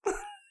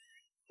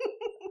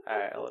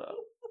Alright, hold up.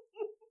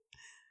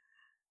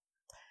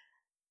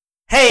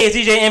 Hey, it's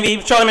DJ Envy,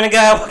 Charlamagne the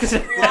Guy. Welcome to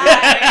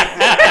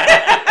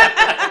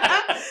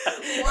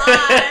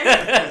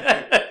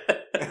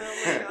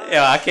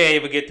Yo, I can't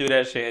even get through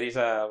that shit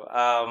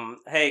anytime.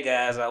 Hey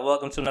guys,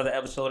 welcome to another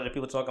episode of the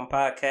People Talking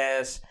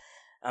Podcast.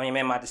 I'm your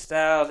man, Monty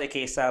Styles,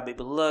 aka Style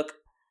Baby Look.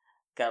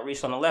 Got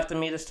Reese on the left of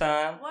me this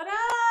time. What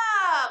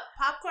up?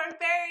 Popcorn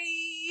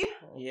Fairy.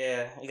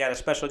 Yeah, you got a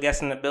special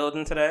guest in the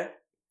building today.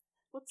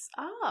 What's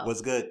up? What's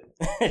good?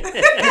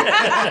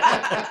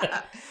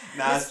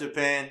 Nah, it's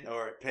Japan,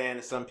 or Pan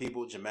to some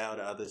people, Jamal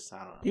to others.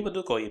 I don't know. People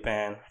do call you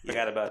Pan.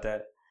 Forgot about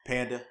that.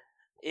 Panda.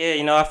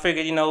 Yeah, I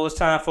figured, it was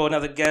time for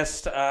another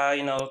guest.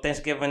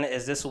 Thanksgiving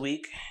is this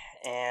week.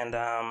 And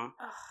I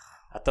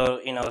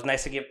thought, it was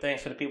nice to give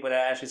thanks for the people that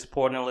are actually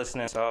supporting and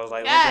listening. So I was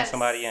like, let's bring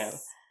somebody in.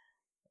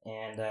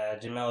 And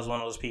Jamel is one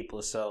of those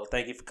people. So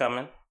thank you for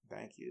coming.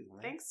 Thank you.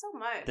 Man. Thanks so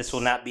much. This will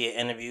not be an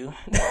interview.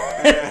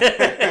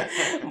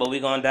 But we're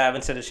going to dive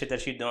into the shit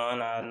that you're doing.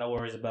 No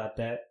worries about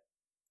that.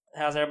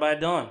 How's everybody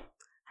doing?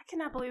 I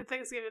cannot believe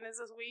Thanksgiving is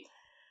this week.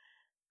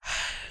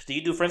 Do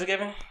you do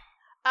Friendsgiving?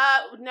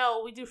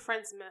 No, we do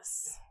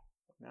Friendsmas.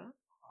 No?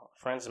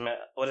 Friendsmas,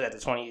 what is that, the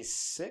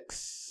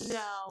 26th?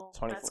 No,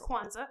 24th. That's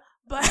Kwanzaa.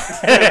 But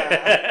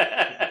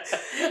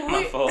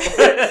My fault.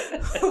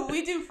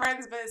 We do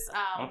Friendsmas.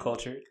 I'm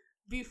cultured.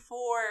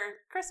 Before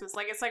Christmas.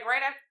 Like, it's like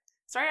right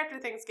after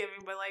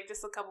Thanksgiving, but like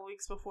just a couple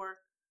weeks before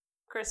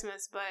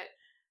Christmas. But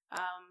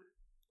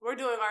we're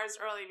doing ours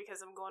early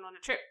because I'm going on a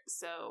trip.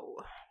 So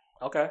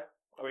okay,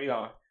 where are you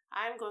going?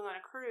 I'm going on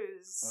a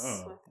cruise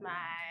with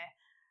my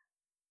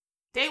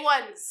day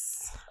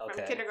ones from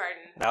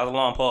kindergarten. That was a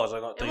long pause. I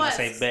thought you were going to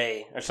say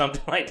Bay or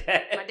something like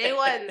that. My day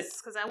ones,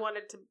 because I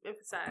wanted to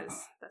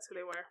emphasize that's who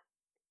they were.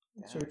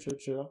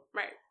 True.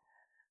 Right.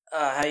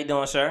 How you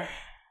doing, sir?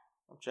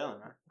 I'm chilling,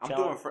 man.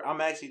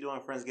 I'm actually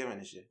doing Friendsgiving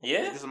this year.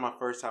 Yeah? Like, this is my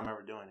first time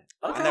ever doing it.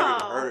 Okay. I never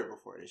even heard it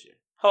before this year.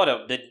 Hold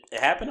up, did it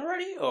happen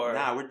already, or?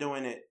 Nah, we're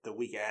doing it the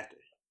week after.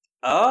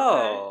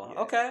 Oh,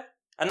 okay.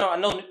 I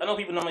know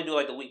people normally do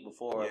like the week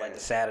before, like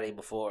the Saturday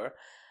before.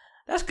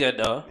 That's good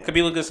though. Because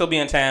people can still be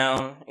in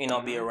town,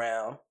 be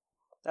around.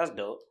 That's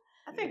dope.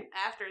 I think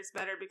after is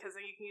better because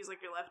then you can use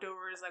like your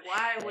leftovers. Like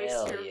why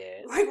waste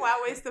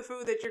why waste the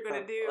food that you're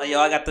gonna do? Like,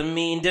 yo, I got the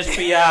mean dish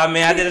for y'all,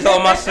 man. I did this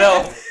all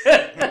myself.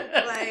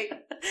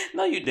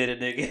 No, you did it,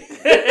 nigga.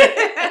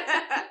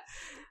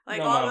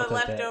 Like all the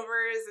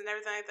leftovers and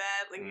everything like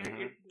that. Like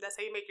that's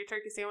how you make your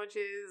turkey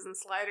sandwiches and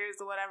sliders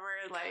or whatever.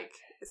 Like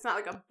it's not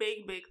like a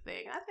big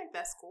thing. I think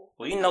that's cool.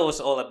 Well, it's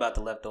all about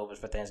the leftovers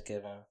for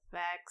Thanksgiving.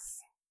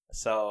 Facts.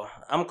 So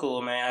I'm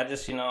cool, man. I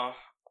just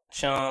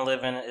chilling,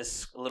 living.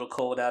 It's a little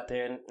cold out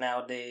there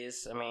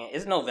nowadays. I mean,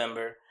 it's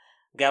November.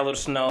 Got a little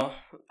snow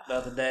the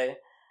other day.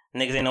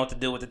 Niggas ain't know what to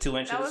do with the 2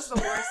 inches. That was the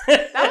worst.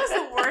 That was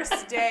the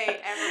worst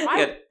day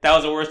ever. That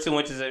was the worst 2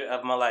 inches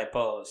of my life.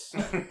 Pause.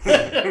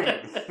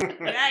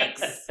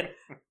 Yikes!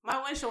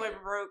 My windshield wiper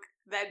broke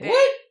that day.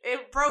 What?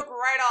 It broke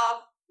right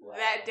off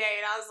that day,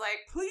 and I was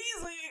like, "Please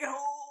let me get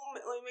home.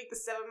 Let me make the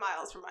 7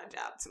 miles from my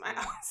job to my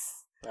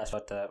house." That's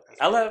fucked up.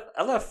 I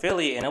left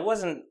Philly, and it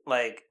wasn't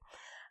like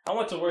I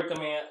went to work. I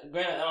mean,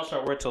 granted, I don't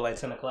start work till like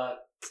 10 o'clock,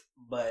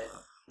 but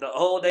the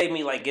whole day,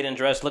 me like getting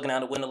dressed, looking out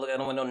the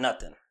window,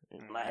 nothing.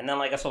 And then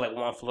like I saw like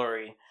one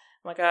flurry. I'm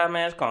like,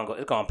 man, it's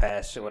gonna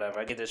pass, shit, whatever.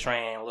 I get the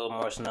train, a little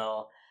more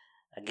snow.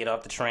 I get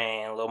off the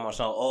train, a little more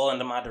snow, all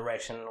into my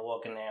direction,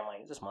 walking there. I'm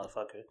like, this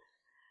motherfucker.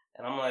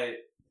 And I'm like,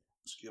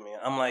 excuse me.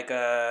 I'm like,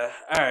 all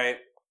right.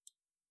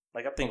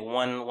 Like I think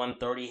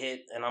 1:30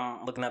 hit, and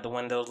I'm looking out the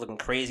windows, looking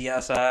crazy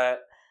outside.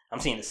 I'm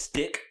seeing the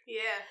stick.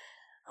 Yeah.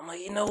 I'm like,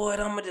 you know what?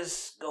 I'm gonna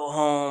just go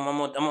home. I'm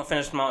gonna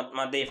finish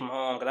my day from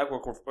home because I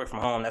work from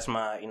home. That's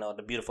my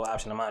the beautiful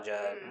option of my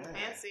job.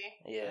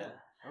 Fancy. Yeah.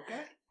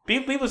 Okay.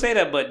 People say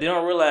that, but they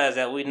don't realize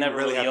that we never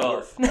really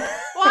off. Well,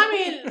 I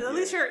mean, at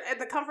least you're at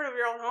the comfort of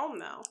your own home,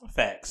 though.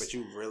 Facts. But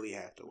you really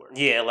have to work.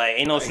 Yeah, like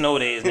ain't no snow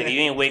days, nigga. You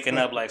ain't waking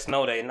up like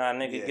snow day. Nah,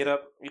 nigga, get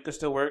up. You can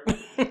still work.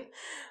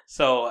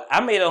 So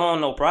I made it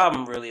home no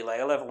problem, really. Like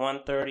I left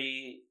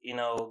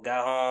 1:30.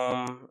 Got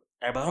home.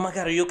 Everybody, oh my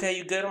god, are you okay?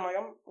 You good? I'm like,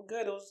 I'm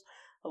good. It was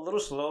a little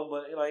slow,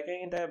 but like it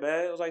ain't that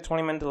bad. It was like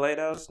 20 minutes delay.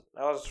 That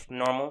was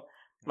normal.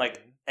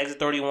 Like exit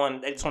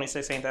 31, exit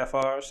 26 ain't that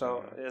far,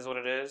 so it is what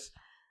it is.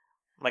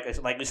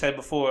 Like we said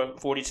before,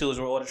 42 is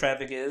where all the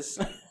traffic is.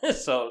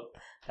 So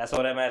that's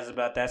all that matters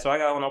about that. So I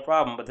got no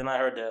problem. But then I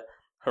heard the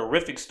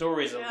horrific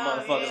stories of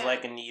motherfuckers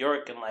like in New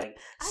York and like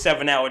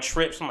 7-hour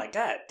trips. I'm like,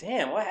 god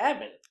damn, what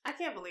happened? I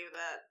can't believe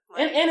that.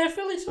 Like, and in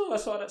Philly too, I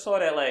saw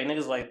that like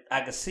niggas like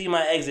I could see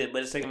my exit,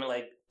 but it's taking me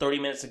like 30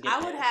 minutes to get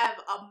there. I would have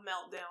a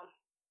meltdown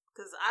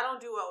because I don't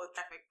do well with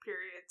traffic.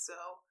 Period. So.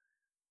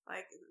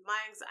 Like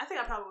I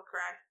think I probably would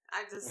cry.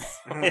 I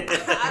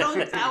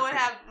would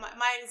have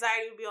my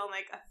anxiety would be on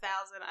like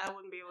 1,000. I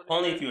wouldn't be able to.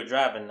 Only if you were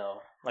driving though.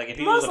 Like if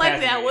you most was a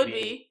likely passenger,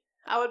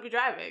 I would be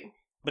driving.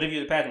 But if you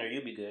were the passenger,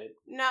 you'd be good.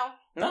 No,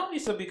 you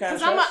still be kind of.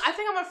 Because I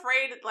think I'm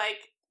afraid like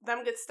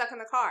them get stuck in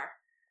the car,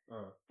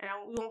 and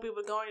we won't be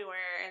able to go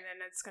anywhere, and then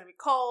it's gonna be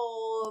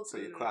cold. So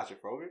you're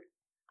claustrophobic?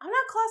 I'm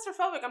not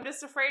claustrophobic. I'm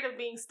just afraid of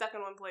being stuck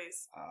in one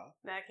place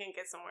that I can't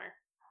get somewhere.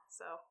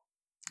 So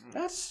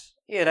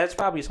that's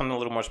probably something a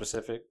little more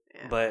specific.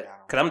 Yeah. But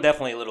because I'm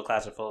definitely a little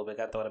claustrophobic,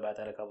 I thought about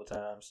that a couple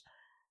times.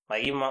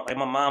 Like even my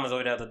mom was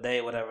over the other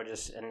day, whatever,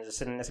 just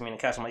sitting next to me on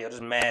the couch. I'm like, yo,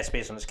 there's mad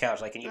space on this couch.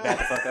 Like, can you back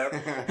the fuck up?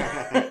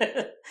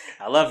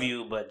 I love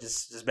you, but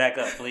just back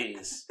up,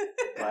 please.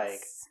 Like,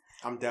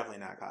 I'm definitely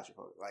not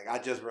claustrophobic. Like, I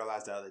just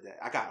realized the other day,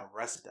 I got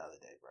arrested the other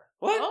day, bro.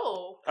 What?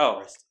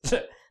 Oh.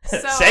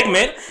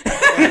 Segment.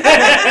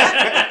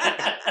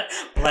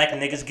 Black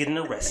niggas getting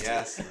arrested.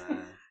 Yes,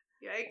 man.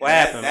 What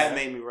happened? That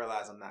made me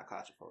realize I'm not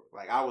claustrophobic.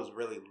 Like, I was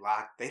really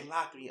locked. They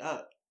locked me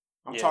up.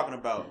 I'm talking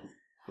about,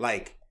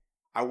 like,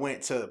 I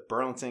went to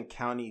Burlington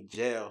County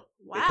Jail.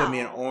 Wow. They put me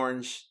in an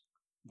orange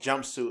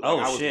jumpsuit.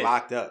 Like, I was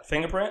locked up.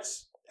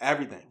 Fingerprints?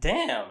 Everything.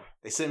 Damn.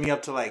 They sent me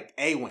up to, like,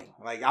 A-Wing.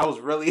 Like, I was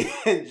really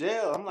in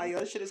jail. I'm like, yo,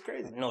 this shit is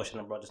crazy. No, I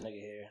shouldn't have brought this nigga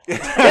here.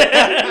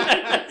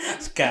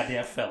 It's a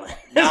goddamn felon.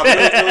 Nah, but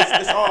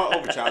it's all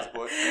over child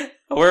support.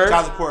 Word?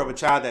 Child support of a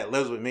child that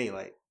lives with me.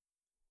 Like,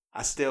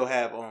 I still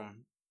have,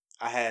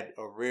 I had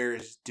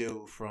arrears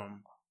due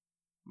from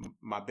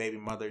my baby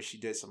mother. She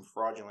did some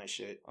fraudulent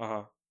shit.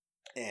 Uh-huh.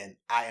 And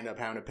I ended up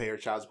having to pay her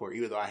child support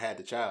even though I had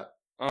the child.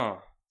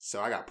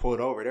 So I got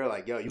pulled over. They're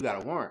like, yo, you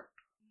got a warrant.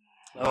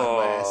 Locked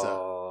my ass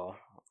up.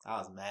 I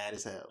was mad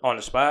as hell. On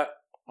the spot?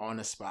 On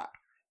the spot.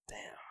 Damn.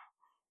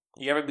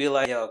 You ever be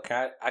like, yo,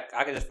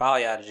 I can just follow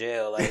you out of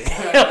jail? Like,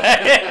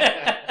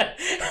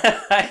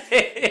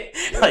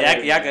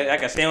 I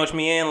can sandwich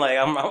me in. Like,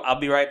 I'll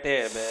be right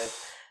there, man.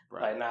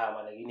 Right. Like, nah,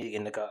 my nigga, you need to get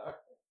in the car.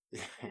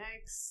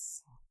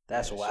 Yikes.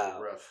 That's wild.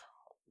 So rough.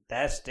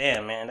 That's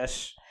damn, man. I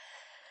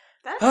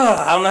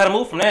don't know how to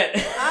move from that.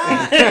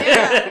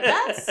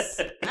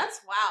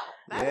 That's wow.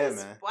 Man.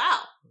 Wow.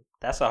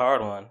 That's a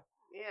hard one.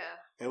 Yeah.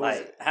 It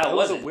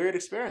was a weird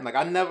experience. Like,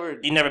 you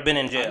never been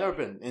in jail? I've never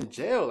been in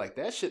jail. Like,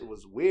 that shit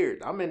was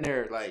weird. I'm in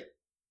there, like,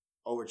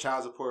 over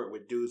child support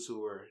with dudes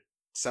who were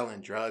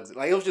selling drugs.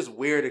 Like, it was just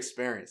weird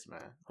experience,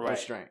 man. Right. It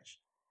was strange.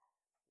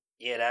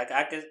 Yeah,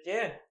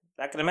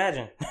 I could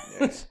imagine.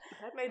 Yes.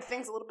 That made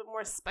things a little bit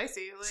more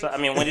spicy. Like. So, I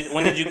mean,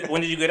 when did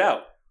you get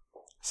out?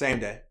 Same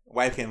day.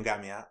 Wife came and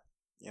got me out.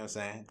 You know what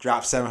I'm saying?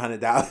 Dropped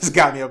 $700,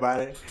 got me up out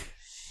of there.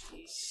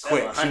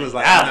 Quick. She was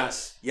like,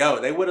 yo,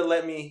 they would have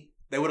let me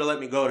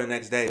go the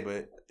next day,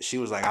 but she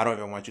was like, I don't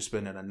even want you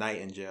spending a night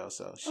in jail.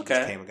 So she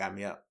just came and got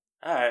me up.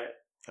 All right.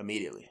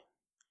 Immediately.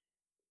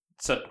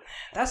 So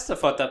that's the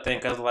fucked up thing,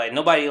 because like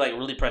nobody like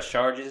really pressed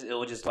charges. It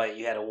was just like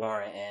you had a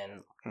warrant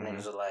and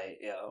niggas were like,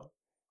 yo,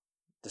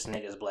 this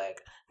nigga's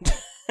black.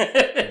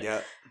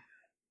 Yeah.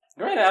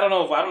 Granted, I don't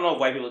know if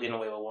white people are getting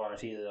away with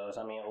warrants either, though.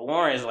 So, I mean, a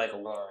warrant is like a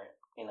warrant.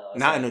 You know,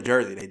 not in New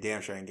Jersey. They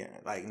damn sure ain't getting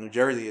it. Like, New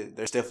Jersey,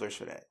 they're stiflers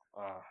for that.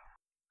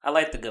 I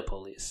like the good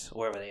police,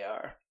 wherever they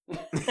are.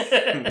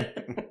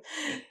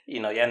 You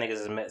know, y'all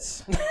niggas is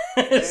myths.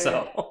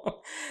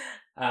 So,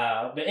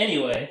 but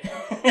anyway,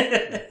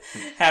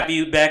 happy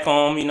you back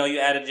home. You know,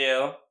 you out of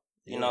jail.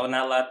 You know,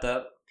 not locked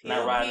up,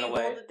 not riding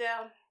away. Hold it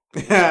down.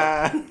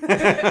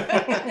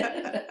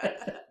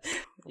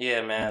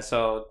 Yeah, man.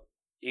 So,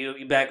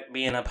 you back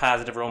being a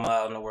positive role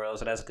model in the world,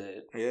 so that's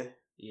good. Yeah.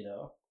 You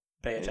know.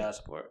 Pay a child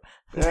support.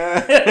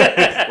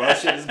 Well,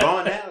 shit is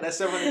gone now. That's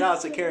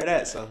 $700 to take care of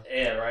that. So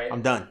yeah, right.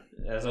 I'm done.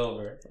 That's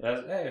over.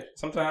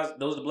 Sometimes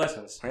those are the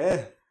blessings.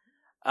 Yeah.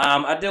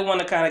 I did want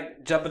to kind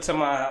of jump into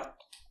my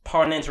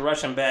pardon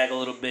interruption bag a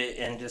little bit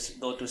and just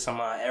go through some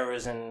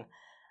errors and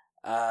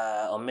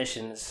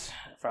omissions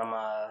from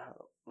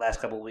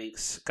last couple of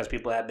weeks, because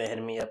people have been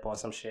hitting me up on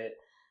some shit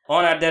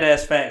on our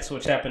Deadass facts,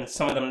 which happened.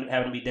 Some of them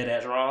happen to be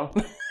Deadass wrong.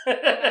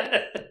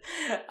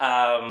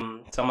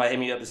 Somebody hit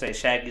me up to say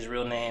Shaggy's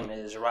real name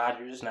is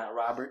Rogers, not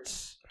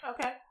Roberts.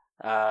 Okay.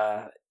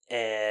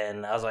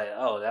 And I was like,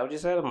 oh, that what you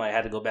said? I'm like, I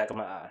had to go back on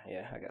my eye.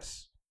 Yeah, I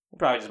guess. You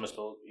probably just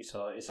misspoke. You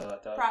saw it, I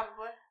thought.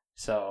 Probably.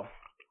 So,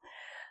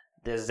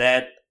 there's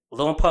that.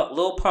 Lil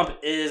Pump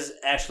is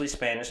actually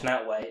Spanish,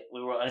 not white.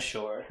 We were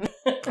unsure. Oh,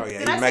 yeah,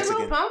 Did I Mexican.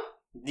 say Lil Pump?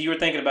 You were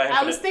thinking about him.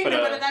 I was thinking,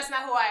 but that's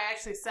not who I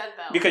actually said,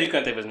 though. Because you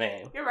couldn't think of his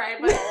name. You're right,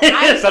 but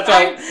stop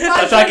trying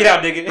to get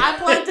out, Diggy. I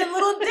plugged in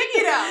Little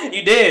Dicky, though.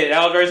 You did.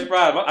 I was very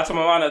surprised. I told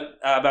my mom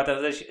about that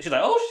other day. She's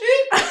like, oh,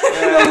 shit.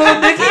 Little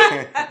Dicky.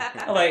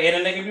 I'm like,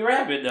 and a nigga be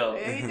rapping, though.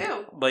 Yeah, you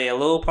do. But yeah,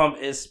 Lil Pump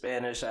is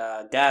Spanish.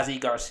 Gazi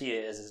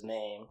Garcia is his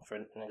name, for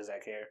niggas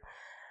that care.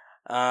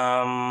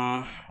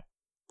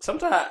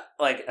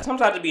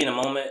 Sometimes to be in a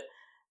moment,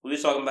 we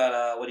was talking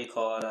about, what do you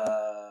call it,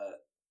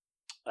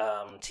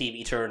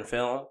 TV turn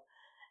film,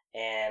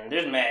 and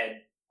there's mad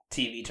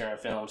TV turn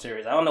film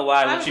series. I don't know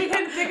why. I don't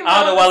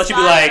know why let you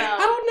be like, I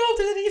don't know if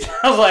this is.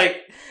 I was like,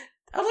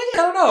 yeah, I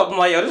don't know. I'm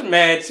like, yo, this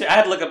mad shit. I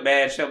had to look up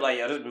mad shit. I'm like,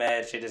 yo, this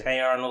mad shit. This Hey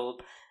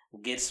Arnold,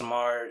 Get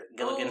Smart,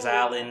 Gilligan's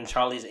Island,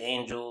 Charlie's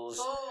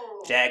Angels,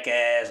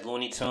 Jackass,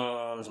 Looney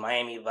Tunes,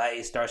 Miami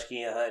Vice,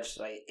 Starsky and Hutch,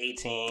 like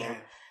 18.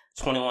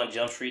 21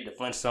 Jump Street, the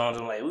Flintstones.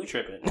 I'm like, we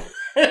tripping. I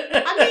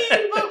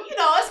mean, but you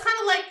know, it's kind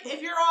of like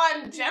if you're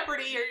on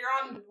Jeopardy or you're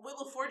on Wheel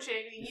of Fortune.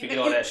 You forget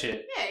all that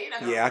shit. Yeah, you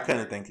know. Yeah, I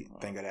couldn't think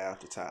of that off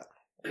the top.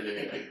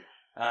 Yeah.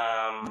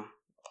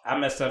 I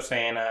messed up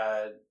saying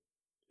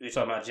we were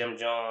talking about Jim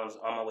Jones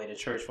on my way to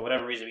church. For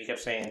whatever reason, we kept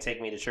saying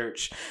 "take me to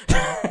church."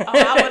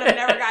 I would have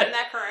never gotten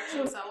that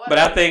correction. So whatever. But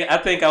I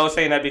think I was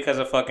saying that because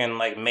of fucking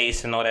like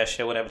Mace and all that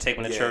shit. Whatever, take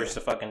me to church,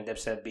 the fucking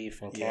Dipset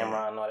beef and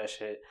Cameron and all that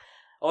shit.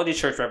 All these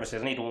church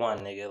references. I need one,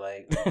 nigga.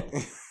 Like,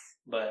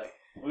 but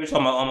we were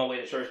talking about on my way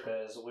to church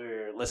because we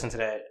were listening to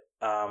that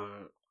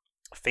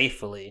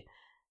faithfully.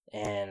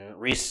 And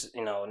Reese,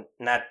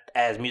 not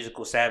as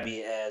musical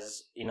savvy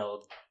as,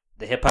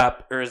 the hip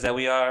hopers that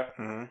we are.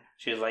 Mm-hmm.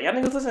 She was like, y'all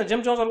niggas listen to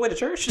Jim Jones on the way to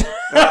church?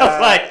 I was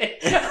like,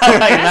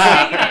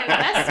 nah.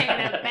 That's taking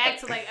it back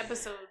to like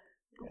episode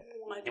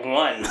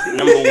 1.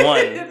 Number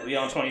 1. We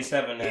on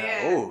 27 now. Yeah.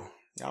 Oh,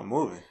 y'all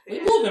moving.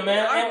 We moving,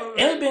 man.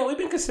 And we've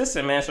been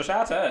consistent, man. So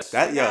shout out to us.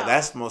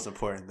 That's the most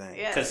important thing.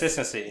 Yeah.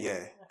 Consistency.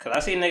 Yeah. Cause I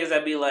see niggas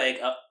that be like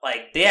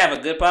they have a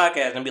good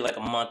podcast and be like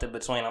a month in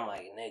between. I'm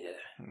like, nigga,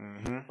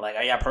 like,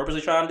 are y'all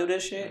purposely trying to do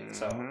this shit? Mm-hmm.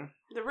 So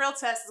the real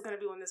test is gonna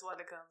be when this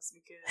weather comes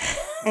because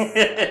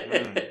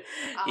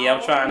yeah,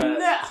 I'm trying to.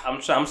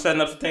 I'm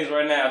setting up some things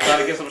right now, trying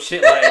to get some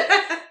shit like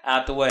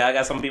out the way. I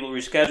got some people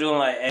rescheduling.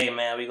 Like, hey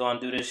man, we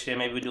gonna do this shit.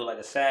 Maybe we do like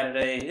a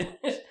Saturday.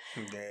 Cause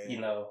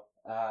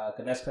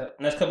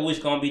next couple weeks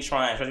gonna be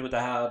trying, especially with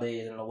the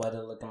holidays and the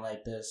weather looking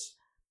like this.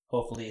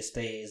 Hopefully it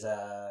stays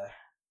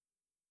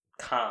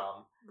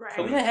calm. Right.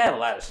 But we didn't have a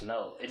lot of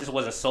snow. It just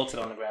wasn't salted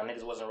on the ground.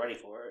 Niggas wasn't ready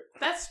for it.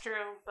 That's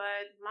true,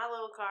 but my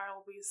little car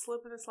will be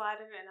slipping and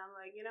sliding, and I'm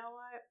like, you know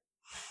what?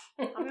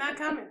 I'm not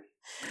coming.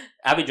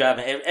 I be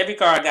driving. Every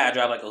car I got, I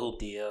drive like a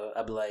hoopty.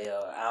 I be like,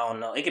 I don't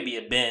know. It could be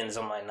a Benz.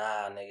 I'm like,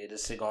 nah, nigga,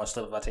 this shit gonna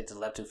slip if I take the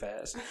left too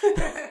fast.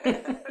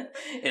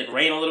 It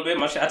rained a little bit.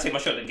 I take my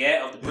shit off the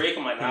gas, off the brake.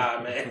 I'm like,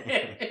 nah, man.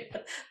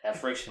 That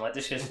friction, let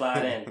this shit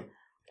slide in.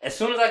 As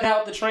soon as I got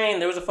off the train,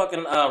 there was a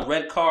fucking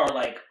red car,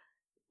 like.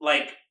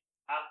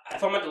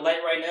 If I'm at the light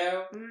right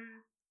now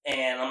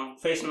and I'm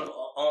facing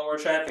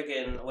onward traffic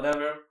and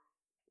whatever,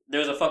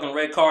 there's a fucking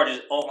red car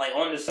just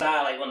on the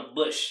side, like on the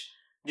bush,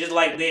 just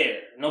like there,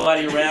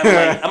 nobody around.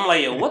 I'm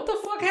like, yo, what the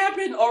fuck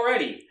happened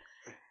already?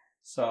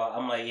 So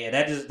I'm like, yeah,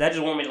 that just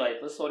want me to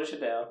like, let's slow this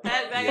shit down.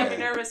 That got me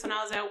nervous when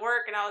I was at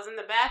work and I was in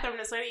the bathroom.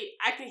 And this lady,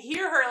 I could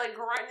hear her like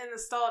grunting in the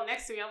stall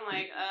next to me. I'm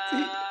like,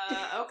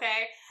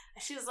 okay.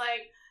 And she's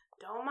like,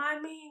 don't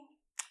mind me.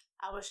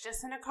 I was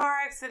just in a car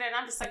accident.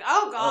 I'm just like,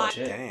 oh, God. Oh,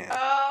 shit. Damn.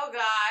 Oh,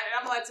 God.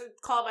 And I'm like to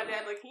call my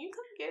dad, like, can you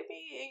come get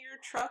me in your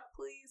truck,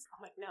 please?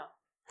 I'm like, no.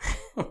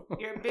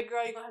 You're a big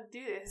girl. You're going to have to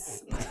do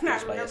this. And I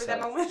remember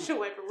that my windshield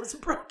wiper was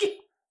broken.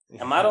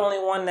 Am I the only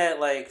one that,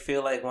 like,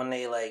 feel like when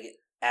they, like,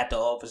 at the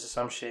office or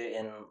some shit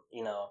and,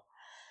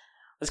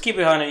 let's keep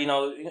it 100,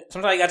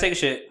 sometimes you got to take a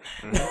shit.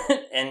 Mm-hmm.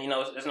 And,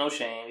 there's no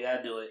shame. You got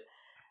to do it.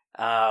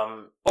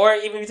 Or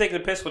even if you take the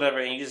piss, whatever,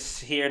 and you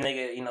just hear a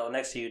nigga,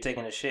 next to you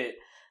taking a shit.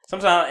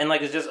 Sometimes, and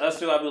like it's just us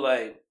two, I'll be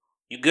like,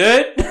 "You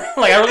good?"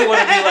 Like I really want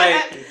to be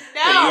like,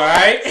 no. Hey, "You all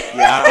right?"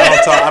 Yeah, I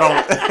don't talk. I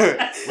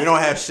don't. We don't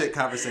have shit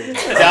conversations.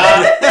 I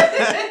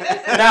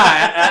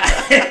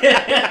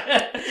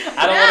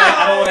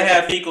don't want to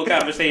have fecal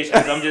conversations.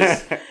 I'm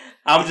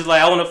just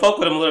like I want to fuck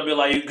with them a little bit.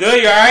 Like, "You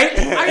good? You all right?"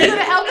 Are you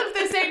gonna help them if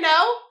they say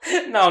no?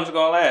 No, I'm just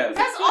gonna laugh.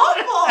 That's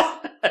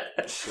awful.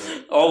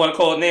 Or I want to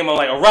call a name. I'm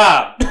like,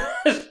 "Rob,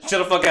 shut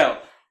the fuck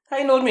out." How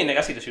you know it's me, nigga?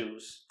 I see the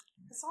shoes.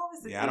 It's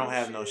always the I don't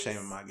have no shame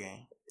in my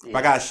game. If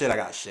I got shit, I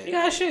got shit. You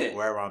got shit.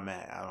 Wherever I'm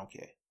at, I don't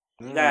care.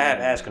 You gotta have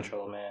ass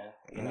control, man.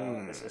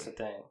 It's a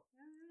thing.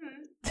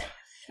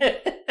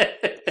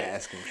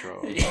 Ass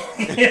control.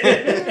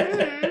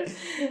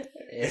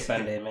 It's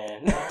Sunday,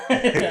 man.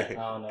 I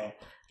don't know.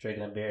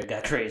 Drinking a beer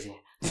got crazy.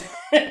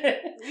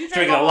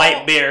 Drinking a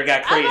light beer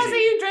got crazy. I was gonna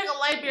say you drank a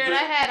light beer and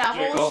I had a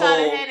whole shot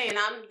of Henny and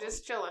I'm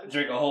just chilling.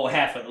 Drink a whole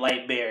half of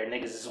light beer.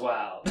 Niggas is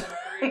wild.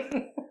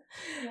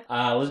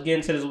 Let's get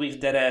into this week's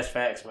Deadass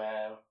Facts,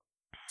 man.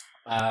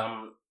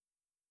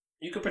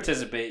 You could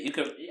participate. You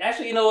could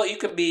actually, you know what? You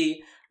could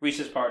be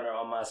Reese's partner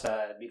on my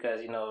side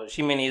because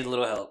she may need a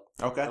little help,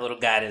 a little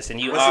guidance, and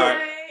you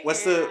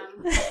What's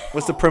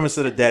the premise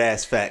of the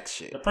Deadass Facts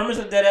shit? The premise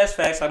of Deadass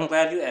Facts. I'm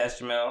glad you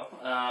asked, Jamel.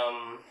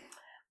 The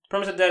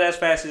premise of Deadass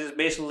Facts is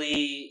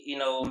basically,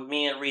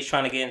 me and Reese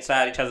trying to get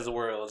inside each other's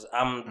worlds.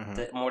 I'm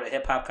more the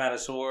hip hop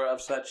connoisseur of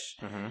such.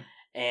 Mm-hmm.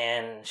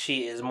 And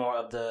she is more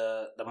of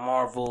the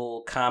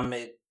Marvel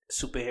comic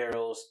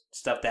superheroes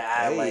stuff that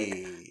I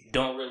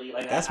don't really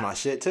like. That's my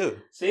shit too.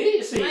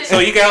 See. So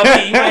you can help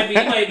me. You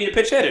might be the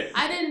pitch hitter.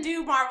 I didn't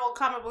do Marvel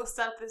comic book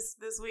stuff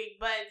this week,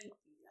 but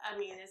I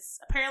mean, it's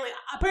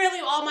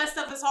apparently all my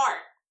stuff is hard.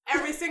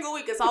 Every single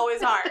week, it's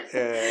always hard.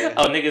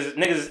 Oh,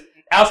 niggas.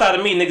 Outside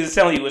of me, niggas is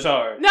telling you it's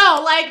hard.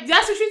 No, like,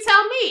 that's what you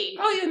tell me.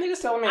 Oh, yeah,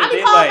 niggas telling me. I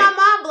be calling my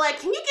mom, like,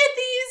 can you get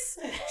these?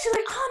 She's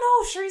like, oh,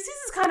 no, Sharice, this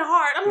is kind of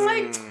hard. I'm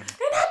like, they're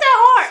not that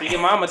hard. So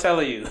your mama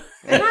telling you.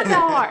 They're not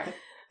that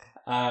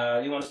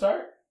hard. You want to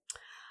start?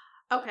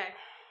 Okay.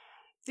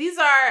 These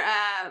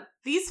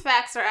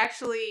facts are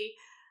actually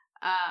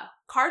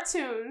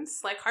cartoons,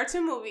 like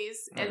cartoon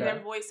movies, and their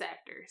voice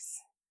actors.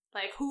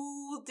 Like,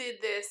 who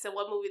did this and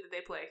what movie did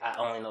they play? I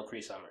only know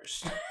Cree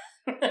Summers.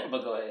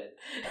 But go ahead.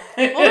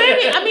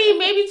 Well,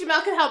 maybe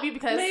Jamel can help you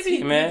because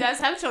he does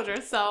have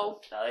children.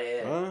 So. Oh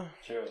yeah,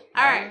 true.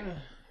 All right,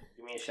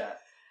 give me a shot.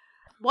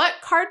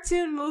 What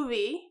cartoon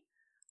movie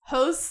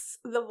hosts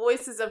the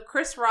voices of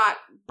Chris Rock,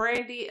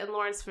 Brandy, and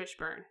Lawrence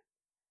Fishburne?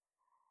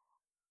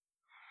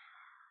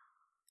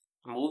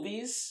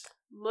 Movies?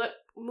 What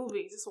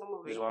movie? Just one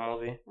movie. Just one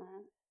movie?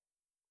 Mm-hmm.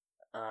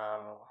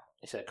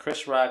 You said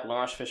Chris Rock,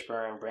 Lawrence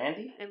Fishburne,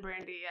 Brandy? And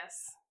Brandy,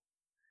 yes.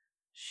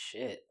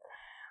 Shit.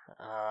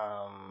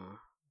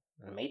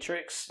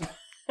 Matrix?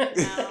 No.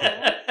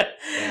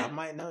 Yeah, I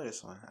might know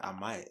this one. I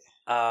might.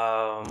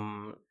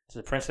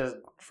 The Princess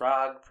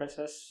Frog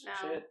Princess No.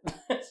 shit?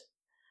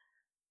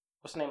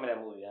 What's the name of that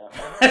movie?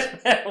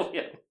 The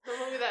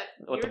movie that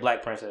with the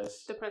black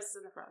princess. The Princess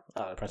and the Frog.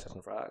 Oh, the Princess and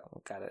the Frog.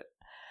 Got it.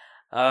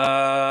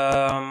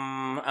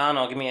 I don't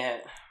know. Give me a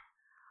hint.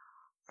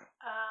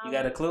 You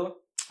got a clue?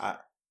 I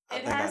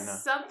it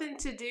has something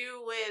to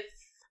do with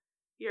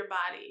your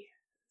body.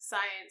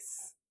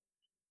 Science.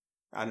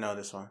 I know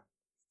this one.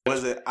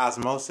 Was it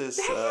Osmosis?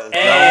 Hey,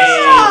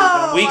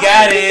 we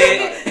got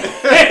it.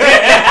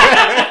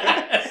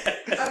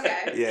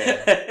 Okay.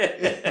 Yeah.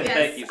 Yes,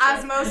 Thank you,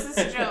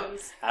 Osmosis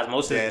Jones.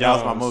 Osmosis Yeah, Jones. that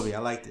was my movie. I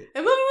liked it. The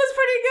movie was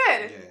pretty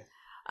good. Yeah.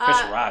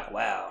 Chris Rock.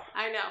 Wow.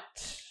 I know.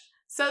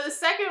 So the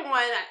second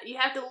one, you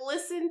have to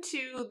listen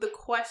to the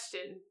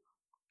question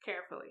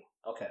carefully.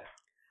 Okay.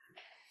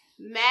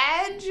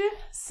 Madge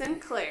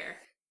Sinclair,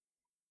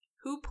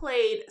 who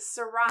played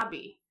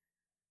Sarabi,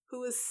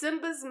 who is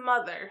Simba's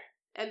mother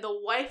and the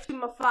wife to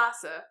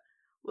Mufasa,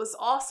 was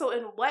also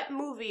in what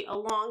movie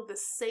along the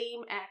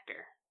same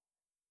actor?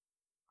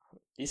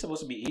 These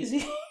supposed to be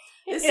easy?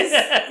 This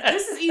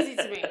is easy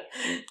to me.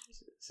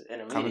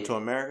 Coming to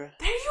America?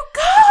 There you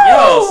go!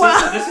 Yo,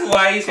 this is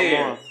why he's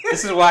here. On.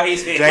 This is why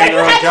he's here. James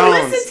Earl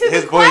Jones.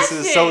 His voice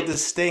is so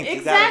distinct.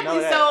 Exactly. You gotta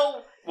know that.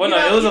 So, well,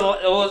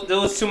 no, there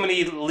was too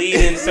many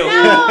lead-ins. So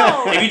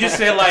no. If you just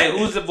said like,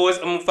 who's the voice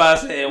of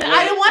Mufasa? And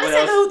I didn't want to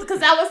say who because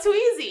that was too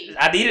easy.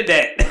 I needed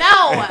that.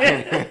 No.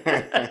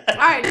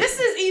 All right, this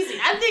is easy.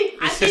 I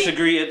think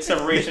disagree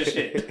separation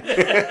shit.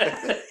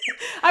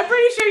 I'm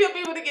pretty sure you'll be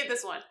able to get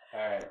this one.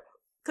 All right.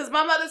 Because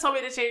my mother told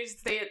me to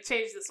change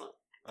this one.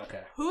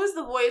 Okay. Who is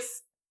the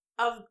voice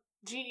of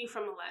Genie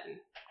from Aladdin?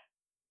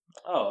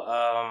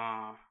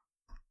 Oh,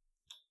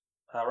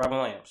 Robin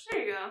Williams.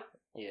 There you go.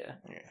 Yeah.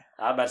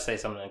 I was about to say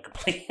something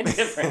completely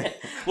different.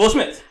 Will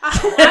Smith.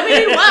 I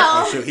mean,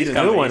 well, sure he's a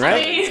new one,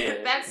 right? I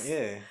mean, that's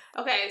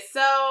okay.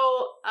 So,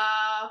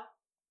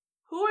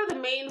 who are the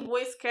main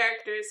voice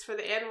characters for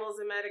the animals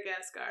in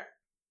Madagascar?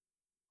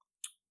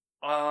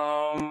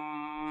 I'll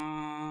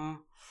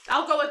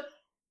go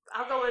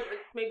with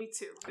maybe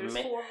two. There's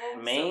four of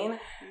them. Maine?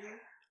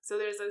 So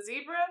there's a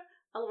zebra,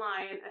 a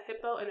lion, a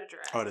hippo, and a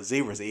giraffe. Oh, the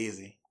zebra's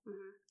easy.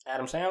 Mm-hmm.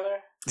 Adam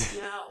Sandler?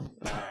 No.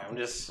 Alright, I'm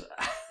just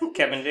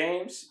Kevin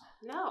James?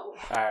 No.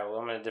 Alright, well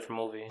I'm in a different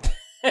movie.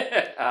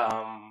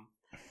 I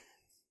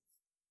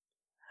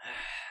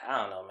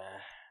don't know,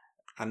 man.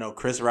 I know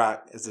Chris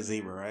Rock is the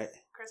zebra, right?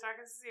 Chris Rock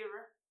is the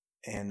zebra.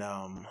 And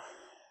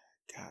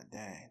god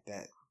dang,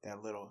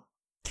 that little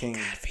king.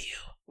 God for you.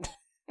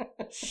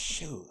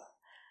 Shoot.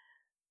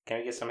 Can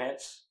we get some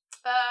hints?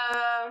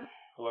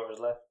 Whoever's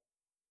left.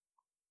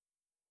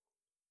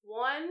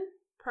 One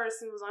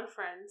person was on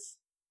Friends.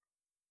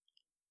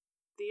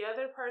 The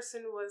other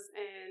person was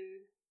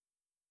in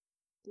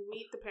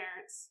Meet the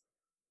Parents.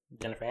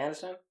 Jennifer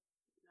Aniston?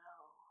 No.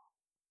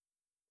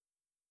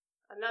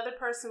 Another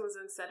person was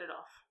in Set It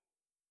Off.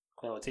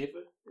 Queen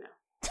Latifah? No.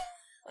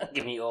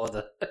 Give me all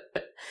the...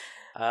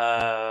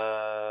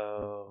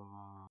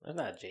 It's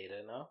not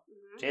Jada, no?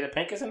 Mm-hmm. Jada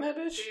Pinkett in that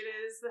bitch? Jada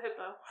is the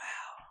hippo. Wow.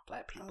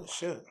 Black people. Oh,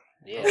 shit.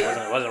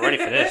 Yeah, wasn't ready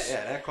for this.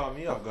 Yeah, that caught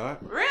me off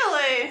guard.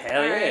 Really?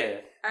 Hell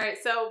yeah. All right,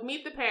 so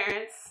Meet the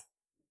Parents.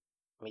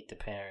 Meet the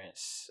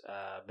Parents.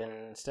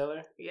 Ben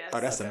Stiller? Yes. Oh,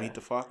 that's the Meet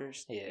the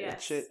Fockers? Yeah.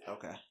 Yes. Shit,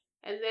 okay.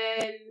 And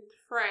then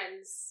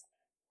Friends.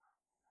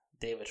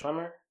 David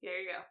Schwimmer?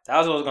 There you go. That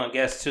was what I was going to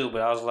guess too,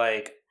 but I was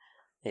like,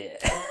 yeah.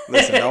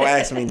 Listen, don't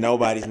ask me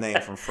nobody's name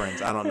from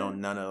Friends. I don't know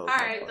none of those. All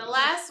right, the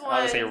last one.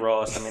 I would say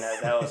Ross. I mean,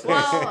 that was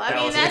well, that I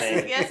mean, was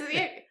that's yes.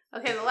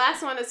 Okay, the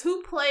last one is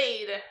who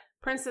played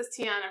Princess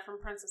Tiana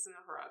from Princess and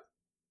the Frog.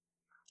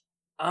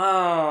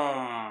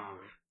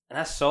 And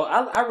that's so.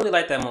 I really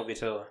like that movie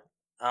too.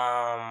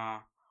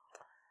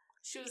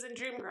 She was in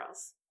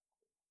Dreamgirls.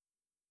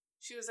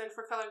 She was in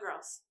For Color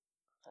Girls.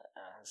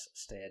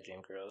 Stay at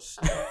Dreamgirls.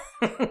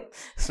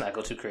 Let's not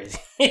go too crazy.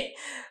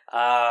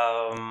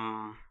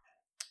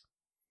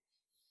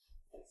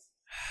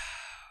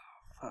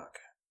 Fuck.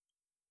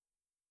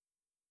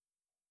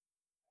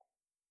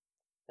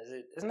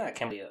 It's not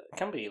Kimberly.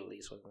 Kimberly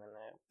Elise wasn't in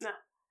that. No,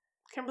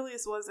 Kimberly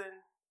was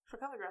in For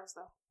Color Girls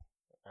though.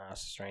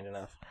 That's strange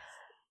enough.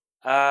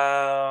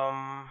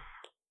 I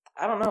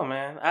don't know,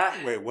 man.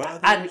 Wait, what?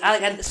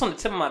 It's on the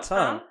tip of my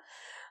tongue.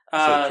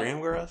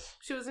 Dreamgirls?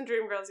 She was in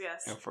Dreamgirls,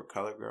 yes. And For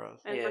Color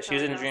Girls? Yeah, she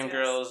was in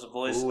Dreamgirls. Yes.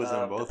 Voice who was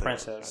in the both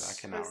princess. I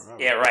cannot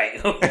remember. Yeah, right.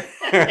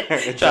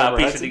 Try to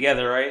piece it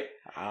together, right?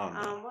 I don't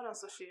know. What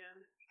else was she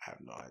in? I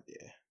have no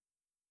idea.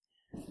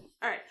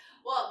 All right.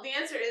 Well, the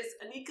answer is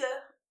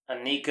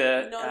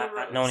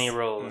Anika Noni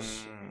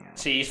Rose.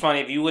 See, it's funny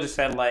if you would have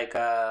said like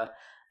the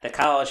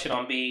college shit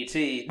on BET.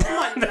 Come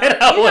on, you know good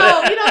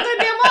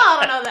damn well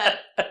I don't know that.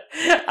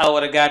 I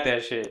would have got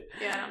that shit.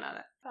 Yeah, I don't know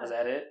that. Was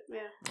that it?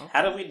 Yeah.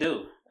 How did we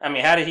do? I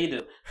mean, how did he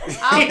do?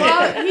 Well, he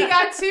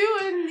got 2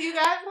 and you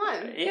got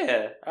 1.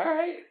 Yeah. All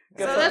right.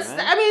 Good so fun, that's.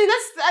 man. I mean,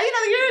 that's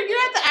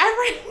you're at the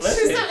average.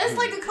 Listen, it's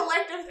like a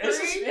collective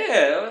 3.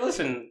 Yeah.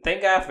 Listen.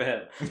 Thank God for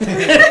him.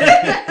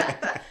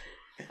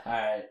 All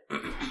right.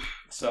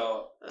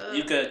 So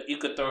you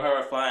could throw her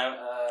a flying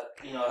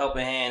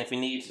helping hand if you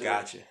need to.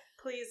 Gotcha.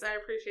 Please, I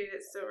appreciate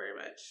it so very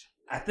much.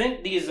 I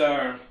think these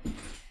are.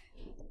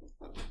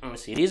 Let me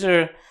see. These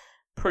are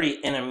pretty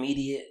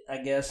intermediate, I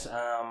guess.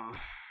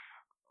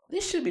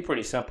 These should be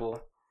pretty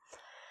simple.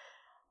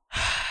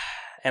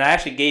 And I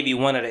actually gave you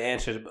one of the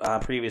answers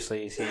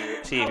previously. See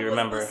if you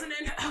remember.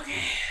 Listening.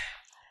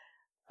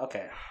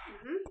 Okay.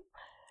 Mm-hmm.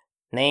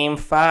 Name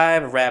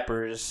 5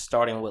 rappers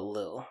starting with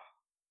Lil.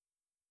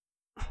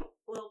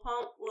 Lil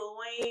Pump, Lil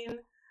Wayne, Lil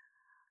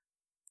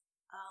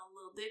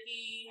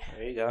Dicky.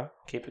 There you go.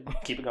 Keep it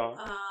going.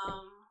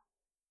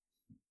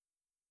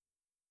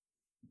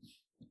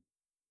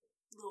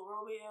 Lil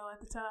Romeo at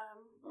the time.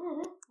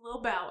 Mm-hmm. Lil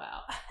Bow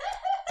Wow.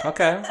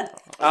 Okay.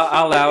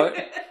 I'll allow it.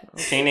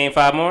 Can you name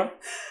 5 more?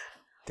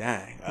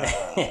 Dang.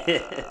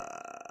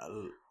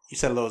 You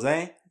said Lil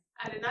Zane?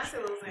 I did not say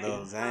Lil Zane.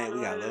 Lil Zane.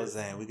 We got Lil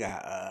Zane. We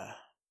got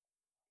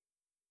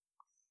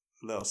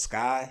Lil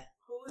Sky.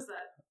 Who was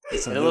that?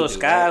 It's a Little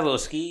Sky, Little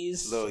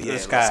Skis. Little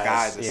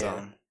Skies or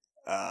something.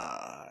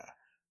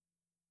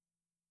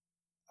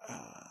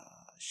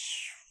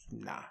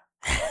 Nah.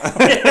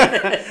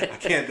 I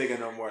can't think of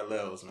no more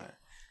Lils, man.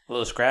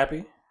 Little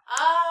Scrappy.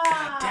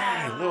 God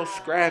dang, Little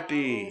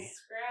Scrappy.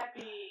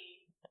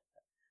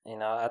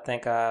 I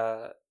think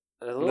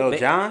Lil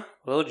Jon?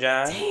 Lil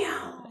Jon.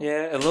 Damn.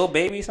 Yeah, a Lil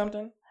Baby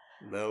something.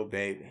 Lil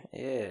Baby.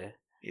 Yeah.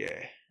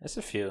 It's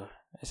a few.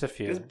 There's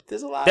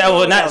a lot. There's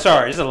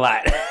a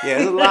lot. Yeah,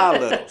 there's a lot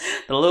of Lils.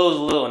 The Lil's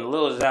Lil and the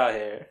Lil's out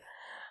here.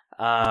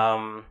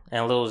 And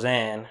Lil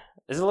Xan.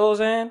 Is it Lil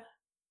Xan?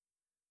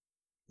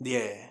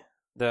 Yeah.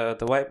 The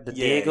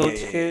Diego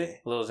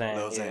kid? Lil Xan.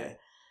 Lil Xan.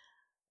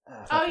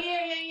 Oh yeah.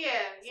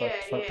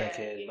 Fuck that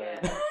kid, yeah.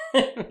 but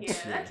Yeah,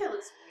 that kid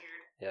looks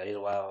weird. Yeah, he's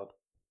wild.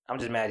 I'm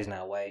just mad he's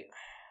not white.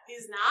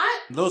 He's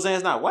not? Lil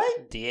Xan's not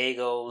white?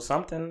 Diego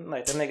something.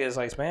 Like, that nigga is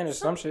like Spanish,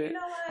 some shit. You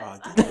know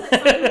what? I feel like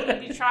some people would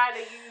be trying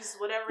to use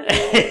whatever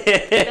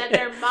that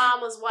their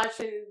mom was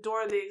watching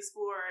Dora the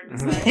Explorer.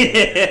 And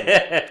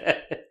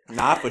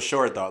Nah, I for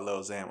sure thought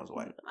Lil Xan was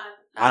white.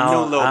 I knew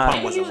Lil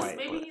Pump wasn't white.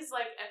 Maybe he's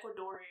like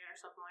Ecuadorian or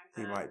something like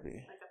that. He might be.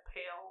 Like a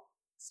pale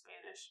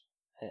Spanish.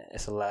 Yeah,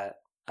 it's a lot.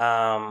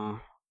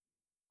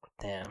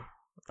 Damn.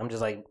 I'm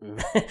just like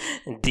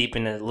deep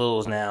in the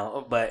Lils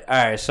now. But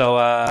alright,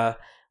 so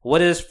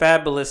what is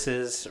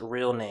Fabulous's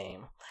real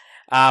name?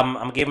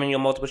 I'm giving you a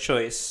multiple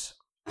choice.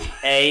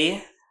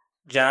 A.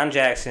 John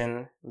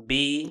Jackson.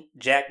 B.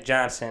 Jack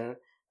Johnson.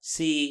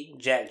 C.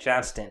 Jack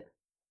Johnston.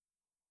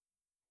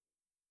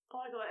 Oh,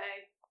 I go A.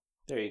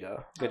 There you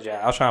go. Good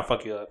job. I was trying to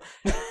fuck you up.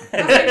 I was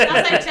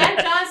like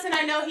Jack Johnson.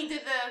 I know he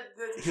did the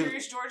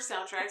Curious George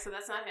soundtrack, so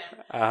that's not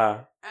him.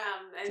 And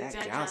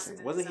Jack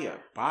Johnson wasn't he a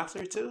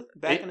boxer too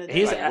back in the day?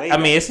 He's. I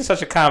mean, it's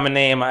such a common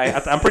name.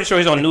 I'm pretty sure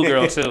he's on New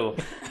Girl too.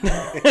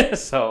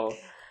 So. All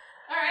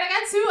right, I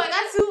got two.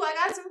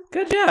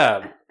 Good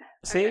job.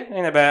 See, ain't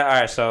that bad. All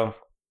right, so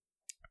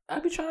I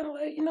be trying to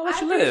let you know what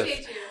you live. I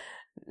appreciate you.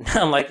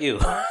 Unlike you.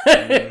 Oh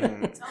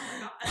my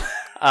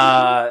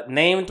god.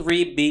 Name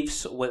 3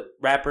 beefs with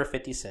rapper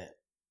 50 Cent.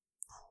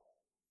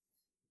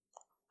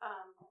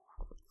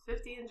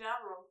 50 and Ja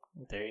Rule.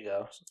 There you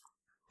go.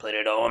 Put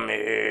it on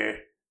me.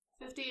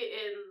 50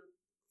 and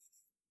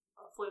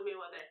Floyd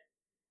Mayweather.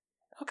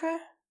 Okay.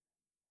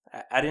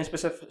 I didn't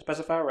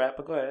specify rap,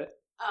 but go ahead.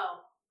 Oh,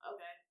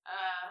 okay.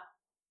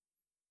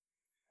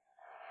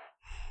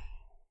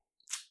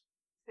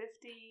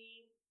 50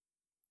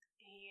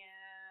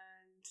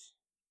 and...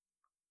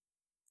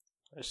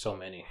 There's so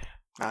many.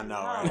 I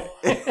know, right?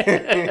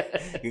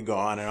 You can go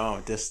on and on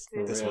with this.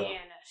 50 this one.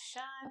 and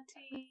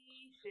Ashanti.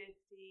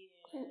 50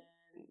 and...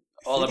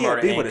 All of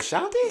Murder Inc. with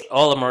Ashanti?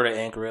 All of Murder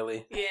Inc.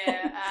 Really.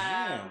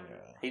 Yeah.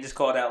 He just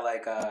called out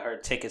like her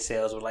ticket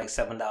sales were like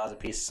 $7 a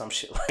piece or some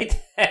shit like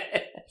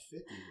that. 50's a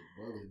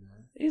bully,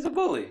 man. He's a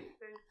bully.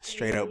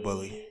 Straight up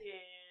bully.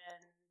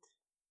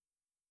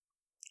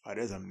 Oh,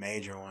 there's a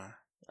major one.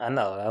 I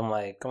know. I'm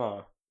like, come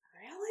on.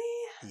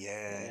 Really?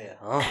 Yeah.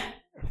 Huh?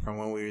 From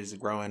when we was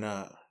growing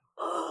up.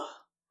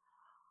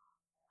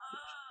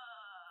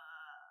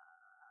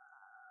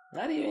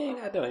 Not even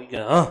got to do it. You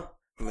go,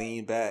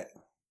 Lean back.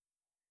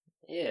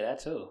 Yeah, that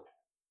too.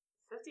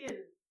 50 and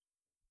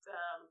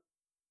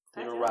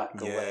Fat Joe? Rock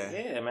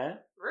away. Yeah, man.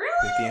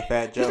 Really? 50 and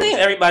Fat Joe. Just name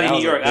everybody in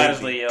New York,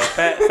 honestly. Yo.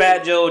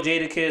 Fat Joe,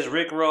 Jada Kiss,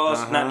 Rick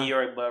Ross. Not New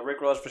York, but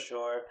Rick Ross for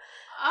sure.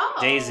 Oh.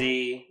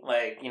 Jay-Z.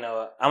 Like,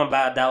 I'm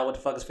about $1. What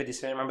the fuck is 50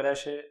 Cent? Remember that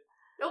shit?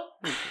 Nope.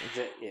 Yeah.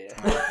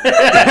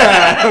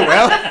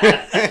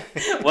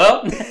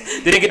 well,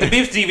 didn't get the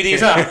Beefs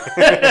DVDs, huh?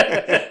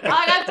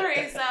 I got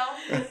 3, so.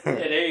 Yeah,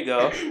 there you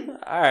go.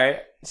 All right.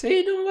 See,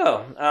 you're doing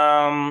well.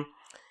 I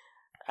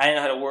didn't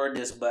know how to word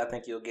this, but I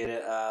think you'll get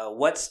it.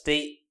 What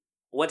state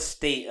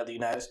of the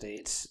United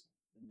States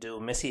do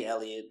Missy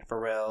Elliott,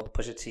 Pharrell,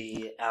 Pusha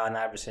T, Allen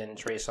Iverson,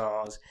 Trey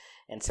Songz,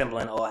 and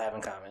Timbaland all have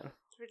in common?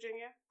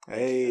 Virginia.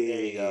 Hey,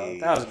 there you go.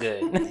 That was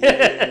good.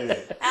 Yeah.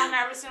 Allen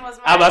Iverson was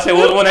my. I was about to say,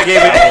 what was the one that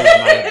gave it?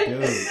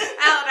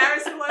 Allen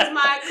Iverson was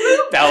my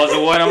clue. That was the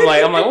one. I'm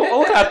like,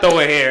 what can I throw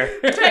in here?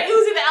 It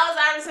was either Allen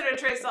Iverson or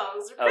Trey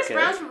Songz. Chris Okay.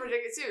 Brown's from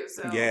Virginia too,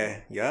 so.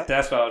 Yeah.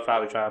 That's what I was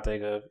probably trying to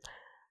think of.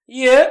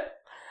 Yeah.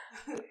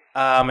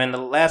 And the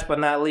last but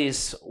not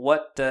least,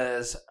 what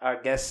does our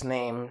guest's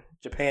name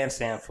Japan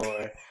stand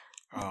for?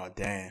 Oh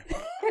damn!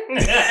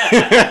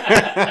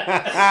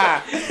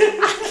 I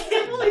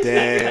can't believe you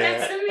did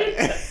that to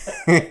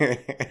me.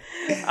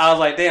 I was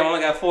like, damn, I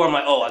only got 4. I'm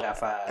like, oh, I got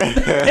 5. I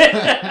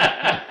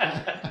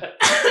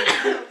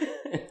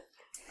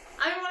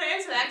didn't want to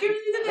answer that. I can't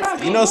believe you did that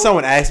to me. You know,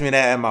 someone asked me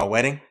that at my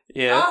wedding.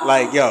 Yeah. Oh.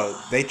 Like, yo,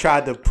 they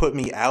tried to put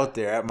me out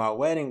there at my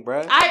wedding,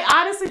 bro.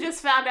 I honestly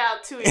just found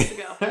out 2 weeks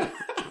ago.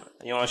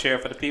 You want to share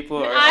it for the people?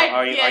 Or you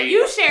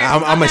share it.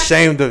 I'm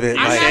ashamed of it.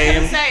 I'm like, not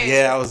gonna say it.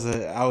 yeah,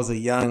 I was a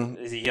young,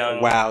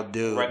 wild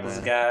dude,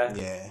 reckless man.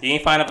 guy. Yeah. You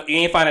ain't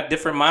find a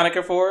different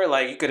moniker for it?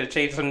 Like you could have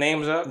changed some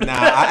names up? Nah,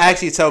 I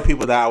actually tell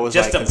people that I was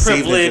just like a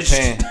conceived privileged.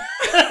 in Japan.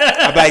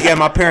 I'm like, yeah,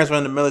 my parents were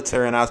in the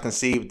military and I was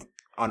conceived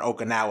on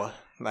Okinawa.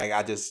 Like,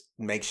 I just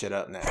make shit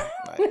up now.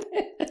 Like,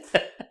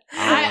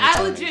 I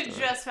legit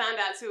just found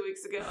out 2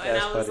 weeks ago, and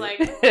That's I was funny.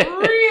 like,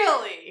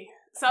 really?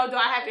 So do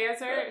I have to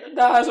answer it?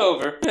 No, it's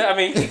over. I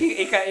mean,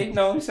 he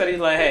said he's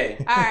like, hey.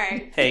 All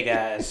right. Hey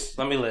guys,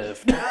 let me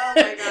live. Oh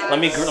my god. let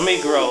me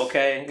grow,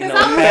 okay? You know,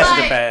 I was past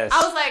like, the past.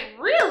 I was like,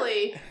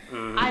 really?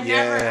 Mm-hmm.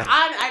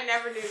 I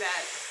never knew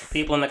that.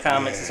 People in the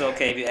comments, it's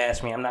okay if you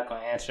ask me. I'm not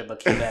gonna answer, but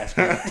keep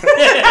asking.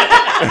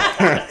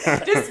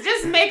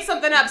 just make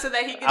something up so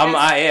that he can.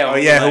 I am. Oh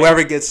yeah,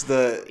 whoever gets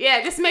the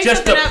just make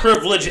just something a up.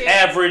 privileged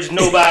average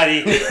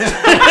nobody.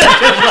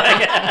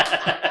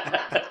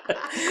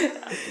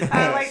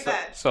 I like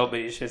that. So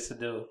many shits to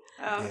do.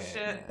 Oh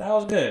shit. That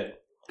was good.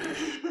 All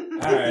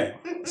right.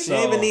 She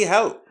didn't even need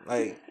help.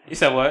 Like, you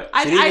said what?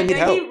 She didn't even need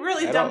help He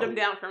really at dumbed all. him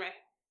down for me.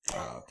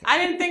 oh, okay. I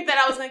didn't think that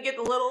I was gonna get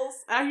the littles.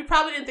 You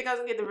probably didn't think I was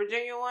gonna get the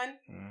Virginia one.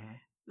 Mhm.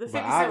 The But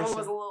 50 Cent one Iverson-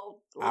 was a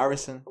little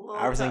Iverson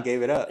tough.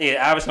 gave it up.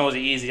 Yeah, Iverson was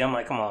easy. I'm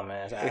like, come on,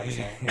 man. It's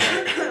Iverson.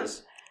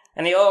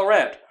 And they all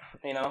rapped,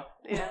 you know.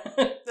 Yeah.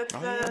 The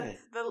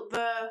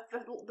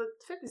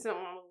 50 Cent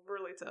one was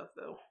really tough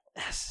though.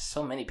 That's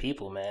so many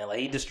people, man. Like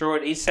he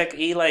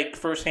like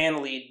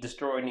first-handedly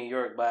destroyed New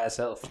York by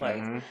itself.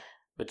 Like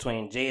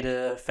between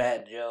Jada,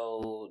 Fat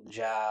Joe,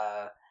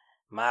 Ja,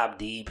 Mobb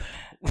Deep.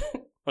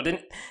 Well,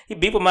 didn't he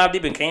beat with Mobb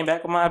Deep and came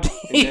back with Mobb Deep?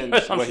 And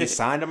then, he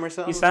signed him or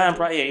something? He signed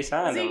Was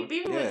him. he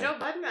beefing with Joe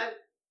Budden?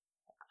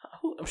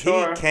 I'm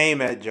sure. He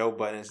came at Joe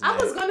Budden's I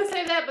neck. was gonna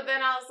say that, but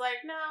then I was like,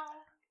 no.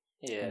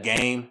 Yeah.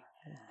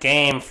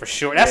 Game for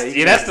sure. That's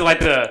Yeah, that's the, like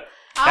the.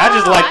 I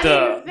just like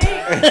the.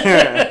 Didn't even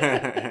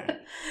think.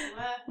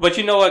 But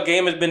you know what?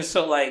 Game has been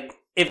so like.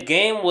 If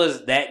Game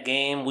was that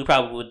Game, we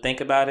probably would think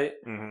about it.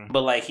 Mm-hmm.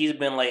 But like he's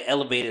been like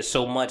elevated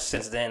so much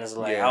since then. It's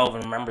like I don't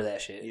even remember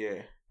that shit.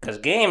 Yeah. Because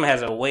Game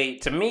has a way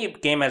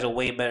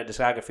better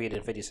discography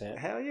than 50 Cent.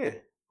 Hell yeah.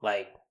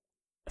 Like,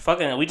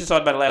 fucking, we just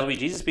talked about it last week.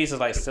 Jesus Piece is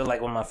like still like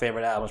one of my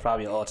favorite albums,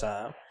 probably all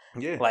time.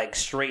 Yeah. Like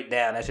straight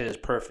down, that shit is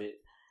perfect.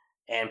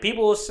 And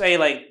people say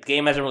like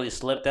Game hasn't really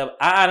slipped up.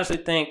 I honestly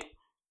think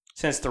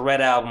since the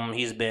Red Album,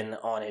 he's been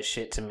on his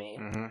shit to me.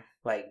 Mm-hmm.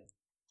 Like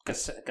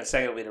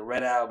consecutively, the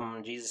Red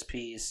Album, Jesus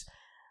Piece.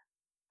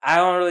 I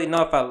don't really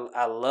know if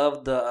I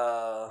love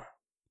the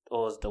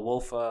what was the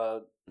Wolf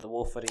of the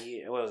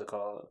Year? What was it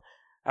called?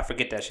 I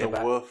forget that shit.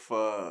 The Wolf.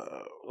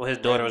 Well, his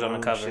daughter was on the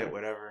cover. Shit,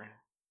 whatever.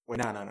 Well,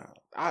 no.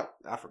 I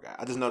forgot.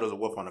 I just know there's a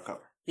wolf on the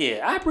cover.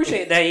 Yeah, I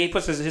appreciate that he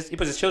puts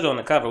his children on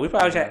the cover. We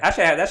probably should,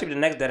 that should be the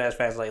next Deadass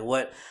Facts. Like,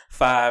 what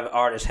 5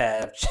 artists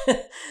have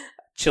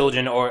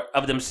children or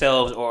of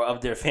themselves or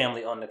of their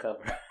family on the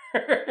cover?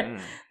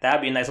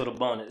 That'd be a nice little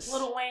bonus.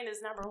 Lil Wayne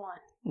is number 1.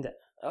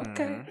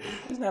 Okay,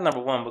 he's not number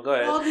 1, but go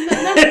ahead. Well,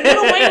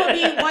 Lil Wayne would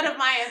be one of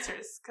my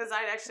answers because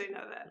I actually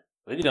know that.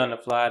 We be on the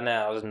fly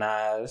now. It's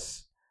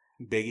Nas.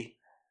 Biggie.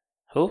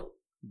 Who?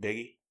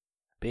 Biggie.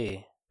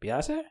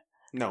 Beyonce?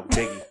 No,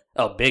 Biggie.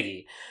 Oh,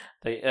 Biggie.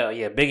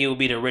 Yeah, Biggie would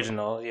be the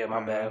original. Yeah,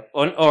 my bad.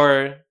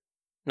 Or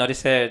no, they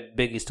said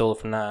Biggie stole it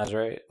from Nas,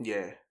 right?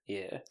 Yeah.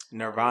 Yeah.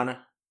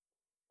 Nirvana.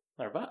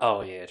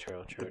 Oh yeah,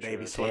 true. The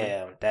Baby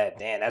Sweater.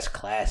 Damn, that's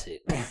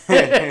classic.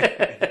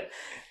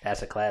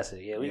 That's a classic.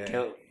 Yeah, we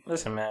killed.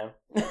 Listen, man.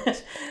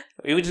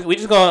 we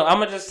just going. I'm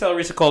gonna just tell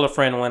Risa call a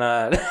friend when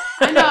I know,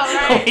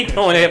 right? we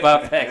doing hip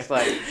hop facts.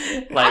 Like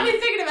I've been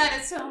thinking about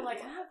it too. I'm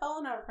like, can I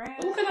phone our friend?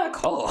 Who can I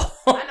call?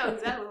 I know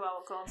exactly who I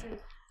would call too.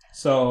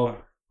 So,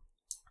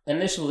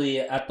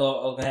 initially I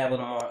thought I was gonna have a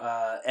little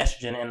more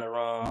estrogen in the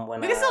room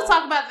when we can still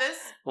talk about this.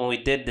 When we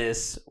did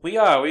this. We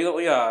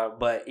are,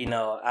 but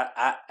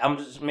I'm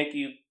just make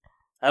you.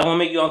 I don't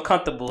want to make you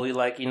uncomfortable. You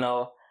like,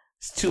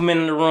 it's 2 men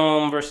in the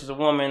room versus a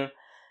woman.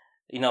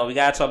 We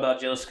gotta talk about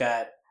Jill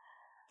Scott.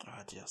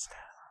 Oh, Jill Scott.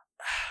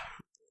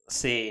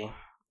 See,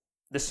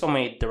 there's so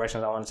many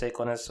directions I want to take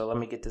on this, so let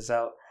me get this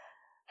out.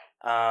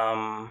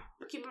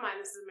 But keep in mind,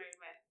 this is a married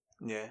man.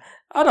 Yeah.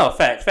 Oh no,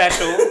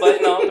 factual. But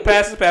the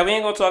past is past. We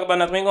ain't gonna talk about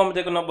nothing. We ain't gonna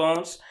dig on no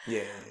bones.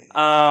 Yeah.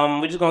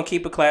 We're just gonna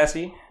keep it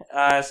classy,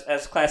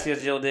 as classy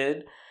as Jill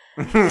did.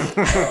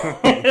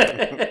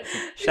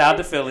 Shout out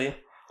to Philly.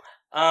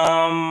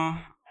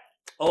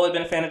 Always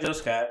been a fan of Jill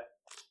Scott,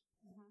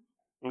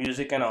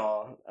 music and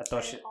all. I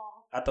thought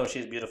she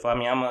was beautiful. I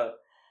mean,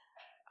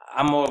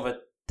 I'm more of a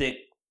thick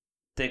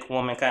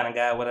woman kind of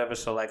guy, whatever.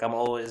 So like, I'm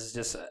always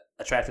just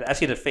attracted. I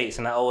see the face,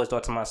 and I always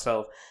thought to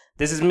myself,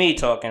 "This is me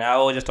talking." I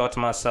always just thought to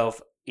myself,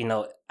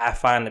 I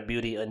find the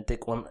beauty in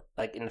thick women,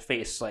 like in the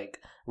face, like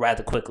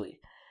rather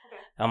quickly.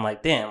 Okay. I'm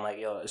like, damn, like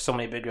yo, so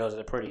many big girls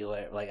that are pretty.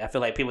 Like I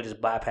feel like people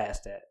just bypass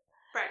that.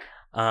 Right.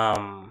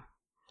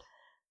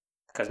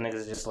 Because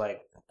niggas just like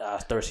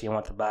thirsty and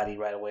want the body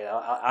right away.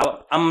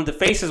 I'm the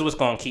face is what's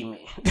gonna keep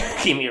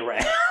me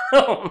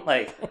around,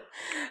 like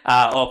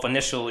off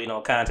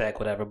initial contact,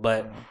 whatever.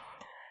 But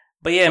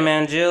yeah,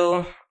 man,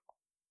 Jill.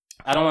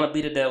 I don't want to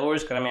beat a dead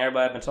horse because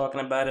everybody been talking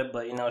about it.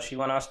 But she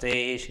went on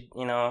stage. She,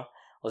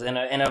 was in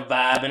her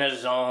vibe, in her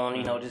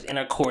zone. Just in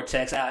her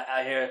cortex, out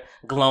here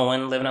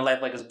glowing, living her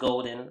life like it's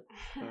golden.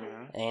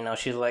 Mm-hmm. And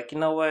she's like, you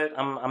know what?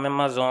 I'm in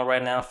my zone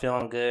right now,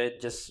 feeling good.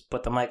 Just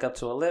put the mic up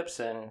to her lips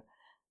and.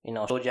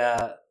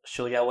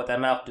 Show y'all what that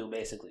mouth do,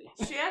 basically.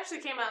 She actually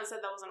came out and said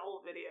that was an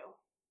old video.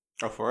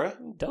 Oh, for real?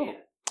 Dope. Yeah.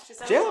 She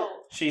said it was old.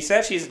 She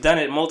said she's done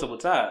it multiple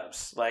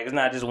times. Like, it's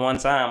not just one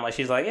time. Like,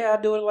 she's like, yeah,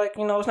 I do it like,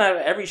 it's not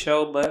every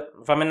show, but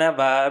if I'm in that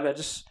vibe, I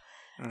just...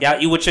 Yeah,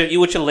 you with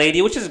your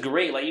lady, which is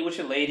great. Like, you with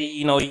your lady,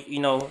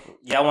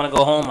 y'all want to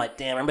go home, like,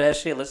 damn, remember that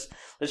shit? Let's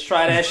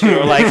try that shit.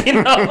 Or, like,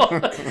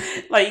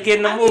 like, you get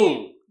in the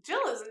mood. Jill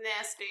is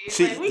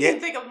nasty. We can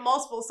think of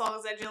multiple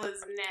songs that Jill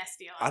is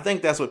nasty on. I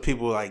think that's what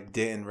people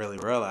didn't really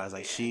realize.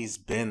 Like, she's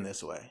been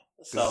this way.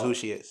 This is who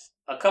she is.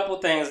 A couple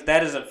things,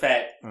 that is a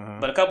fact.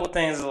 Mm-hmm. But a couple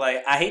things is like,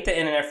 I hate the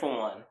internet for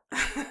one.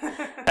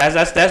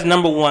 that's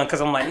number one.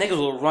 Because I'm like, niggas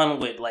will run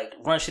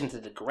shit into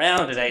the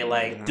ground today.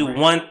 Like, do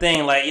one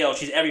thing. Like, yo,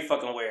 she's every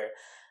fucking where.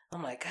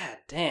 I'm like, god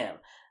damn.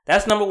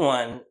 That's number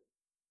one.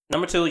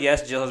 Number two,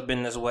 yes, Jill has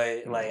been this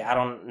way. Like, I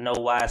don't know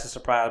why it's a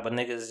surprise, but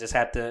niggas just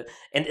have to...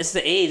 And it's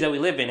the age that we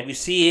live in. If you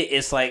see it,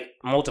 it's,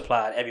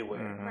 multiplied everywhere.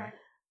 Mm-hmm. Right.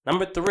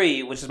 Number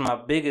three, which is my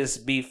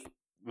biggest beef,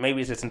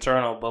 maybe it's just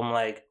internal, but I'm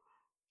like,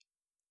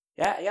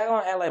 y'all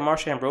gonna act like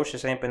Marsha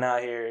Ambrosius ain't been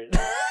out here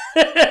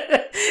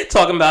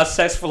talking about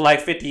sex for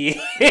 50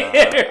 years.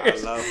 I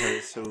love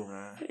her too,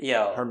 man.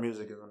 Yo. Her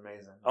music is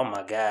amazing. Oh,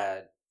 my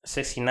God.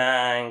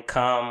 69,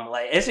 come...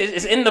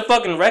 it's in the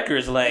fucking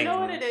records, You know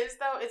what it is,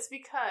 though? It's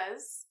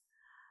because...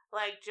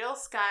 Jill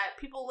Scott,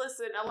 people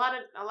listen. A lot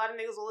of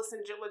niggas will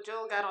listen to what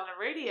Jill got on the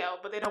radio,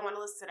 but they don't want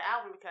to listen to the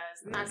album because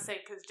not to say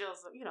because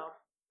Jill's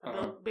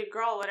a big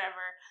girl or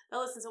whatever.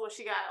 They'll listen to what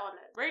she got on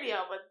the radio,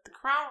 but the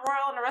Crown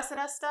Royal and the rest of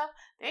that stuff,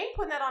 they ain't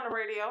putting that on the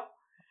radio.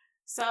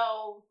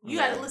 So you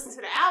got to listen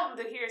to the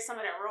album to hear some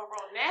of that real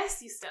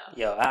nasty stuff.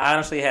 Yo, I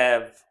honestly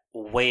have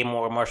way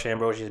more Marsha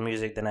Ambrosius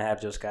music than I have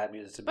Jill Scott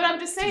music. But I'm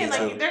just saying,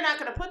 they're not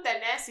gonna put that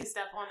nasty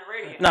stuff on the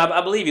radio. No, I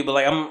believe you,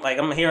 but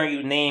I'm hearing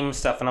you name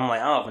stuff, and I'm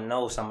like, I don't even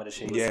know some of the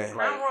shit. Yeah,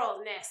 Crown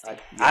Royal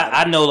nasty.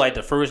 I know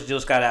the first Jill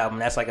Scott album.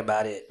 That's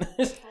about it.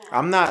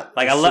 I'm not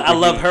I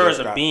love her as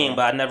a being,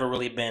 but I've never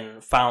really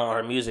been following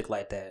her music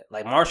like that.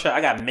 Like Marsha,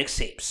 I got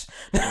mixtapes.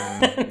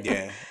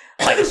 Yeah.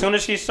 As soon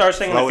as she starts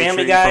singing the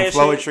Family Guy,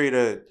 from Flowetry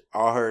to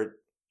all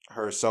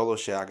her solo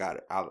shit, I got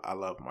it. I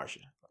love Marsha.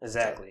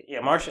 Exactly.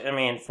 Yeah,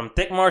 Marsha. From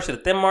thick Marsha to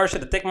thin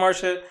Marsha to thick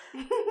Marsha,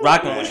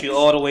 rocking with you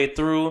all the way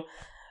through,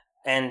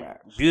 and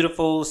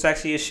beautiful,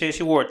 sexy as shit.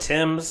 She wore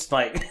Timbs,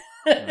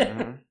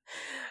 Mm-hmm.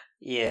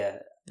 Yeah.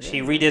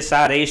 She redid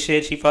Side A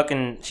shit. She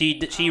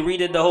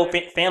redid the whole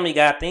Family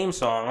Guy theme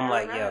song. I'm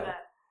like, yo.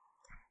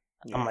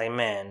 Yeah. I'm like,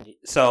 man.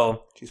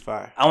 So she's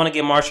fire. I want to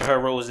give Marsha her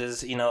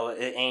roses. It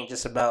ain't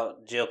just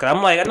about Jill. Cause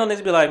I'm like, I know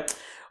niggas be like,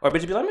 or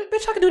bitch be like,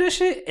 bitch, I can do this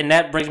shit. And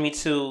that brings me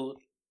to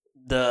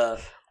the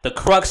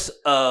crux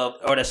of,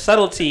 or the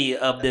subtlety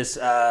of this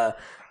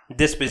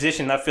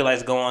disposition I feel like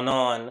is going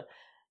on.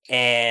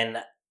 And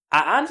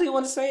I honestly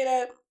want to say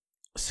that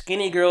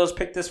skinny girls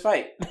picked this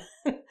fight.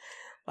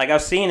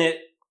 I've seen it,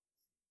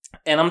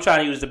 and I'm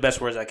trying to use the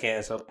best words I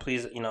can, so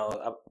please,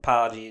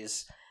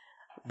 apologies.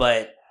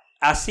 But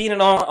I've seen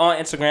it on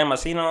Instagram, I've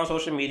seen it on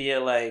social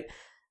media,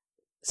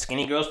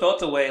 skinny girls felt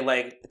the way,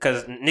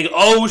 because nigga,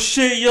 oh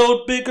shit,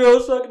 yo, big girl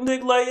sucking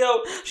dick,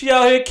 yo, she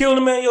out here killing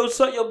a man,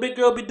 yo, big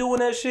girl be doing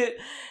that shit.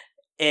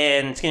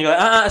 And skinny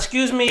girl,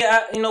 excuse me,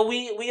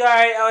 we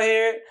alright out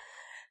here.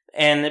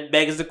 And it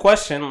begs the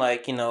question, now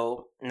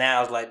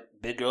it's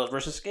big girls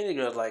versus skinny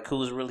girls,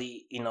 who's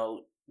really,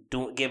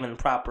 giving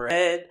proper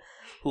head,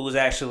 who's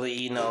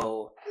actually,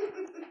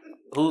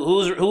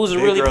 who's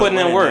really putting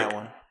in work?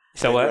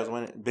 So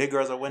what? Big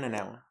girls are winning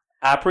that one.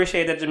 I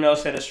appreciate that Jamel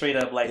said it straight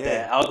up like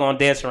that. I was gonna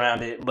dance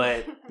around it,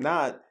 but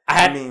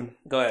I mean,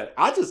 go ahead.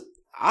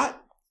 I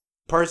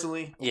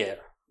personally, yeah.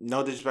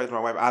 No disrespect to my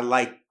wife.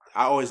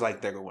 I always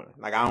like thicker women.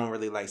 Like I don't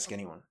really like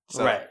skinny ones.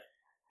 So right.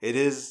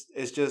 It's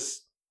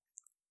just.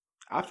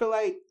 I feel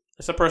like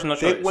it's a personal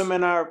choice. Thick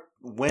women are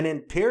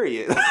winning.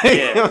 Period.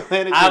 Yeah.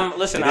 I'm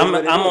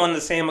on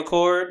the same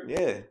accord.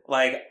 Yeah.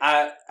 Like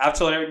I've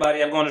told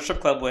everybody I'm going to strip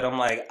club with. I'm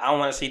like I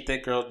want to see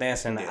thick girls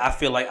dancing. Yeah. I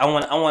feel like I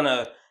want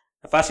to.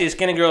 If I see a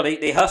skinny girl,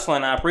 they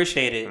hustling. I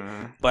appreciate it.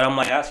 Mm-hmm. But I'm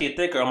like, I see a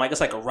thick girl. I'm like,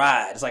 it's like a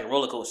ride. It's like a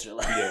roller coaster.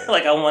 Like,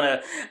 like I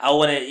wanna,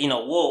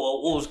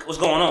 whoa, what's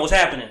going on? What's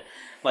happening?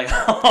 Like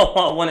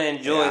I want to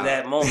enjoy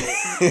that moment.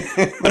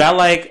 But I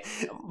like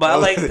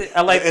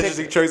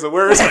interesting choice of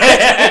words. Like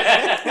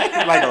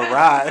a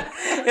ride.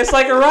 It's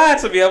like a ride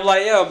to me. I'm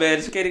like, yo,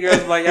 man, skinny girls.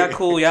 I'm like, y'all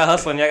cool, y'all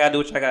hustling, y'all gotta do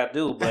what y'all gotta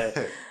do.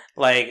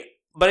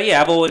 But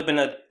yeah, I've always been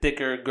a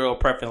thicker girl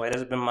preference. Like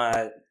that's been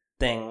my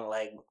thing.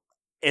 Like.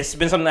 It's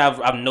been something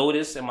I've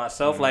noticed in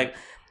myself, like,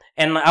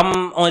 and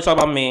I'm only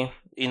talking about me.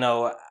 You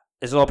know,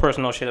 it's all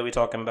personal shit that we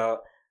talking about.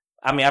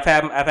 I mean, I've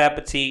had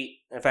petite,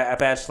 I've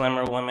had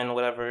slimmer women,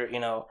 whatever, you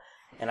know,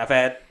 and I've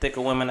had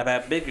thicker women. I've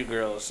had bigger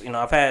girls. You know,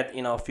 I've had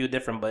a few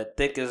different, but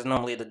thick is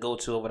normally the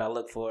go-to of what I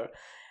look for.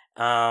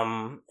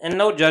 And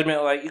no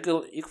judgment. Like you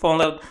could fall in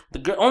love.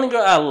 The only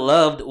girl I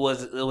loved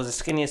was the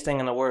skinniest thing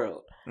in the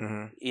world.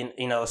 Mm-hmm.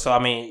 You know, so I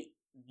mean,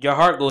 your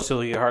heart goes to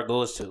who your heart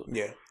goes to.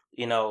 Yeah.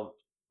 You know.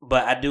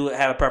 But I do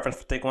have a preference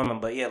for thick women.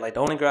 But yeah, like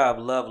the only girl I've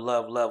loved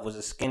was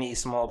a skinny,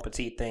 small,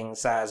 petite thing,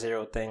 size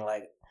 0 thing.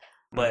 Like,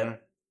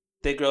 but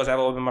thick girls have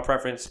always been my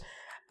preference.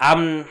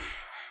 And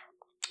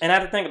I had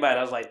to think about it.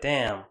 I was like,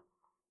 damn,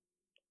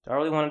 do I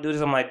really want to do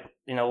this? I'm like,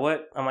 you know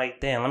what? I'm like,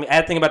 damn. I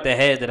had to think about the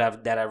head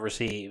that I've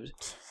received.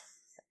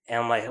 And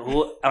I'm like,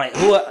 who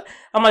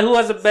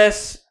has the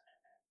best?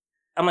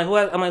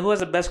 Who has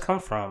the best come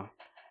from?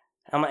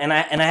 And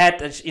I had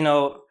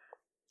to,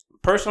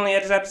 personally, I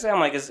just have to say, I'm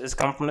like, it's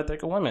come from the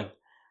thicker women.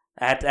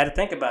 I had to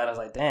think about it. I was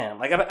like, damn.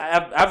 Like,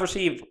 I've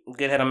received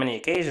good head on many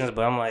occasions,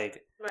 but I'm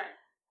like, right.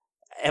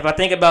 If I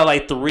think about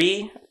like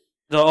 3,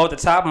 at the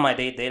top, I'm like,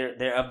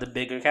 they're of the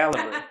bigger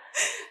caliber.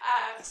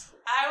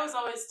 I was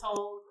always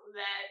told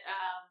that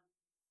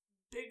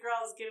big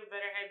girls get a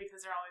better head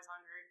because they're always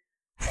hungry.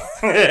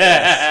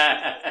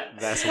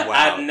 That's wild.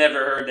 I've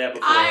never heard that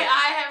before.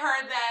 I have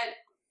heard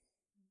that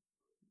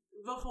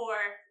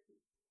before.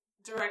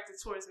 Directed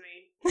towards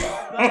me.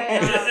 But,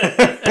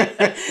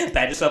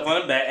 pat yourself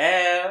on the back.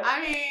 I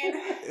mean,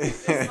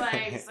 it's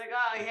like,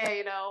 oh yeah,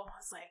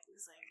 it's like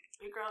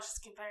big girls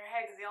just get better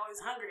head because they're always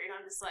hungry, and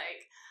I'm just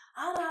like,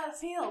 I don't know how to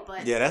feel,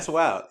 but yeah, that's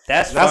wild.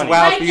 That's wild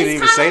like, for you to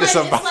even say to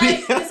somebody.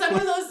 It's like one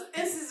of those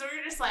instances where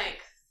you're just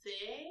like,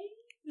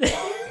 yeah.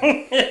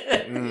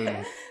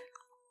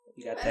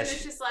 You got that. And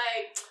it's just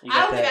like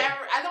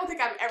I don't think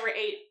I've ever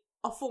ate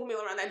a full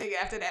meal around that nigga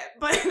after that,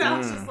 but I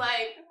was just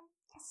like.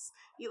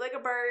 You like a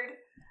bird,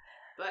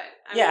 but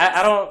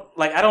I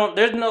don't.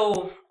 There's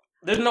no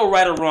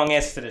right or wrong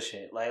answer to this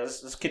shit. Like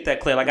let's get that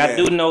clear. Like I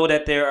do know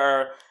that there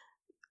are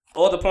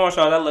all the porn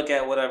stars I look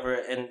at, whatever,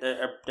 and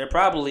they're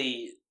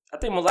probably. I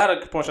think a lot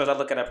of porn stars I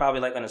look at are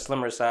probably like on the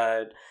slimmer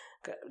side.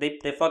 They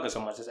fucking so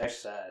much. It's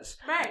exercise,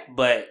 right?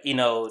 But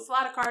it's a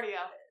lot of cardio.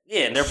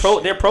 Yeah, and they're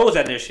pros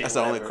at this shit. That's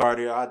the only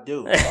cardio I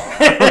do. I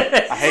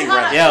hate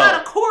running. A lot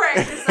of core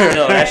exercise.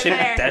 Yo,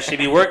 that should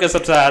be working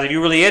sometimes if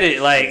you really hit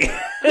it. Like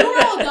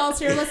we're all adults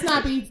here. Let's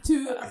not be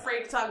too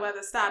afraid to talk about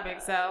this topic.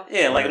 So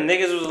yeah, like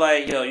niggas was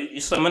like, yo, you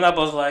swimming up. I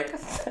was like,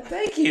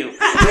 thank you.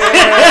 I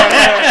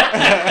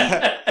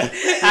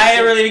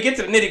didn't really even get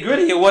to the nitty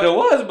gritty of what it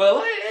was, but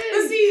like,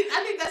 but see,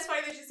 I think that's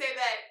funny that you say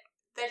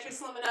that you're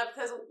slimming up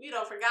because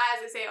for guys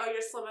they say, oh,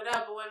 you're slimming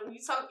up, but when you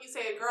say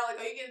a girl like,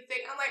 oh, you getting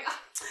thick. I'm like, oh,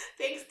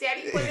 thanks,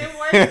 Daddy, put in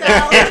work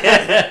though.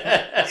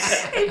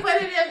 He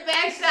put it in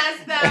back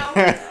shots though.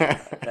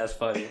 That's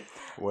funny.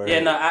 Word. Yeah,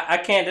 no, I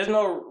can't. There's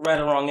no right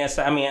or wrong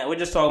answer. I mean, we're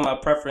just talking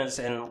about preference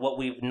and what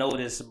we've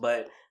noticed,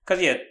 but because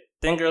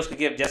thin girls could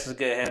give just as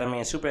good head. I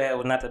mean, Superhead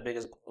was not the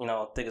biggest,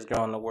 thickest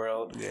girl in the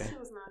world. Yeah, she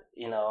was not.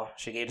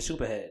 She gave the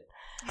Superhead.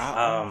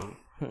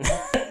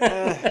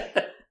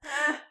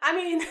 I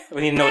mean,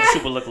 we need to know what the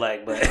super looked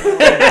like, but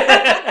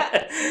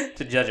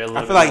to judge her a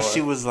little bit. I feel like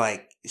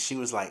she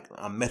was like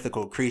a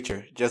mythical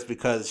creature just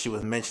because she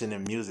was mentioned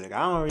in music.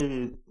 I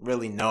don't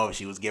really know if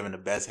she was given the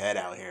best head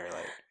out here.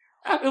 Like,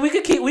 I mean, we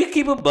could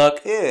keep a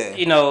buck. Yeah,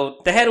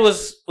 the head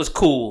was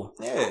cool.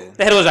 Yeah,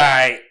 the head was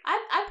alright.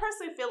 I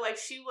personally feel like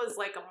she was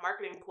like a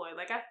marketing ploy.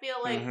 Like I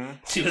feel like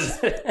she was.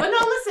 But no,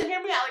 listen,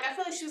 hear me out. Like I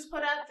feel like she was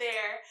put out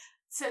there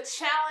to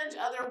challenge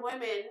other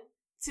women.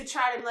 To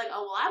try to be like,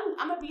 oh, well,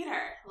 I'm gonna beat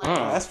her. Like,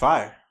 that's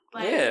fire.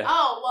 Like,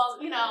 oh,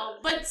 well,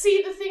 but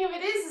see, the thing of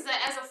it is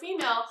that as a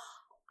female,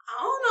 I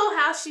don't know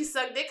how she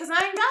sucked dick because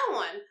I ain't got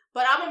one.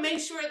 But I'm gonna make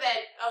sure that,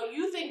 oh,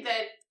 you think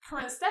that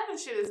Corinne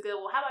Stephens shit is good.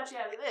 Well, how about you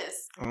have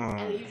this? And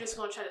then you're just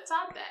gonna try to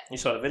top that. You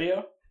saw the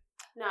video?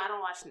 No, I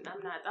don't watch. I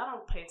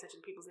don't pay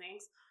attention to people's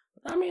names.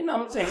 I mean,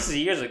 no, I'm saying this is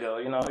years ago.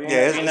 You know.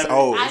 It's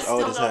old. I It's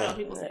still old don't know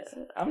people's names.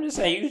 I'm just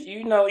saying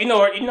you know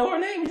her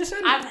name. You just said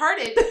it. I've heard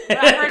it. But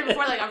I've heard it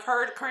before. Like I've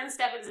heard Corinne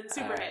Stephens in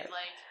Superhead.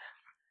 Like.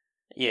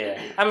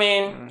 Yeah, I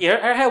mean,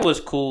 her head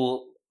was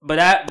cool, but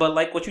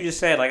like what you just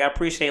said, like I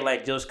appreciate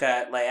like Jill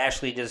Scott like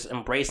actually just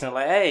embracing it,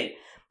 like, hey,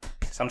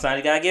 sometimes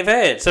you gotta give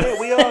head. So yeah,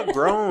 we all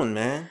grown,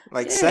 man.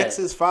 Like sex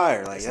is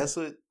fire. Like that's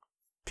what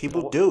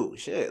people do.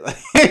 Shit, like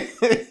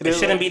it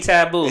shouldn't be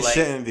taboo. It like,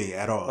 shouldn't be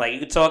at all. Like you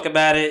could talk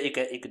about it. You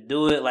could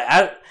do it.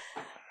 Like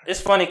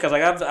it's funny because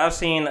like I've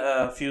seen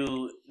a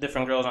few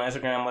different girls on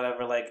Instagram,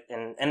 whatever. Like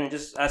and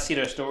just I see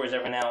their stories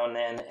every now and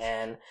then,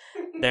 and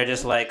they're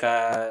just like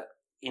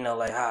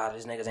like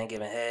these niggas ain't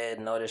giving head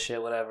and all this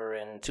shit, whatever.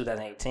 In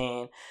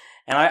 2018,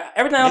 and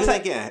every now and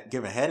then ain't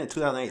giving head in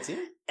 2018.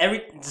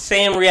 The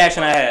same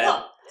reaction I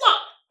had.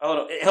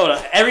 Hold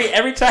on.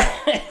 Every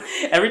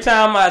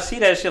time I see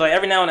that shit, like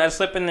every now and then I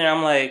slip in there,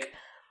 I'm like,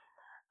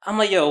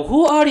 yo,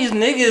 who are these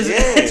niggas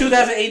in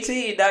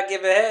 2018 not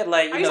giving head?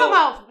 Like, are you talking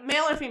about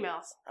male or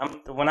females?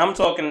 When I'm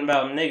talking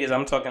about niggas,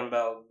 I'm talking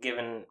about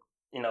giving,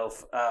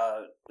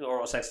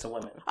 oral sex to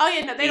women. Oh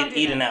yeah, no, they don't do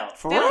eating that. out.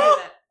 For real? Don't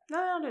do that. No,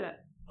 they don't do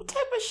that. What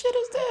type of shit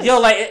is this? Yo,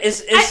 like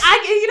it's.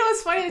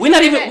 It's funny. We're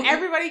not even.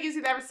 Everybody gives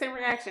you that same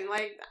reaction.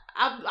 Like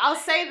I'll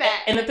say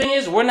that. And the thing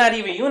is, we're not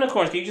even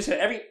unicorns. You just said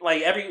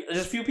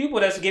there's a few people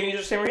that's giving you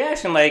the same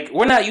reaction. Like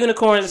we're not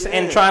unicorns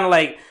and trying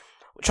to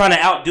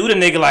outdo the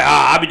nigga. Like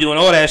I be doing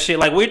all that shit.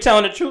 Like we're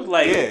telling the truth.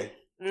 Like nigga,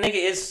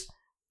 it's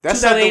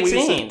that's something we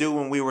used to do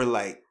when we were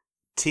like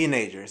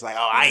teenagers. Like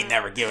I ain't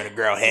never giving a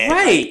girl head.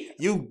 Right. Like,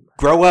 you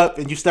grow up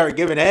and you start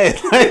giving head.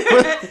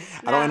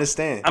 I don't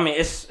understand. I mean,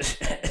 it's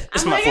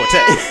my forte.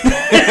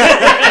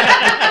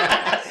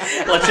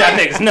 Let y'all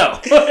niggas know.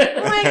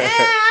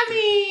 I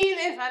mean,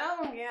 if I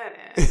don't get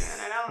it,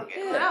 then I don't get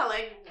it. No,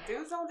 like,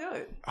 dudes don't do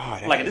it. Oh,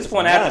 like, at this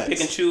point, nuts. I have to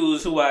pick and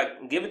choose who I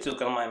give it to,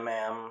 because I'm like,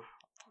 man,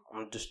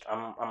 I'm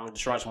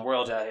destroying some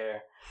worlds out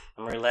here.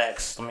 I'm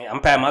relaxed.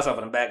 I'm patting myself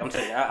on the back. I'm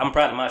telling you, I'm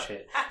proud of my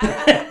shit.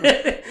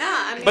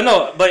 But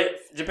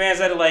Japan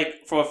said it,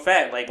 like, for a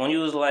fact, like, when you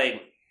was,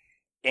 like,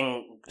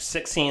 in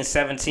 16,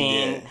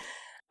 17...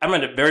 I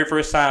remember the very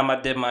first time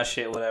I did my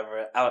shit,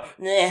 whatever. I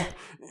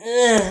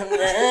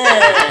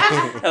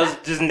was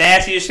just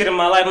nasty as shit in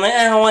my life. I'm like,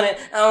 I don't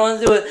want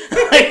to do it.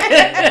 Like,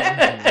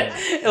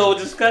 it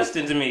was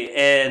disgusting to me.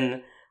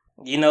 And,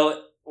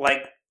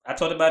 like, I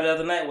talked about it the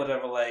other night,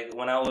 whatever. Like,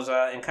 when I was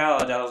in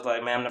college, I was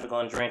like, man, I'm never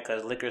going to drink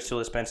because liquor is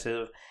too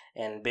expensive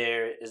and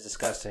beer is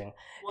disgusting.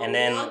 Well, and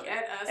then, look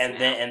at us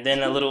and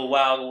then a little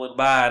while would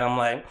by, and I'm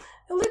like,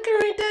 liquor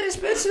ain't that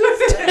expensive.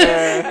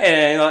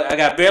 And I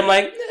got beer. I'm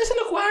like, it's an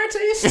acquired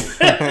taste.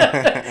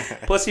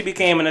 Pussy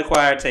became an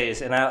acquired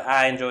taste, and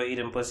I enjoy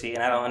eating pussy,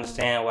 and I don't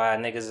understand why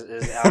niggas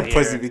is out here.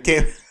 Pussy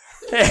became.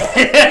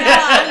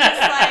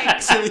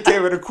 She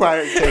became an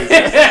acquired taste.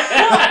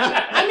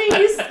 I mean,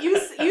 you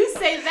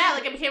say that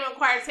like it became an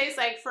acquired taste.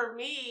 Like for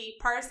me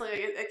personally,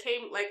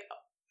 like,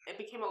 it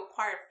became an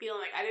acquired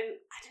feeling. Like I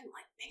didn't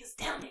like niggas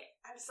down there.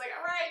 I'm just like,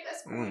 all right,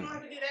 that's cool. You don't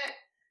have to do that.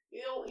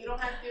 You don't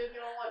have to do it if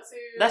you don't want to.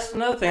 That's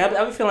another thing.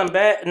 I be feeling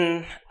bad,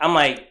 and I'm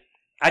like,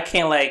 I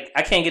can't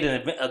get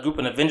a group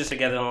of Avengers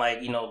together and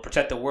like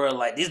protect the world.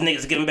 Like these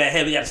niggas giving bad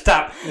head. We gotta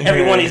stop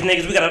every one of these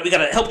niggas. We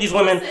gotta help these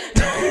women.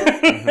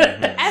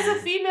 As a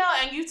female,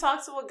 and you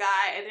talk to a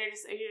guy, and you're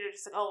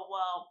just like, oh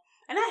well.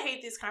 And I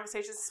hate these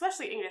conversations,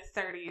 especially in your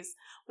 30s,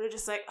 where they're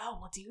just like, oh,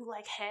 well, do you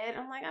like head?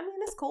 I'm like, I mean,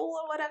 it's cool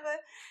or whatever.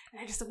 And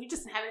they're just like, we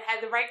just haven't had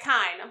the right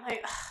kind. I'm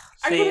like,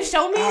 are you going to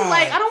show me?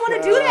 Like, I don't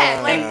want to do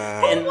that. Like,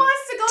 who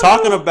wants to go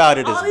talking about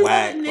it is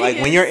whack.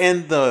 Like, when you're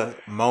in the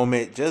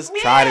moment, just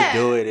try to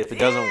do it. If it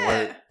doesn't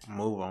work,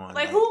 move on.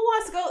 Like, who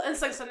wants to go? And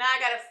it's like, so now I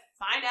got to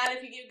find out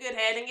if you give good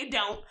head and you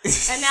don't.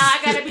 And now I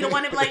got to be the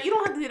one to be like, you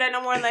don't have to do that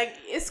no more. Like,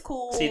 it's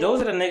cool. See,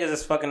 those are the niggas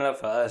that's fucking it up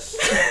for us.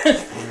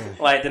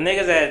 Like, the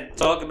niggas that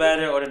talk about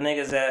it or the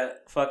niggas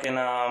that fucking,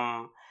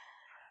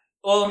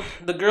 well,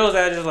 the girls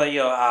that are just like,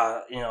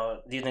 yo,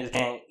 these niggas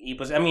can't eat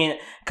pussy. I mean,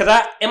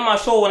 because in my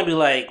soul, want to be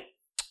like,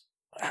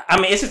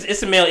 I mean,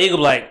 it's a male ego,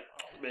 like,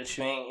 bitch,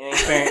 you ain't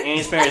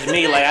experienced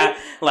me.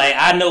 Like,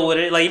 I know what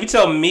it is. Like, if you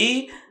tell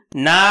me,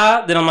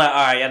 nah, then I'm like, all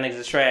right, y'all niggas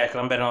is trash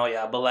because I'm better than all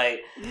y'all. But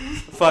like,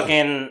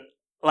 fucking,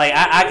 like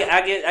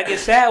I get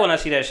sad when I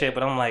see that shit.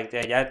 But I'm like,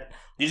 yeah, y'all,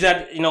 you just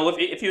have to,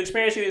 if you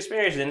experience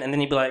it, and then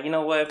you be like, you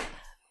know what,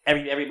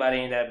 everybody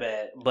ain't that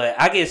bad.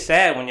 But I get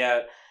sad when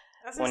y'all,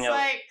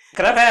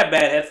 because I've had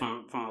bad head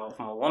from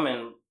a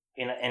woman,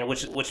 and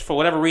which for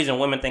whatever reason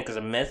women think is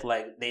a myth,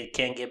 like they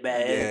can't get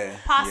bad head.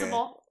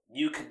 Possible.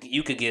 Yeah.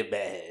 You could get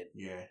bad head.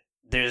 Yeah.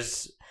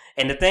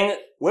 And the thing,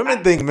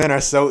 women think men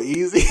are so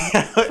easy.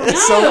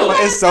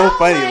 It's so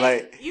funny.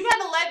 Like you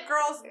gotta let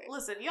girls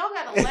listen. Y'all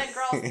gotta let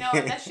girls know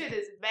that shit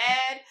is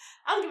bad.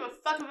 I don't give a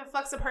fuck if it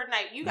fucks up her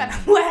night. You gotta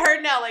let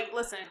her know. Like,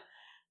 listen,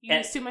 you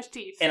use too much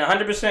teeth. And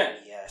 100%,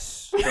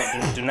 yes.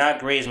 Do not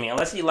graze me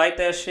unless you like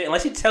that shit.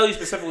 Unless you tell you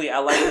specifically, I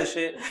like this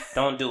shit.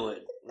 Don't do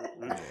it.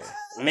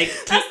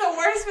 That's the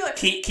worst feeling.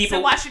 Keep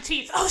it. Wash your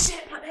teeth. Oh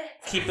shit, my bad.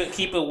 Keep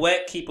it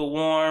wet. Keep it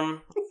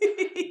warm.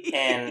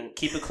 and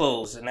keep it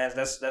closed, and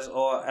that's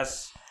all.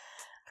 That's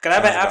because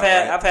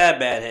I've had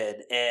bad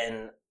head,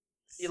 and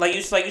like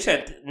you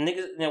said,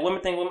 niggas,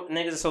 women think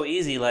niggas are so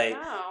easy. Like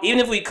even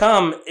if we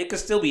come, it could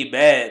still be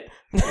bad.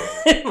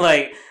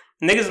 Like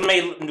niggas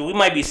we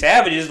might be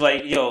savages.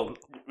 Like yo,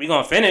 we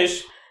gonna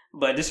finish,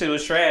 but this shit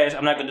was trash.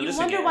 I'm not gonna do this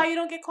again. You wonder why you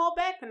don't get called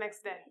back the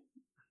next day.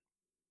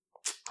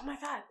 Oh my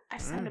god, I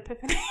just had an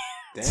epiphany.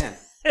 Damn.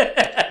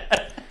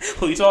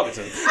 Who you talking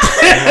to?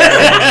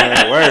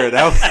 Word.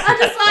 That was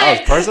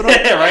personal,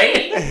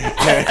 right?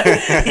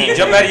 You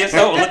jump out of your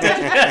soul. Look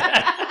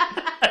at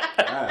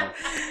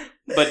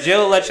you. But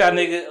Jill let y'all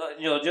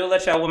Jill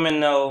let y'all women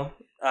know.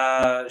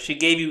 She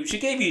gave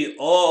you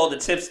all the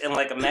tips in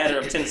like a matter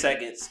of 10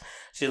 seconds.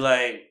 She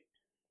like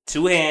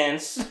 2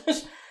 hands.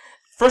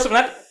 First of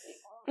all,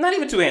 not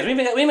even 2 hands. We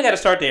even got to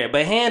start there.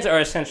 But hands are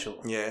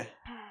essential. Yeah.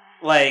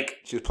 Like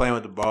she was playing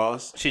with the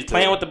balls. She's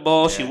playing with the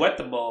balls. Yeah. She wet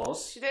the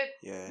balls. She did.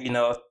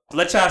 Yeah.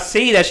 Let y'all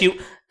see that she she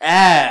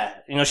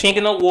ain't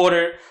get no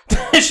water.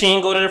 She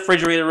ain't go to the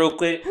refrigerator real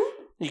quick.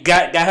 You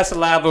got her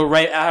saliva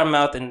right out her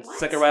mouth and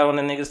stuck it right on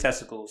the nigga's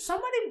testicles.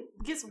 Somebody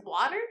gets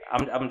water?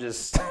 I'm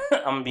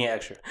being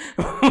extra.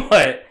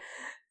 But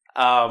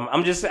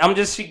I'm just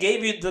she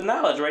gave you the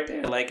knowledge right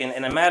there. Like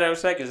in a matter of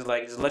seconds,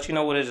 like just let you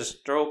know what is a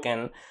stroke,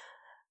 and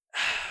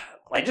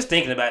like just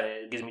thinking about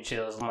it gives me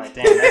chills. I'm like,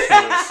 damn,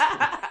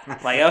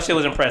 that shit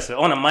was impressive.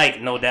 On the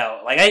mic, no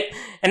doubt. Like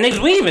and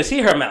niggas, we didn't even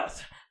see her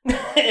mouth.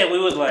 And we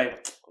was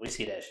like, we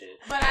see that shit.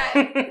 But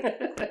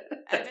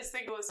I just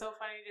think it was so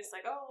funny, just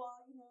like, oh well,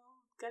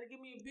 gotta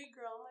give me a big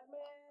girl. I'm like,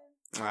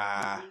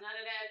 man,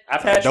 none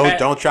of that.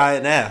 Don't try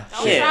it now.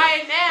 Don't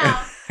try it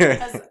now,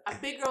 because a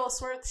big girl will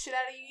swerve the shit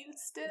out of you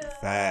still.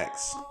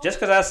 Facts. Just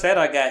because I said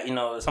I got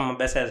some of my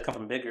best heads come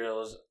from big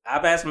girls,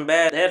 I've had some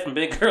bad head from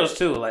big girls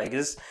too. Like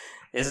it's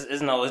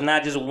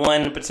not just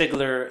one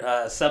particular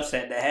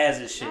subset that has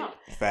this shit. No.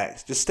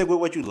 Facts. Just stick with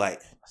what you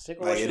like. Stick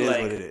with what you like. It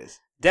is what it is.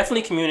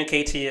 Definitely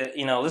communicate to you.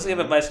 Let's give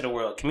advice to the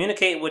world.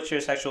 Communicate with your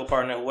sexual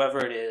partner,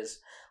 whoever it is.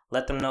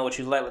 Let them know what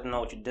you like. Let them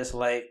know what you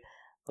dislike.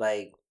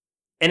 Like,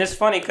 and it's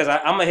funny because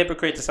I'm a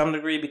hypocrite to some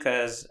degree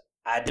because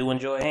I do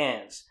enjoy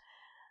hands.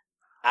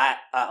 I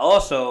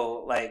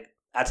also I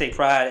take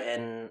pride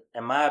in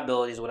my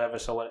abilities, whatever.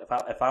 So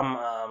if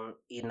I'm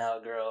eating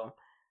out a girl,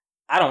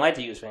 I don't like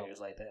to use fingers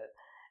like that.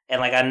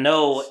 And I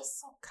know, it's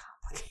just so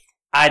complicated.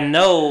 I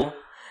know.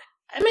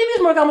 Maybe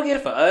it's more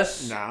complicated for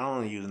us. Nah, I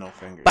don't use no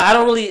fingers. But I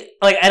don't really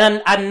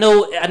and I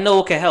know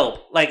it can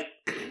help. Like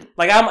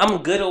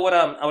I'm good at what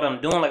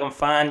I'm doing. Like I'm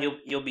fine.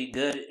 You'll be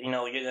good. You're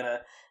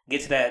gonna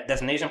get to that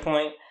destination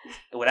point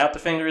without the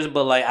fingers.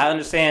 But I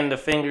understand the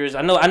fingers.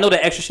 I know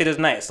the extra shit is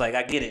nice. Like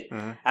I get it.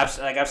 Mm-hmm.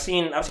 I've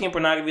seen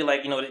pornography.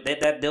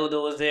 That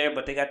dildo is there,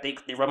 but they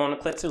rub on the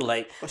clit too.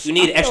 You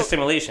need extra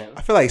stimulation.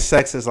 I feel like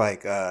sex is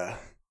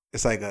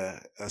it's like a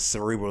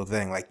cerebral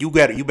thing. Like you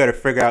better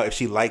figure out if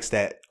she likes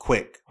that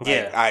quick.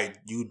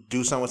 You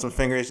do something with some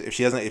fingers. If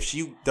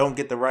she don't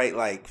get the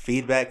right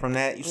feedback from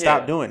that, you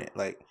stop doing it.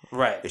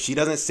 Right. If she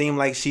doesn't seem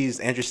like she's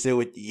interested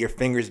with your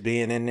fingers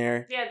being in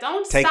there,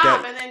 don't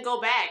stop and then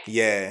go back.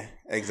 Yeah,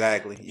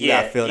 exactly. You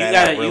gotta feel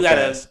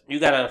that. You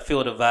gotta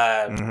feel the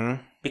vibe.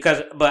 Mm-hmm.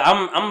 But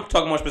I'm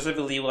talking more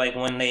specifically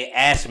when they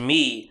ask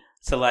me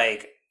to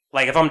like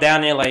if I'm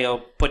down there, yo,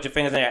 put your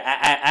fingers in there.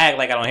 I act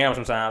like I don't hear them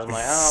sometimes. I'm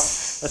like, oh,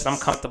 listen, I'm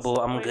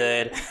comfortable. I'm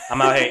good.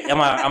 I'm out here.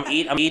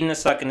 I'm eating and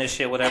sucking this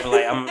shit, whatever.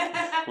 I'm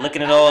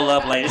licking it all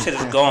up. This shit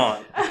is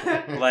gone.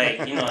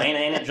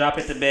 Ain't it drop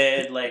hit the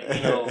bed.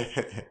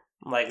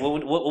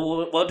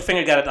 What the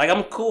finger got?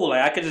 I'm cool.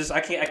 I can't just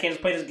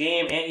play this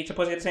game and eat your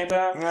pussy at the same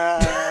time.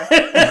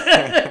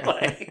 I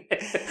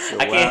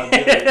can't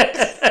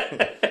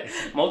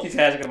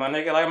multitasking, my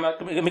nigga.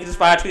 Let me get this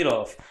fire tweet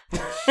off.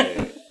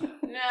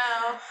 No,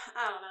 I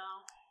don't know.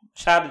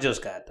 Shout out to Jill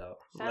Scott though.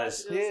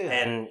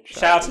 And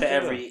shout out to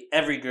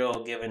every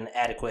girl giving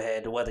adequate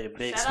head, whether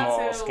big,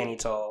 small, skinny,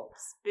 tall.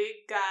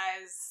 Big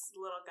guys,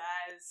 little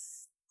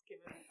guys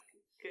giving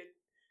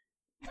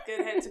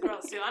good head to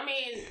girls too. I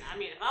mean,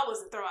 if I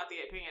was to throw out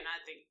the opinion, I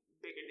think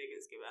bigger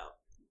niggas give out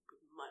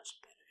much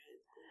better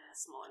head than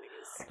smaller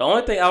niggas. The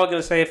only thing I was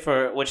gonna say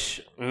for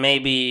which may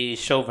be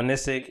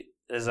chauvinistic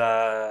is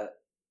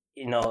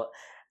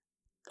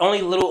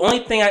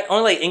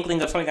only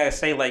inkling of something I can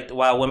say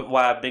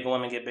why bigger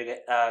women get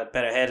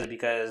better heads is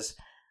because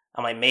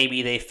I'm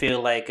maybe they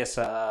feel like it's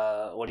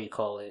what do you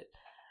call it?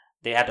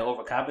 They have to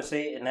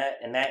overcompensate in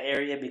that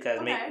area because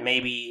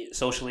maybe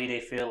socially they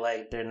feel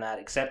like they're not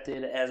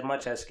accepted as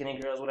much as skinny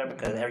girls, whatever.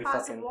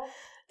 Because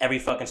every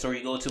fucking store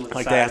you go to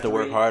is they have to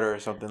work harder or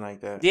something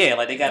like that.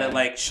 Yeah, they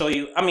gotta show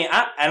you. I mean,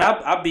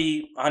 I'll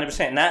be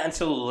 100%. Not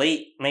until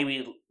late,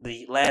 maybe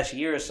the last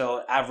year or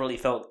so, I've really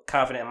felt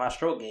confident in my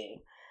stroke game.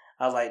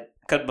 I was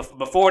because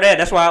before that,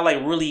 that's why I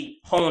really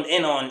honed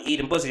in on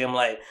eating pussy. I'm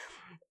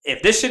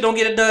if this shit don't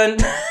get it done,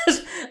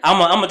 I'm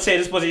gonna tear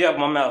this pussy up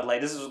in my mouth.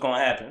 This is what's gonna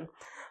happen.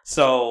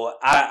 So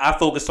I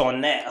focused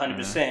on that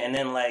 100%, and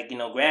then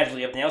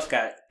gradually everything else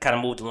got kind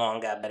of moved along,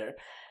 got better.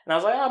 And I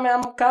was like, oh man,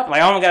 I'm confident.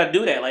 Like, I don't gotta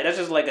do that. Like, that's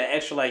just like an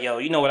extra, like, yo,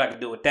 you know what I can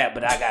do with that,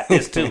 but I got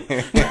this too.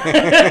 Like,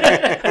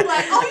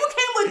 oh, you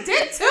came with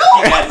dick too?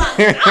 Oh my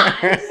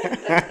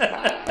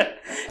god.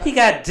 He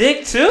got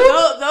dick too?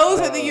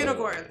 Those are the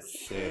unicorns.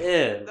 Shit.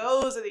 Yeah.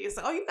 Those are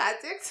the, oh, you got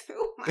dick too?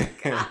 Oh my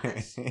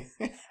gosh.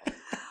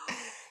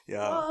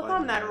 Well, if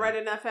I'm not right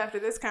enough after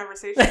this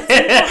conversation.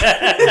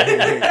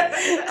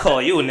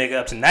 Call you a nigga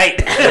up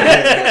tonight.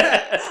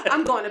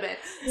 I'm going to bed.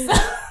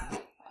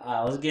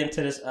 Let's get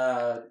into this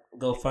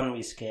GoFundMe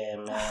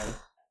scam, man.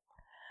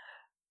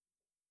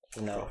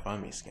 You know,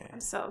 GoFundMe scam.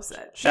 I'm so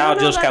upset. Shout out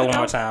Jill Scott one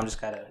more time.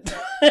 Just gotta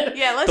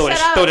yeah, let's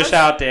throw this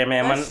out there,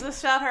 man. Let's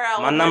shout her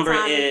out. My number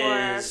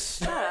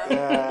is. All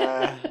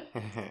right,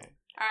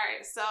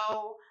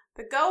 so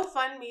the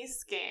GoFundMe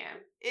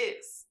scam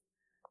is.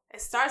 It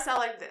starts out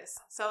like this.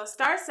 So it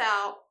starts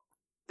out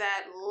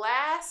that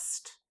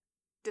last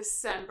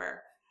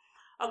December,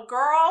 a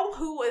girl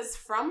who was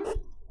from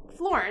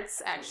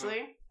Florence,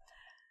 actually,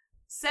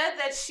 said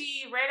that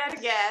she ran out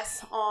of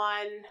gas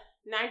on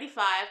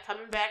 95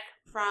 coming back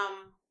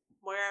from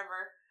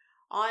wherever.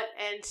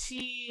 And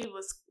she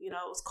was, it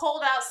was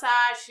cold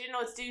outside. She didn't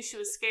know what to do. She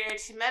was scared.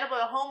 She met up with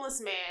a homeless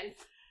man.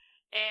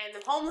 And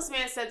the homeless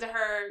man said to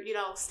her,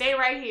 stay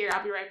right here.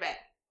 I'll be right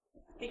back.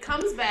 He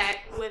comes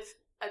back with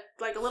a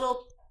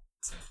little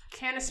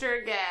canister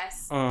of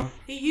gas.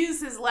 He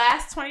used his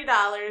last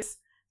 $20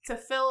 to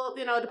fill,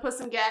 to put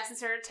some gas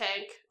into her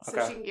tank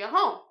so she can get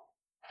home.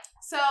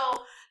 So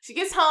she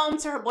gets home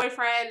to her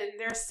boyfriend, and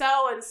they're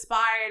so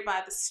inspired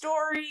by the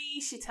story.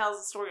 She tells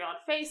the story on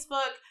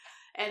Facebook,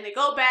 and they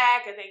go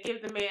back and they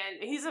give the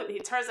man. He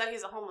turns out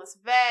he's a homeless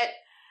vet.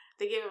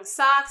 They give him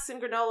socks and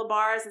granola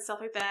bars and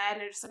stuff like that. And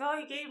they're just like, oh,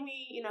 he gave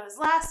me, his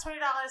last $20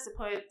 to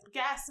put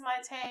gas in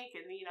my tank.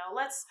 And,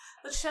 let's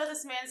show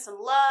this man some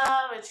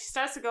love. And she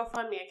starts a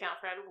GoFundMe account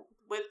for him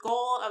with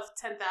goal of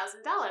 $10,000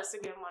 to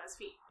get him on his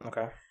feet.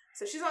 Okay.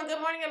 So she's on Good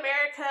Morning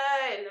America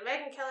and the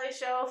Megyn Kelly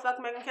show. Fuck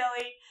Megyn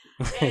Kelly.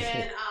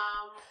 And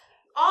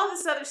all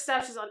this other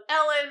stuff. She's on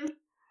Ellen.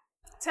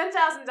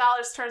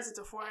 $10,000 turns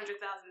into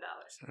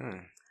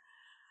 $400,000.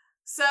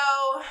 So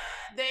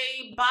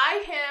they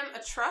buy him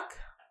a truck.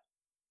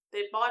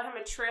 They bought him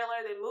a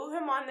trailer. They move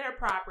him on their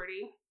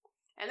property,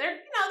 and they're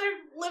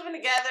living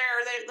together,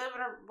 or they're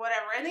living or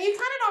whatever. And then you kind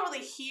of don't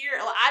really hear.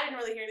 Well, I didn't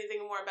really hear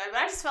anything more about it,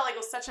 but I just felt like it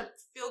was such a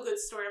feel good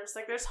story. I'm just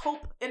like, there's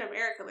hope in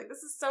America. Like,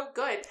 this is so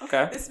good.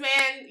 Okay. This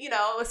man,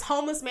 this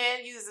homeless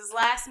man uses his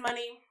last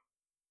money.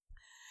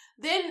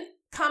 Then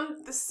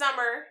come the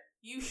summer,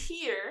 you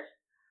hear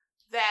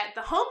that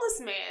the homeless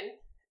man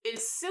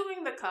is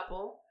suing the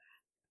couple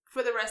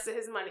for the rest of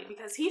his money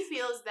because he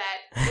feels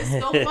that this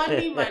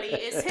GoFundMe money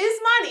is his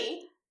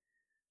money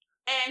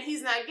and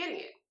he's not getting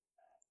it.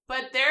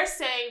 But they're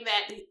saying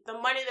that the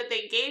money that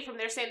they gave him,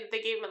 they're saying that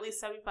they gave him at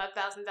least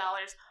 $75,000.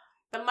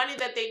 The money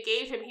that they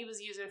gave him, he was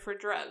using for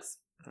drugs.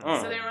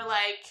 So they were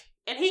like,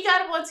 and he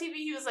got up on TV,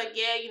 he was like,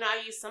 yeah,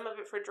 I used some of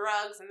it for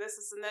drugs and this,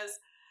 and this.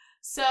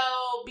 So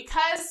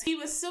because he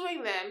was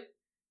suing them,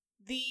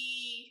 the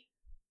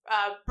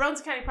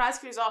Burlington County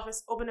Prosecutor's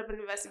Office opened up an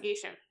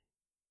investigation.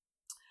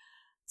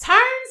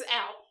 Turns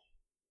out,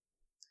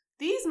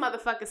 these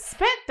motherfuckers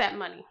spent that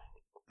money,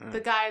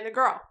 the guy and the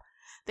girl.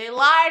 They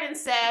lied and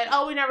said,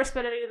 oh, we never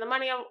spent any of the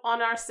money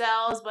on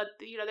ourselves, but,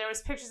 there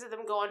was pictures of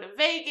them going to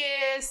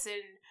Vegas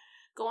and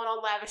going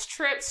on lavish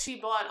trips. She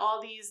bought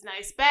all these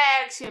nice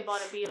bags. She had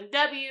bought a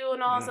BMW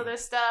and all this other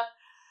stuff.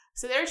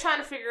 So they're trying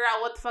to figure out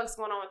what the fuck's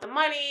going on with the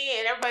money,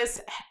 and everybody's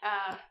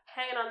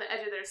hanging on the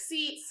edge of their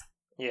seats.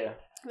 Yeah.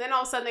 Then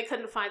all of a sudden, they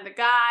couldn't find the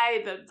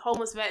guy. The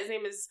homeless vet,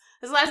 his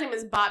last name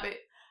is Bobbitt.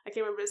 I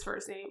can't remember his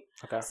first name.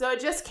 Okay. So it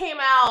just came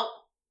out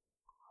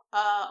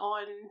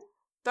on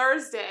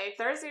Tuesday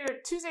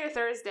or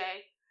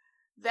Thursday,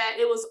 that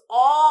it was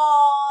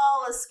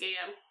all a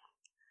scam.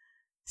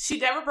 She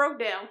never broke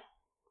down.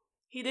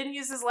 He didn't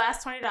use his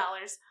last $20.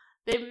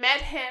 They met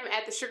him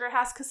at the Sugar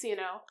House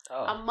Casino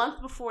a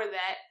month before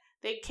that.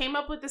 They came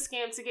up with the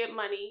scam to get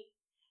money,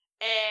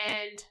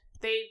 and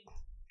they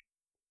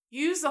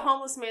used the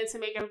homeless man to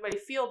make everybody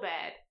feel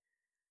bad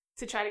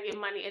to try to get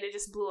money, and it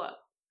just blew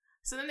up.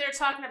 So then they're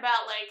talking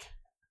about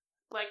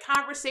like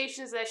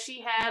conversations that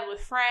she had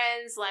with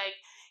friends, like,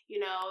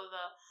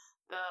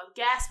 the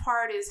gas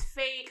part is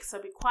fake, so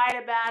be quiet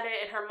about it.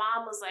 And her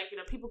mom was like,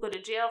 people go to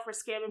jail for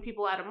scamming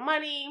people out of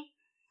money.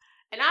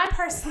 And I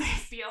personally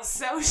feel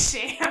so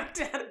shamed out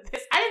of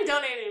this. I didn't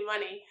donate any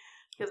money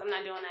because I'm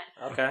not doing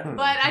that. Okay.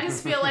 But I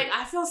just feel like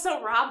I feel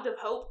so robbed of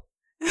hope.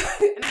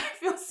 And I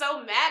feel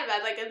so mad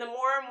about it. And the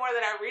more and more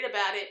that I read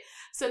about it,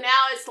 so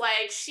now it's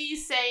like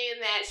she's saying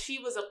that she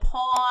was a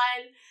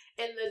pawn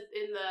in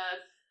the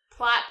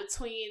plot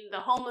between the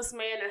homeless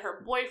man and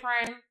her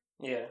boyfriend.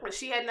 Yeah. But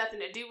she had nothing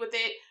to do with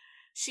it.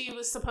 She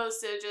was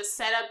supposed to just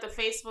set up the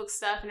Facebook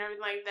stuff and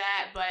everything like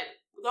that. But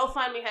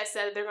GoFundMe has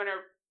said they're going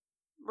to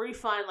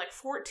refund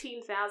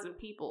 14,000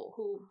 people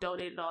who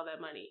donated all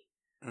that money.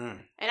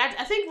 And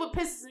I think what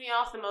pisses me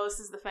off the most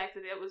is the fact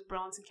that it was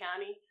Burlington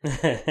County.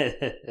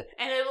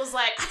 And it was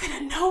like, I could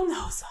have known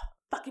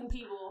fucking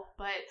people.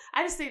 But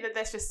I just think that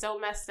that's just so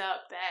messed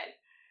up that,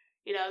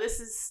 you know, this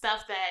is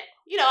stuff that,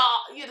 you know,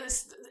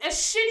 as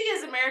shitty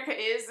as America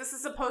is, this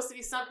is supposed to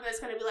be something that's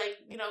going to be like,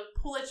 you know,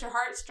 pull at your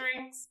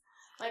heartstrings.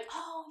 Like,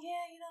 oh,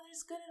 yeah, you know,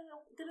 there's good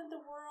in the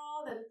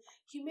world, and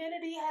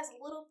humanity has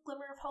a little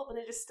glimmer of hope, and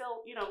they're just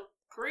still, you know,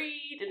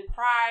 greed and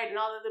pride and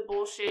all of the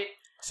bullshit.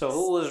 So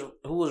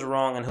who was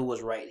wrong and who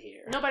was right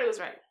here? Nobody was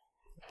right.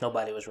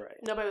 Nobody was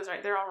right. Nobody was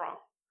right. They're all wrong.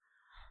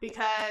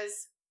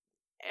 Because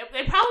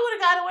they probably would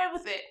have got away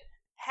with it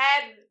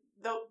had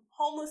the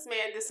homeless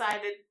man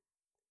decided,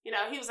 you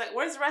know, he was like,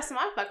 where's the rest of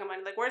my fucking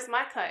money? Like, where's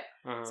my cut?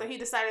 Uh-huh. So he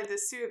decided to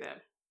sue them.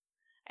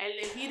 And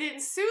if he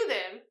didn't sue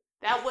them,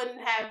 that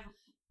wouldn't have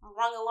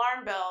rung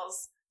alarm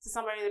bells to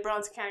somebody in the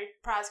Burlington County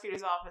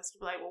Prosecutor's Office to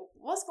be like, well,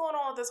 what's going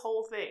on with this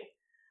whole thing?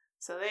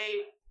 So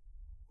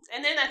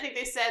and then I think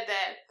they said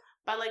that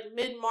by like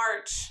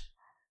mid-March,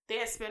 they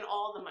had spent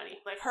all the money.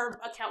 Like her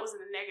account was in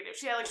the negative.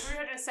 She had like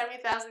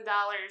 $370,000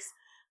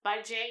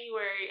 by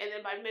January, and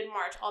then by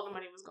mid-March, all the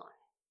money was gone.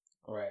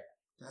 Right.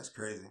 That's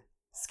crazy.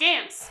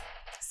 Scams.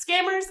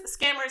 Scammers, and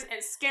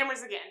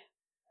scammers again.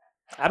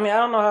 I mean, I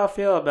don't know how I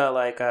feel about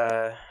like,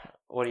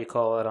 what do you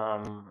call it?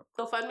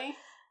 GoFundMe?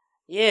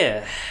 Yeah.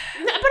 But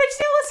you know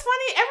what's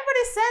funny?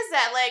 Everybody says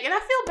that, like, and I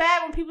feel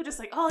bad when people just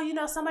like, oh, you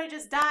know, somebody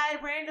just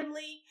died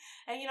randomly,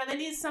 and, you know, they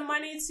need some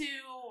money to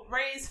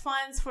raise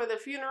funds for the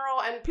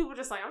funeral, and people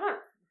just like, I'm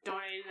not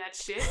donating that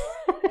shit.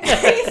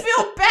 And you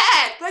feel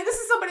bad. Like, this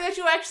is somebody that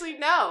you actually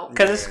know.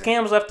 Because it's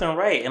scams left and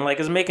right, and, like,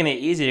 it's making it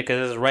easier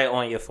because it's right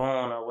on your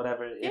phone or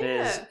whatever it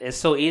is. It's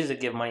so easy to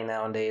give money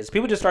nowadays.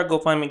 People just start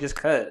GoFundMe just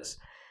because.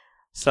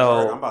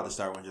 So I'm about to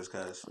start one just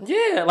cause.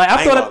 Yeah, like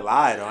I ain't gonna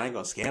lie though. I ain't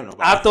gonna scam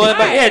nobody. I thought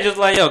about just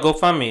like, yo,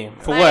 GoFundMe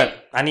for like,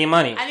 what? I need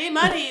money.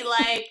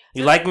 Like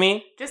you like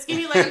me? Just give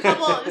me like a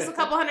couple $100.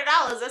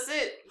 That's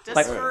it. Just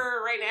like,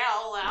 for right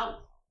now.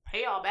 I'll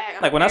pay y'all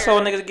back. Like when I saw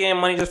niggas getting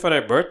money just for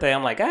their birthday,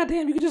 I'm like, God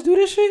damn, you can just do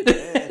this shit.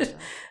 Yeah.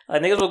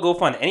 Like niggas will go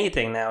fund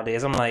anything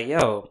nowadays. I'm like,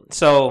 yo.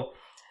 So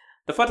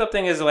the fucked up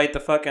thing is like the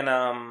fucking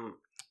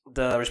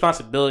the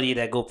responsibility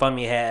that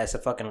GoFundMe has to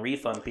fucking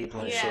refund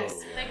people and shit.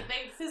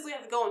 They physically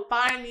have to go and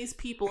find these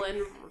people and,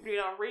 you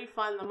know,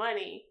 refund the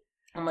money.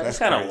 I'm like, it's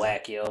kind of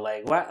whack, yo.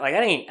 Like, why? Like,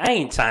 I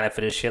ain't signing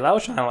for this shit. I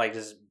was trying to like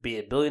just be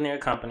a billionaire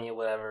company or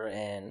whatever,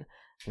 and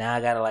now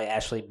I gotta like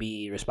actually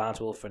be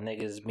responsible for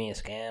niggas being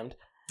scammed.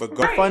 But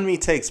GoFundMe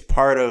takes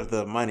part of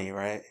the money,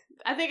 right?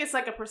 I think it's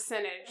like a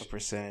percentage. A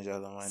percentage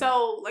of the money.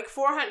 So like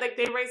 400, like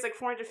they raised like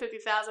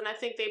 $450,000. I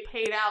think they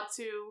paid out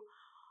to.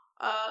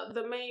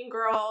 The main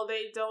girl,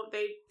 they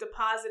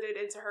deposited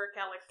into her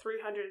account like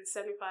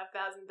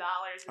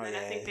 $375,000, and then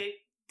I think they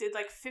did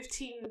like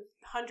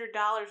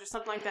 $1,500 or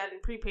something like that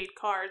in prepaid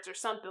cards or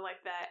something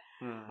like that.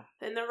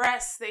 And the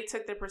rest they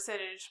took the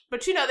percentage.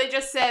 But you know, they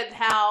just said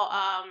how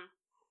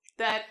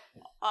that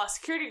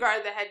security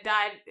guard that had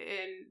died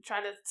in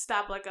trying to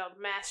stop like a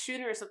mass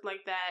shooting or something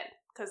like that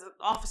because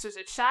officers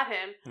had shot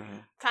him.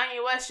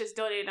 Kanye West just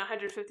donated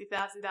 $150,000 to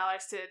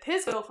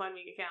his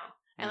GoFundMe account.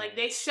 And, like,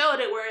 they showed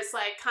it where it's,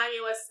 like,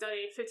 Kanye West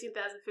donating $15,000,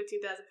 and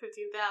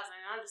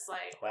I'm just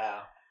like...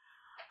 Wow.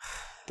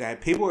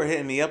 Dad, people were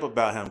hitting me up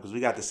about him because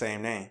we got the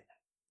same name.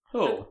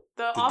 Who?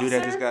 The dude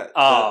that just got...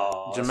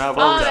 Jamal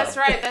Oh, that's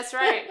right.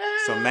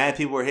 So, mad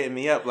people were hitting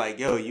me up like,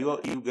 yo, you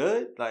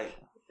good? Like,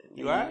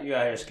 you all right? You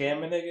out here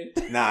scamming,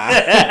 nigga? Nah.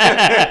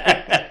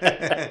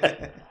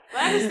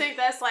 But I just think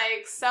that's,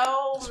 like,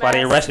 so that's why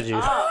they arrested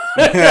you.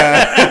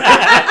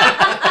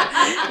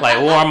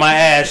 Like, war on my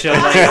ass, yo.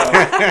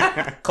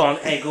 Like, call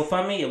him, hey,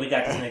 GoFundMe, yeah, we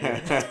got this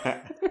nigga.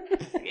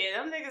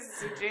 Yeah, them niggas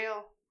is in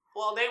jail.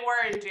 Well, they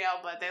were in jail,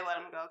 but they let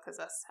them go because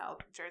that's how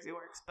Jersey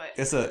works. But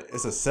it's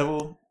a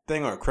civil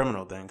thing or a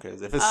criminal thing?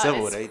 Because if it's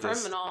civil, it's they criminal.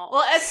 just...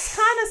 Well, it's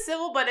kind of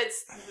civil, but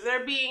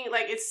they're being,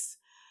 like, it's,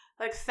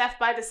 like, theft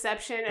by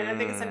deception, and I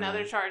think it's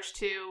another charge,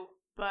 too.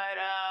 But,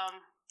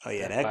 oh,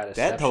 yeah,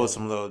 that holds a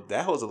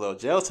little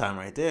jail time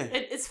right there.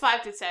 It's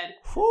 5 to 10.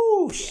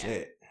 Whoo,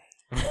 shit.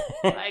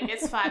 Like,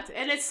 it's 5 to...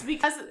 And it's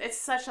because it's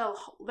such a...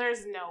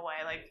 There's no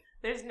way. Like,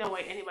 there's no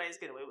way anybody's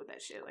getting away with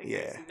that shit. Like,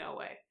 there's no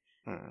way.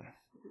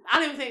 I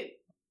don't even think...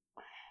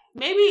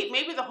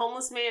 Maybe the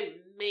homeless man,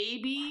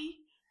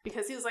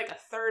 because he was like a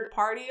third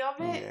party of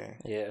it.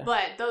 Yeah.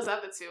 But those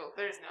other two,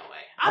 there's no way.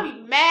 I'll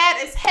be mad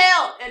as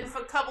hell. And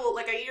for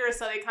a year or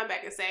so, they come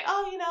back and say,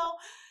 oh, you know,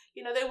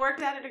 they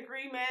worked out an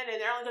agreement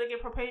and they're only going to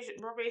get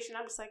probation.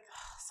 I'm just like,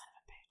 oh, son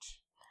of a bitch.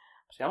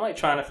 See, I'm like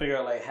trying to figure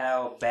out like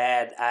how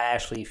bad I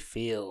actually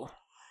feel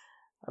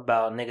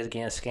about niggas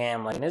getting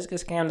scammed. Like, niggas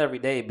get scammed every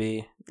day,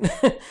 B. I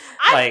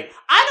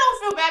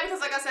don't feel bad because,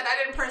 like I said, I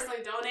didn't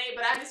personally donate,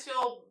 but I just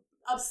feel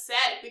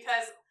upset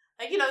because,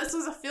 like, you know, this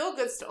was a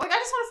feel-good story. Like, I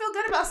just want to feel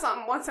good about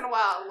something once in a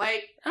while.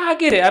 Like, I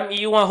get it. I mean,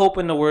 you want hope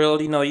in the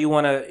world. You know, you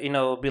want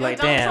to, be like,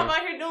 damn. Don't come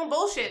out here doing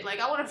bullshit. Like,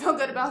 I want to feel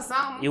good about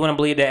something. You want to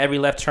believe that every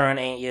left turn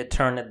ain't your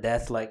turn to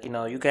death. Like,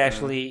 you can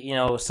actually,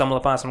 stumble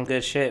upon some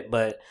good shit.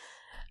 But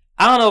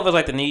I don't know if it's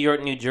like the New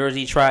York, New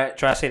Jersey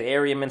tri-state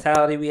area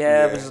mentality we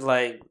have. Yeah. It's just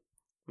like,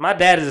 my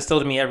dad is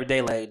instilled to me every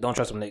day, like, don't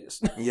trust some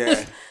niggas.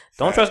 Yeah.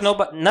 Don't trust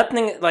nobody.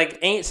 Nothing like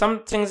ain't.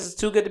 Some things is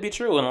too good to be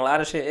true, and a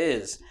lot of shit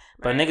is.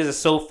 But niggas is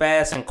so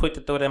fast and quick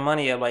to throw their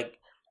money up. Like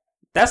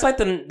that's like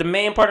the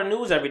main part of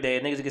news every day.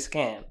 Niggas get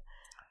scammed.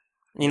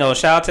 You know,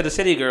 shout out to the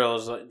city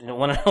girls. You know,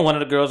 one of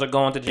the girls are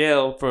going to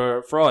jail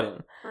for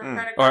frauding,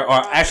 or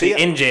actually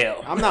in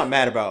jail. I'm not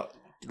mad about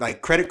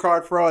like credit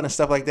card fraud and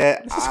stuff like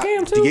that. It's a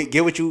scam too.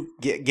 Get what you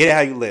get it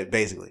how you live,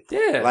 basically.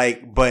 Yeah.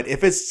 Like, but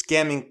if it's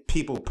scamming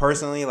people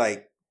personally,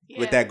 like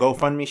with that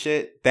GoFundMe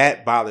shit,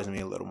 that bothers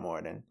me a little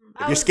more than.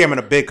 If you're scamming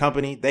a big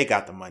company, they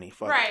got the money.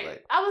 Fuck right. It,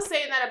 like. I was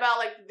saying that about,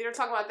 like, they were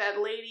talking about that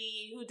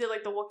lady who did,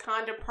 like, the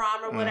Wakanda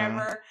prom or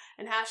whatever,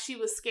 and how she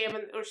was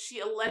scamming, or she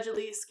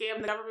allegedly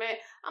scammed the government.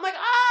 I'm like,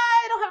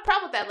 I don't have a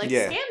problem with that. Like,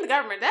 scam the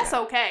government, that's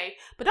okay.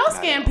 But don't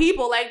scam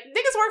people. Like,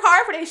 niggas work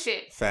hard for their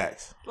shit.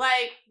 Facts.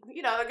 Like,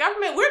 you know, the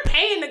government, we're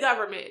paying the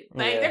government.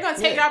 Like, they're going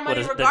to take our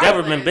money regardless. The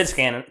government been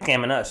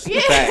scamming us.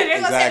 Yeah,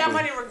 they're going to take our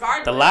money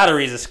regardless. The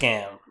lottery's a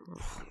scam.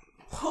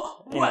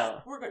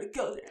 What? We're gonna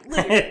go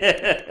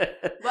there.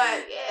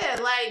 But yeah,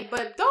 like,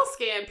 but don't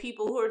scam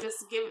people who are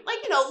just giving, like,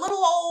 you know,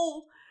 little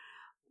old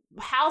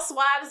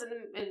housewives in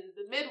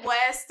the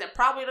Midwest that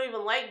probably don't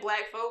even like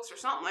black folks or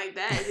something like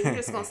that. And you're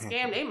just gonna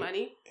scam their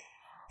money.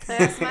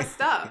 That's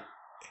messed up.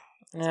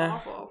 It's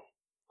awful.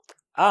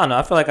 I don't know.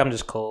 I feel like I'm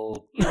just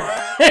cold.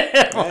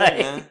 I'm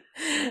like,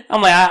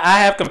 I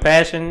have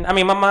compassion. I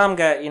mean, my mom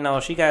got, you know,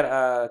 she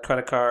got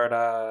credit card,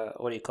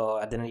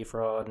 identity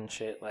fraud and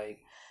shit. Like,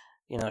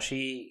 you know,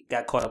 she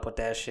got caught up with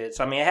that shit.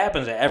 So, I mean, it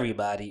happens to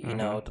everybody, you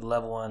know, the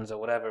loved ones or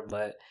whatever.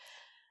 But,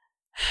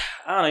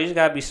 I don't know. You just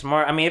got to be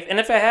smart. I mean,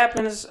 if it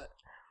happens,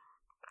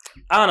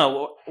 I don't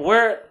know.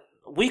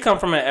 We come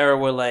from an era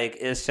where, like,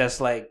 it's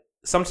just, like,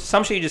 some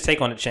shit you just take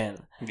on the chin.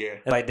 Yeah.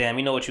 It's like, damn,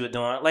 you know what you were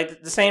doing.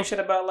 Like, the same shit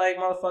about, like,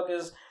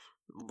 motherfuckers.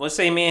 Let's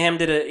say me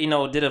and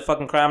him did a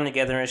fucking crime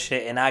together and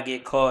shit, and I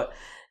get caught,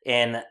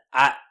 and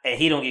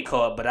he don't get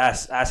caught, but I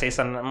say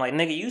something. I'm like,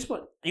 nigga,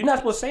 you not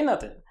supposed to say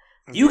nothing.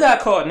 You got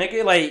caught,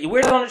 nigga. Like, you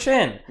wear it on the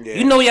chin. Yeah.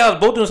 You know y'all was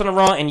both doing something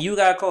wrong, and you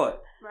got caught.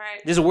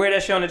 Right. Just wear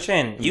that shit on the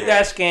chin. You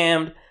got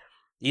scammed.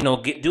 You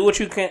know, do what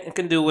you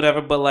can do,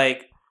 whatever. But,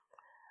 like,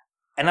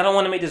 and I don't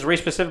want to make this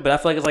race specific, but I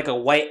feel like it's like a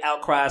white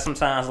outcry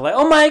sometimes. Like,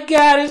 oh my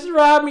God, it's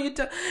Robbie.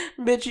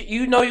 Bitch,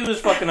 you know you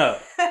was fucking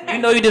up. You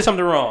know you did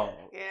something wrong.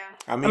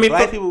 I mean,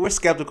 black people, we're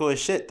skeptical as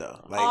shit,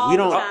 though. Like, we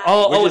don't.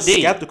 We're just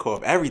skeptical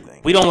of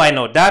everything. We don't like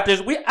no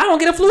doctors. I don't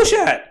get a flu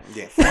shot.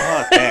 Yeah,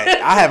 fuck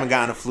that. I haven't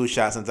gotten a flu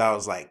shot since I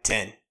was like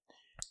 10.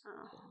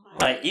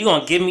 Like, you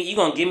gonna give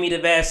me the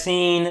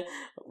vaccine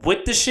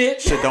with the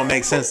shit? Shit don't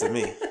make sense to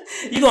me.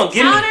 You gonna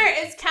give me?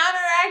 It's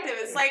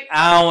counteractive. It's like,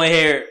 I don't want to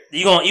hear.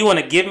 You want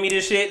to give me the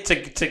shit to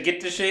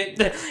get the shit,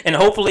 and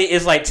hopefully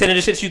it's like 10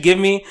 of the shits you give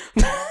me.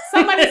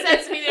 Somebody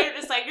said to me, they're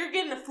just like, you're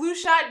getting the flu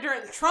shot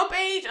during the Trump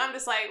age. I'm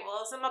just like, well,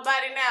 it's in my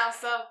body now,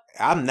 so.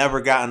 I've never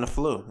gotten the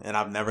flu, and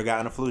I've never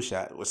gotten a flu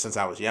shot since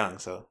I was young,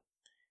 so.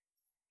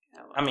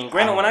 I mean,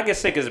 granted, when I get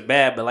sick, it's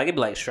bad, but like it'd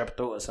be like strep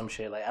throat or some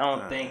shit. Like, I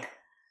don't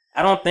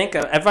think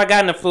if I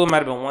gotten the flu, it might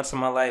have been once in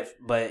my life,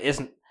 but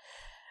it's.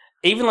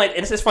 Even like,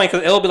 it's just funny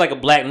because it'll be like a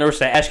black nurse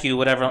that asks you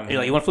whatever. You're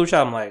like, you want a flu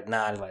shot? I'm like,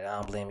 nah. He's like, I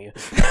don't blame you. You know,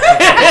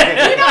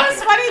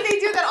 it's funny they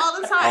do that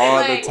all the time. All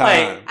the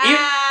time.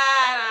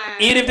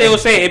 Like, even if they would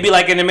say it, it'd be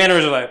like in the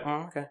manners of like,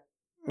 oh, okay.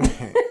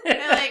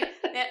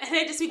 And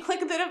they just be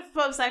clicking through the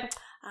folks like,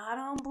 I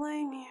don't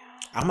blame you.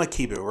 I'm gonna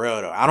keep it real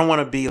though. I don't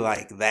want to be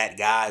like that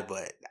guy,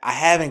 but I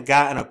haven't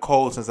gotten a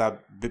cold since I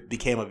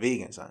became a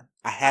vegan, son.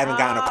 I haven't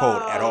gotten a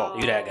cold at all.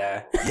 You that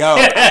guy. Yo,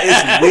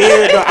 it's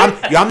weird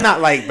though. I'm not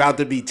like about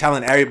to be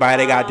telling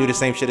everybody they gotta do the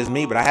same shit as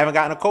me, but I haven't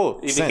gotten a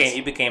cold.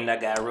 You became that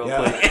guy real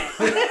quick.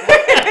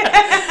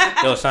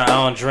 Yo, son,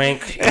 I don't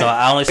drink. You know,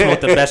 I only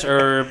smoke the best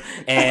herb,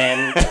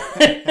 and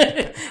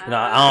you know,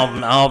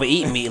 I don't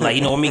eat meat. Like,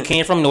 you know where meat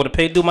came from? You know what the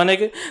pig do, my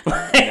nigga?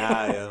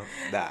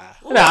 Nah.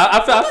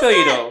 I feel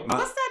you though.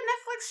 What's that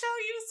Netflix show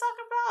you was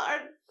talking about?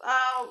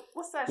 Or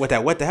what's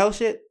that? What the hell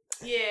shit?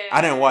 Yeah,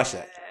 I didn't watch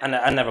that.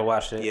 I never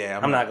watched it. Yeah,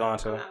 I'm not going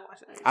to.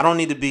 I don't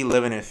need to be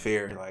living in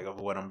fear like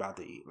of what I'm about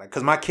to eat. Like,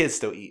 because my kids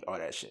still eat all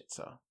that shit.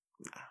 So.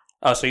 Nah.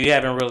 Oh, so you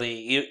haven't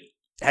really?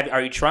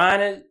 Are you trying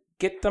to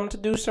get them to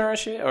do certain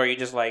shit, or are you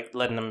just like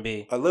letting them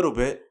be? A little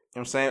bit. You know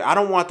what I'm saying? I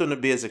don't want them to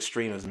be as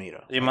extreme as me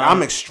though.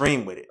 I'm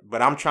extreme with it,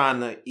 but I'm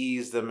trying to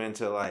ease them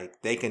into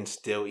like they can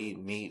still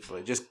eat meat,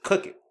 but just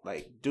cook it.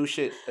 Like, do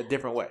shit a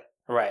different way.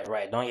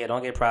 Right.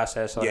 Don't get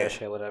processed all that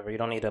shit, whatever. You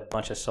don't need a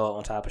bunch of salt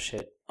on top of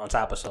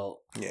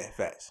salt. Yeah,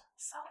 facts.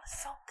 Salt is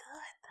so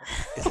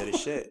good. Is it a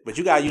shit? But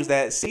you gotta use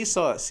that sea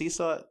salt. Sea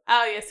salt.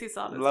 Oh yeah, sea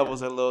salt.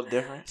 Levels are a little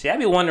different. See, I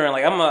be wondering,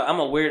 like, I'm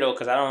a weirdo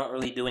because I don't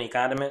really do any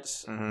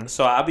condiments. Mm-hmm.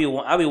 So I be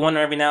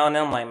wondering every now and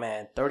then. I'm like,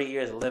 man, 30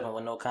 years of living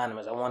with no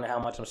condiments. I wonder how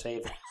much I'm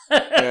saving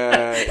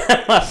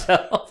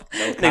myself.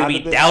 No nigga be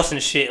dousing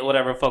shit or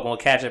whatever, fucking with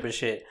ketchup and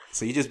shit.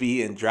 So you just be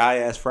eating dry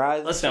ass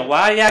fries? Listen,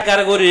 why y'all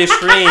gotta go to the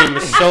extreme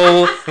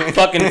so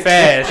fucking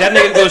fast? Y'all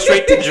niggas go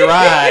straight to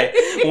dry.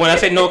 When I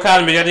say no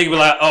condiments, y'all niggas be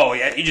like, oh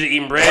yeah, you just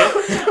eating bread?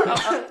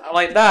 I'm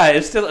like, nah,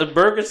 it's still a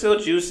burger's still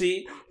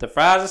juicy. The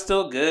fries are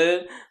still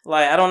good.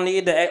 Like I don't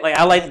need to like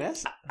I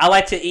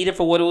like to eat it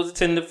for what it was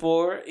intended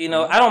for. You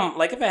know, I don't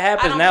like if it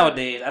happens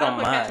nowadays. I don't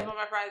mind. I don't put ketchup on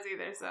my fries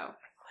either. So.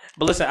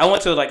 But listen, I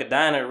went to like a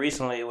diner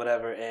recently or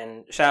whatever,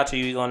 and shout out to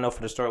you. You're gonna know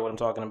for the story what I'm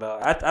talking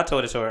about. I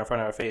told it to her in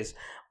front of her face,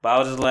 but I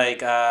was just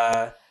like,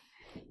 I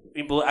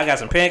got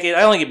some pancakes.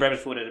 I only get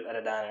breakfast food at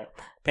a diner.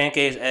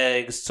 Pancakes,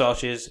 eggs,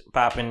 sausages,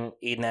 popping,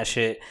 eating that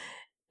shit.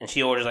 And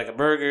she orders like a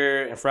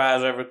burger and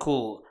fries, whatever.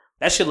 Cool.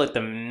 That shit looked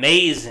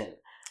amazing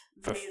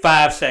for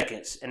 5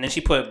 seconds, and then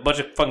she put a bunch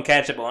of fucking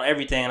ketchup on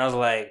everything, and I was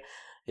like,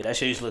 yeah, that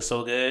shit used to look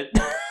so good.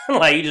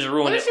 Like you just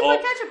ruined it. What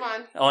did she put ketchup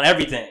on? On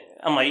everything.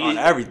 I'm like, on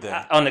everything.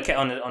 On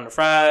the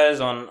fries,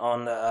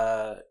 on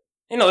the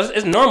you know,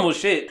 it's normal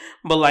shit.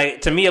 But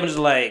like to me, I'm just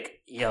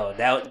like, yo,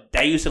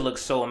 that used to look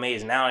so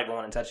amazing. Now I don't even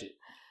want to touch it.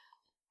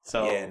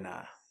 So yeah,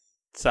 nah.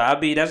 So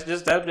that's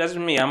just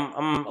me.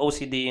 I'm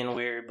OCD and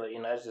weird, but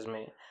you know that's just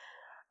me.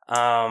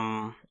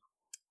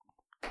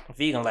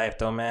 Vegan life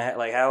though, man.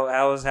 Like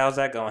how's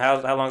that going?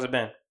 How long has it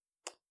been?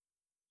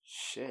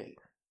 Shit,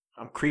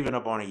 I'm creeping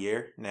up on a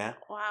year now.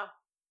 Wow,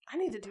 I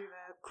need to do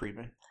that.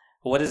 Creeping.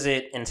 What does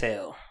it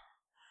entail?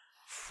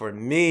 For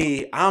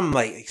me, I'm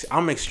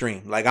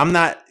extreme. Like I'm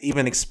not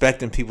even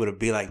expecting people to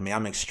be like me.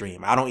 I'm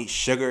extreme. I don't eat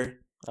sugar.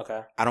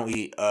 Okay. I don't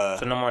eat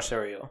So no more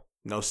cereal.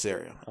 No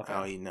cereal. Okay.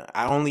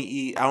 I don't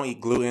eat I don't eat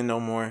gluten no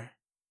more.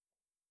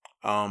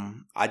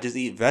 I just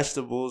eat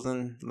vegetables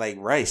and like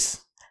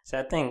rice. So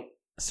I think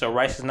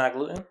rice is not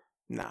gluten?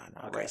 Nah,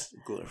 okay. Rice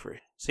gluten free.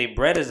 See,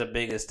 bread is the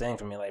biggest thing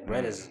for me. Like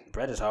bread is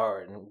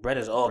hard, and bread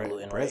is all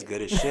gluten. Bread's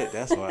good as shit.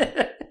 That's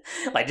why.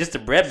 Like just the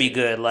bread be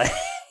good. Like,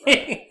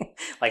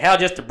 like how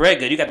just the bread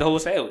good? You got the whole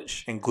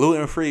sandwich. And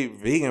gluten free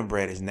vegan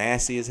bread is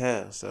nasty as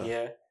hell. So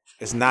yeah,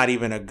 it's not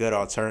even a good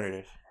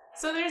alternative.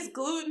 So there's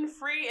gluten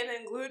free and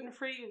then gluten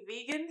free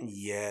vegan.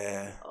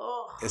 Yeah.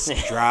 Oh. It's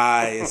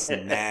dry. It's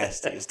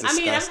nasty. It's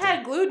disgusting. I mean, I've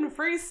had gluten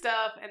free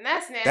stuff, and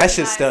that's nasty. That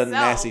shit's still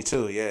nasty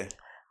too. Yeah.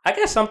 I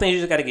guess something you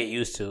just got to get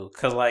used to.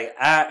 Cause like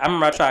I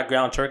remember I tried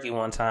ground turkey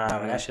one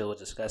time, and that shit was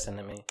disgusting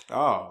to me.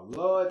 Oh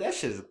Lord, that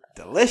shit's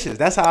delicious.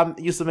 That's how I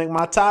used to make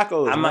my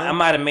tacos. I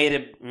might have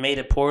made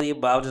it poorly,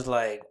 but I was just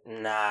like,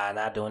 nah,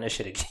 not doing this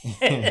shit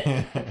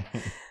again.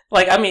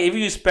 Like, I mean, if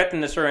you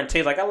expecting a certain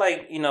taste, like I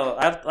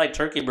like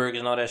turkey burgers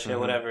and all that shit,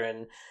 whatever,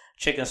 and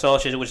chicken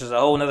sausage, which is a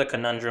whole nother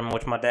conundrum,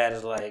 which my dad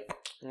is like,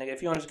 nigga,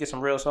 if you want to just get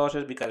some real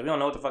sausage, because we don't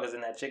know what the fuck is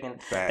in that chicken.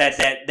 Facts.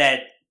 That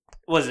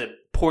was it,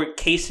 pork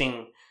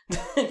casing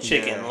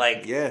chicken. Yeah.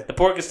 Like, yeah. The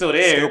pork is still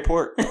there. Still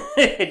pork.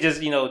 It just,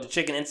 the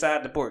chicken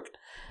inside the pork.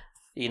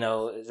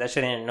 That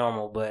shit ain't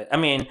normal. But, I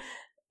mean,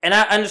 and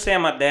I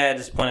understand my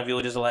dad's point of view,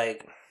 just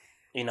like,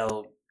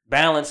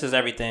 balance is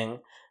everything.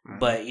 Mm-hmm.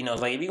 But,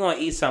 like, if you're going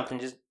to eat something,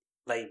 just,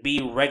 like,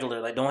 be regular.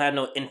 Like, don't have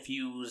no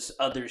infused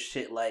other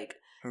shit. Like,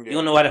 you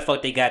don't know why the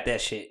fuck they got that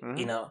shit,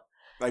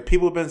 Like,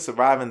 people have been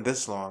surviving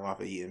this long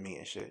off of eating meat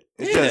and shit.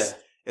 It's just,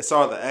 it's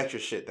all the extra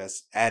shit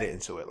that's added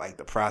into it. Like,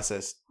 the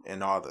process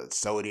and all the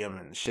sodium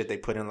and shit they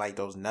put in, like,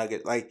 those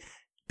nuggets. Like,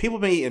 people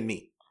been eating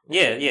meat.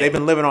 Yeah, yeah. They've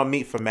been living on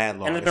meat for mad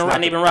long. And they've been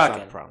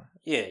rocking. Problem.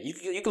 Yeah,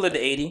 you could live to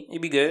 80.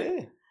 You'd be good.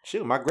 Yeah.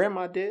 Shoot, my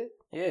grandma did.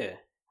 Yeah.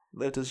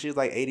 Lived till she was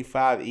like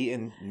 85,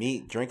 eating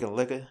meat, drinking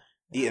liquor,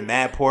 eating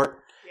mad pork.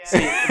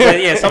 Yeah.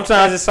 But yeah,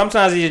 sometimes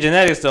it's your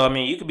genetics though. I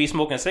mean, you could be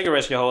smoking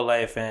cigarettes your whole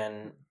life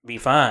and be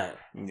fine.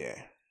 Yeah.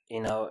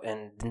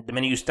 And the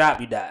minute you stop,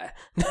 you die.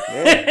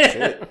 Yeah,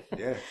 shit.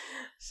 Yeah.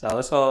 So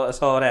it's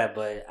all that.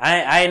 But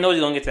I didn't know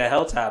you were gonna get to that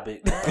health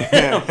topic.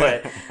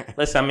 But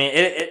listen, I mean,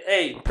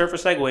 hey,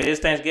 perfect segue. It is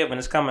Thanksgiving.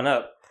 It's coming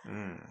up.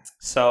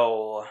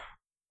 So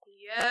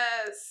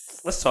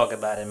yes, let's talk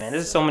about it, man.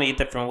 There's so many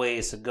different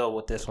ways to go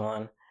with this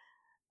one.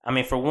 I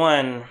mean, for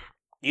one,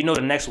 the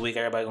next week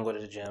everybody gonna go to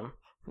the gym.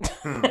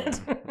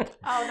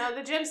 Oh no,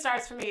 the gym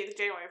starts for me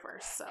January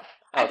 1st, so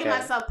I give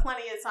myself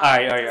plenty of time. All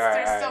right.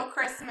 There's still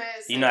Christmas.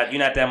 You're not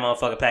that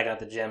motherfucker packing out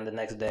the gym the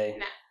next day.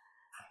 Nah.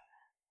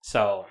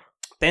 So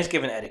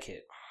Thanksgiving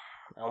etiquette.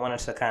 I wanted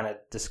to kind of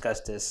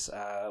discuss this.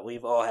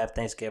 We've all had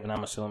Thanksgiving,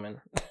 I'm assuming.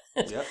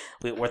 Yep.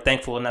 We're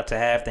thankful enough to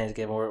have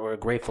Thanksgiving. We're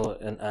grateful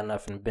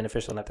enough and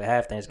beneficial enough to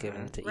have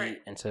Thanksgiving to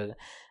eat and to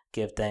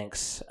give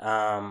thanks.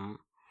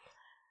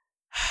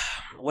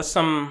 Let's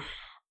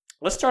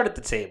start at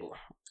the table.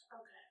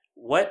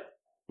 What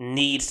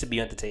needs to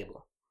be at the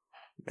table?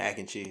 Mac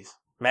and cheese.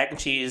 Mac and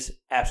cheese,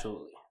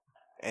 absolutely.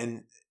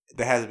 And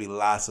there has to be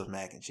lots of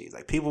mac and cheese.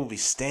 Like, people will be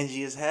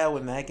stingy as hell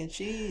with mac and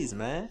cheese,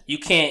 man. You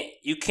can't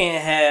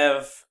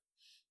have.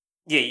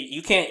 Yeah,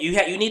 you can't.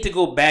 You need to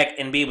go back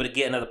and be able to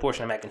get another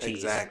portion of mac and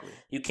cheese. Exactly.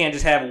 You can't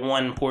just have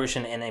one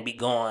portion and then be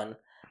gone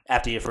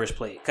after your first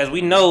plate, because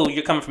we know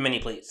you're coming from many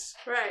plates.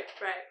 Right.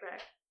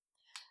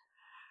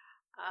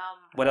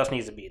 What else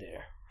needs to be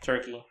there?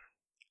 Turkey.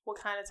 What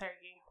kind of turkey?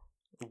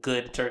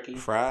 Good turkey.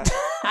 Fried?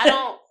 I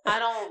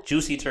don't.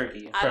 Juicy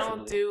turkey. I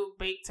don't do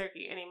baked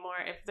turkey anymore.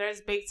 If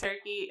there's baked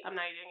turkey, I'm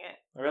not eating it.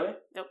 Really?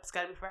 Nope, it's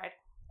gotta be fried.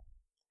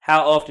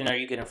 How often are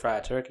you getting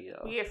fried turkey,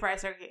 though? We get fried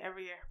turkey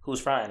every year.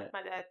 Who's frying it?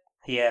 My dad.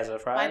 He has a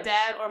fryer? My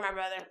dad or my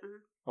brother.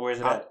 Mm-hmm. Where's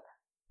it at?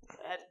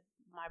 At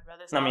my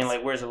brother's I mean, house.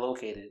 like, where's it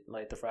located?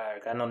 Like, the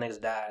fryer? I know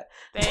niggas died.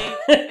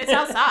 It's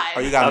outside. Oh,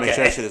 you gotta make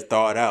sure that shit is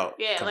thawed out.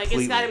 Yeah,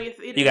 completely. like, it's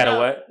gotta be... You gotta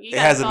what? It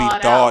has to be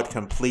thawed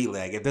completely.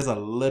 Like, if there's a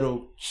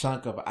little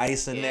chunk of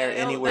ice in there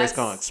anywhere, it's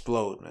gonna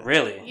explode, man.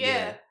 Really?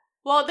 Yeah.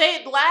 Well,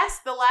 the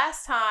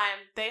last time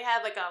they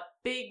had like a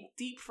big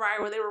deep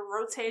fryer where they were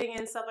rotating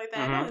and stuff like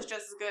that. Mm-hmm. It was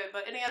just as good,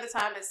 but any other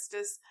time it's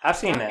just I've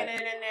seen that it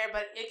in there,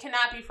 but it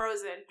cannot be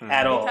frozen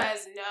at all.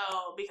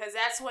 Because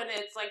that's when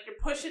it's like you're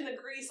pushing the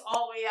grease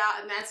all the way out,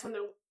 and that's when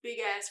the big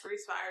ass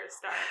grease fires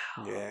start.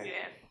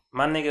 Yeah.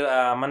 My nigga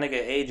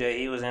AJ,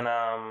 he was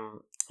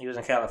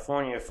in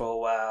California for a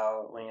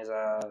while when he was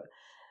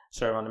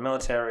serving on the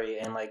military,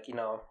 and like, you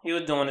know, he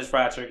was doing this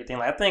fried turkey thing.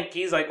 Like, I think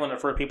he's like one of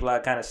the first people I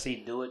kind of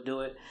see do it,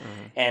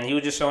 mm-hmm. And he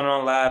was just showing it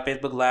on live,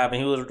 Facebook Live,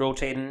 and he was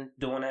rotating,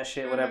 doing that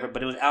shit, whatever.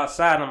 But it was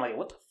outside, and I'm like,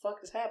 what the fuck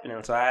is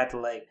happening? So I had to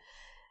like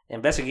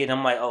investigate. And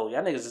I'm like, oh,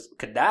 y'all niggas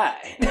could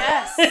die.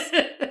 Yes,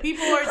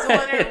 people are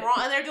doing it wrong,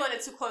 and they're doing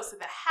it too close to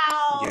the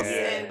house.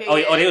 Yeah. And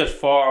they was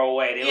far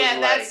away.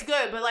 That's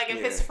good. But like,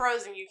 if it's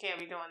frozen, you can't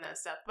be doing that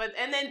stuff. But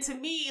and then to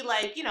me,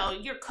 like, you know,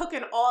 you're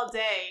cooking all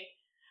day.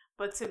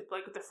 But to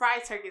like the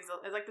fried turkey is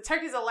like the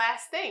turkey's the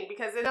last thing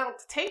because it don't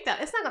take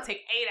that. It's not gonna take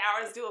 8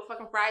 hours to do a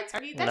fucking fried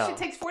turkey. That shit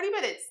takes 40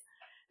 minutes.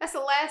 That's the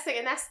last thing,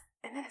 and then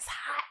it's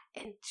hot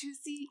and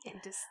juicy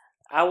and just.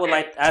 I would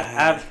like. I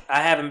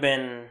haven't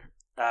been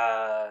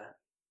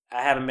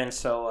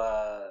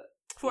so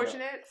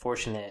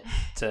fortunate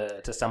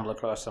to stumble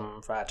across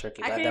some fried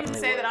turkey. I can't even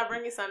say that I'll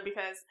bring you some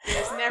because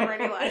there's never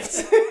any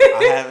left.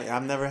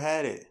 I've never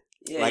had it.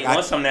 Yeah, like, you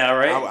want some now,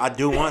 right? I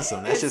do want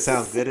some. That shit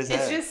sounds good as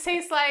hell. It just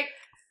tastes like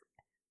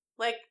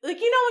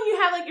you know when you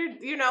have like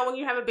when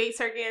you have a baked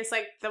turkey and it's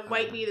like the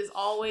white meat is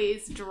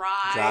always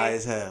dry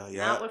as hell.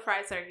 Yeah, not with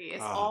fried turkey.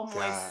 It's all moist.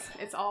 God.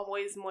 It's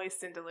always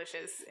moist and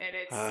delicious, and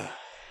it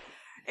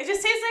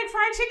just tastes like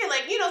fried chicken.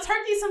 Like, you know,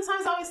 turkey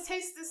sometimes always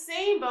tastes the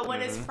same, but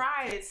when it's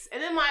fried, it's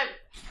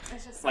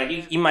just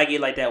like you might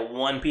get like that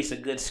one piece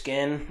of good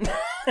skin,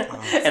 and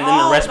then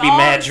the rest be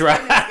mad dry.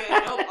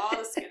 Nope, all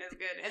the skin is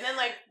good, and then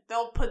like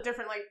they'll put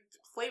different like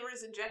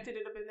flavors injected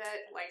up in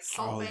that, like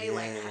salve,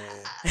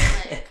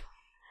 like.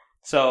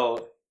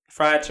 So,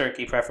 fried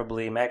turkey,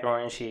 preferably,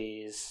 macaroni and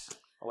cheese.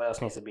 What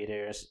else needs to be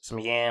there? Some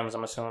yams,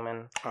 I'm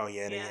assuming. Oh,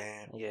 yeah, the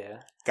yam.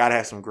 Yeah. Gotta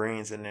have some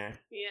greens in there.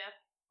 Yeah.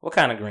 What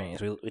kind of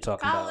greens we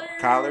talking about?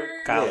 Collard.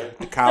 Yeah.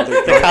 The collard.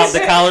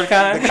 The collard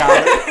kind? The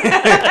collard.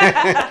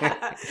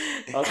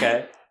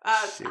 Okay.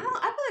 I feel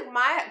like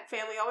my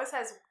family always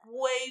has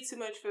way too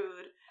much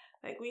food.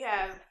 Like, we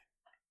have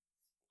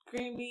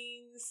green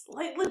beans.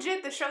 Like,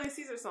 legit, the Shirley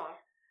Caesar song.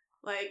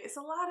 Like, it's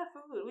a lot of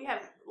food. We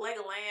have leg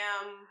of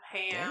lamb,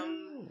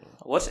 ham.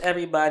 What's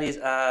everybody's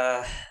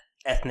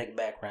ethnic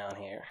background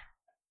here?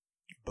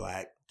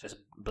 Black. Just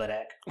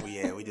black?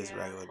 Yeah, we just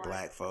regular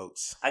black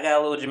folks. I got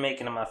a little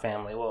Jamaican in my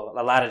family. Well,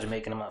 a lot of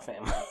Jamaican in my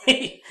family.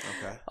 Okay.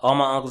 All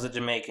my uncles are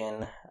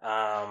Jamaican.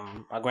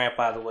 My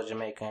grandfather was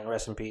Jamaican.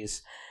 Rest in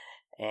peace.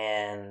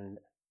 And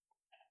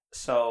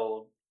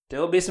so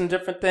there'll be some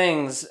different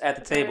things at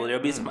the table.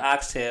 There'll be some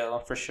oxtail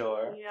for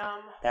sure.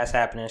 Yum. That's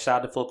happening.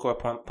 Shout out to Full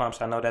Court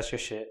Pumps. I know that's your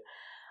shit.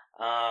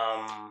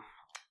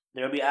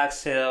 There'll be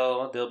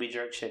oxtail. There'll be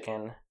jerk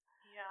chicken. Yum.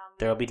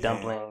 There'll be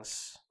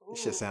dumplings. Ooh.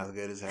 This shit sounds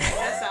good as hell.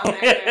 That sounds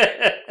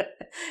good.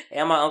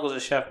 And my uncle's a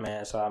chef,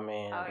 man. So I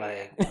mean,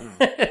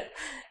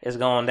 it's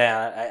going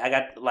down. I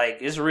got like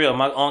it's real.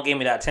 My aunt gave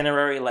me the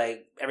itinerary,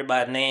 like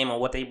everybody's name and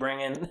what they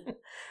bringing.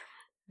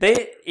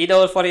 You know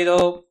what's funny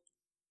though?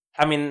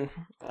 I mean,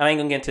 I ain't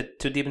gonna get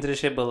too deep into this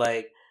shit, but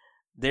like,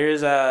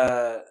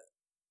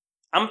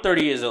 I'm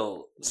 30 years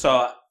old,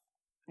 so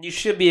you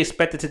should be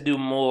expected to do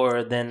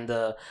more than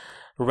the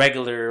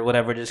regular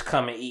whatever, just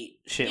come and eat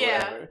shit,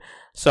 whatever.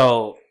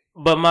 So,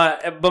 but my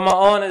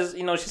aunt is,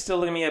 you know, she's still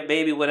looking at me a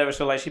baby, whatever.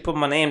 So like, she put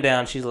my name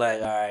down. She's like,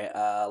 all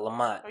right,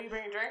 Lamont. Are you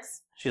bringing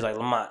drinks? She's like,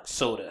 Lamont,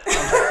 soda.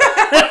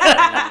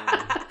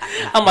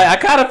 I'm like, I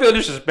kind of feel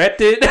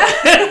disrespected.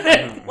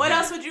 What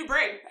else would you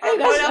bring? Hey,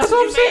 what else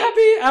would you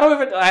make?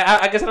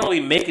 I guess I don't really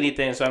make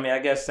anything, so I mean, I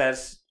guess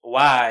that's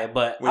why.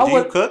 But would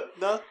you cook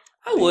though?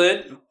 I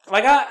would.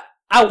 Like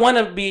I want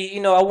to be,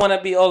 you know, I want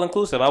to be all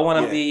inclusive. I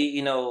want to be,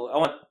 you know, I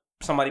want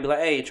somebody to be like,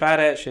 hey, try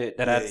that shit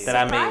that I made.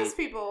 Surprise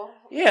people.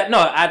 Yeah,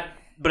 no,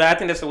 but I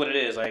think that's what it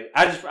is. Like,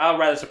 I'd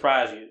rather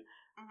surprise you.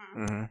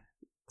 Mm-hmm.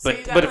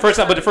 But the first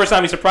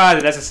time you surprise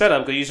it, that's a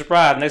setup because you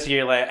surprise. Next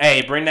year, like,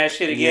 hey, bring that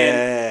shit again.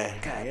 Yeah.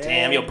 God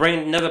damn, yo,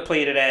 bring another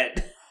plate of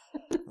that.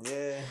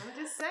 Yeah.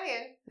 I'm just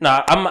saying. No,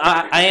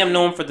 I am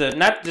known for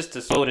not just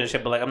the soda and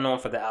shit, but like I'm known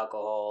for the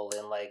alcohol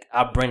and like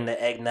I'll bring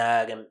the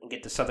eggnog and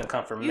get the Southern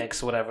Comfort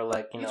mix, whatever.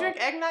 Like you know. drink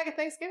eggnog at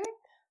Thanksgiving?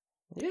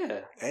 Yeah,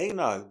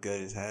 eggnog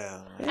good as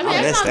hell.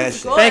 I miss that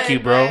shit. Thank you,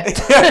 bro.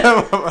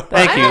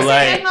 Thank you.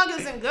 Like eggnog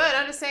isn't good.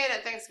 I'm just saying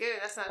at Thanksgiving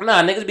that's not.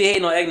 Nah, niggas be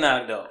hating on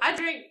eggnog though. I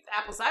drink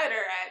apple cider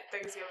at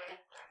Thanksgiving.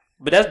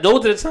 But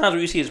those are the times where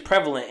you see it's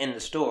prevalent in the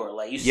store.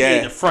 Like you see it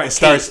in the front. It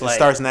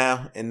starts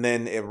now, and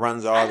then it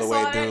runs all the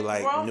way through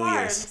like New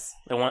Year's.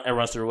 It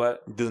runs through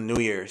what? Do New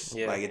Year's.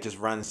 Yeah. Like it just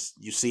runs.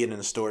 You see it in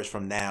the stores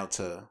from now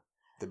to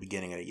the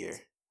beginning of the year.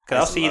 Cause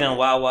I'll see it in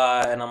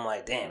Wawa, and I'm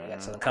like, damn, I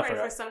got Southern Comfort. I'm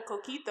ready for some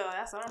coquito.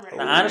 That's what I'm ready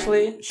for.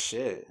 Honestly,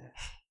 shit.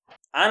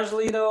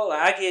 Honestly though,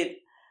 like,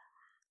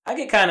 I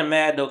get kind of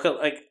mad though, cause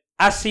like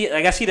I see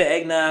the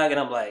eggnog, and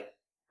I'm like,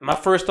 my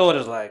first thought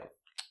is like,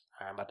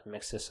 I'm about to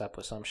mix this up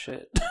with some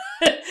shit.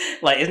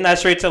 Like, it's not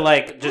straight to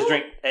like just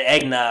drink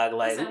eggnog.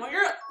 Like, listen, when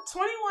you're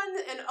 21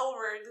 and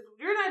over,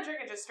 you're not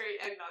drinking just straight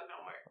eggnog no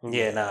more.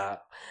 Yeah, nah.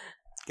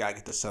 Gotta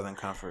get the Southern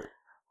Comfort.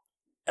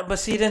 But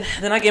see, then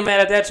I get mad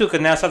at that too, because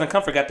now Southern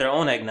Comfort got their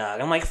own eggnog.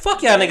 I'm like,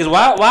 fuck y'all niggas.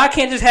 Why I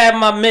can't just have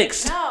my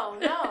mix? No,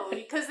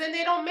 because then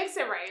they don't mix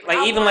it right.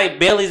 Like, even like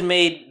Bailey's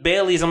made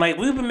Bailey's. I'm like,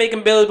 we've been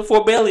making Bailey's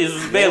before Bailey's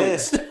was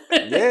Bailey's.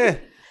 Yeah.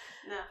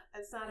 No,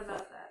 it's not about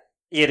that.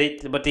 Yeah,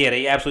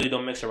 they absolutely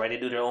don't mix it right. They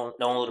do their own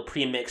little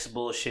pre-mix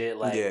bullshit.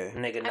 Like,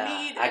 nigga, nah,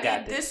 I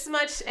got this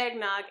much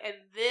eggnog and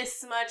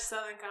this much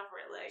Southern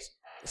Comfort. Like,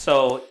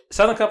 so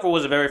Southern Comfort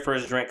was the very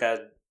first drink I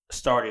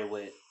started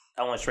with.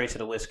 I went straight to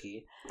the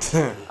whiskey.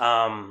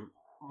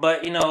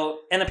 But you know,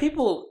 and the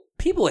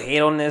people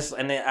hate on this,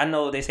 and I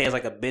know they say it's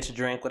like a bitch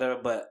drink,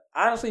 whatever. But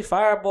honestly,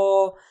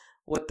 Fireball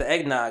with the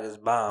eggnog is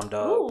bomb,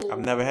 dog. I've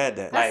never had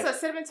that. That's a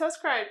cinnamon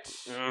toast crunch.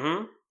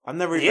 Mm-hmm. I've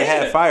never even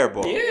had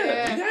Fireball.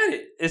 Yeah, you got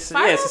it. It's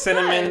a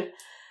cinnamon.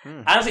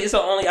 Honestly, it's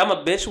the only. I'm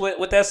a bitch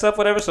with that stuff,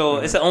 whatever. So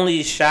it's the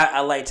only shot I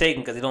like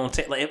taking because it don't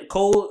take like a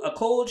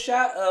cold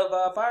shot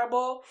of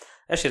Fireball.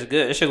 That shit's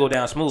good. It should go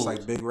down smooth. It's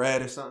like Big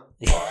Red or something.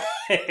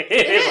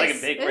 It's like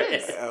a Big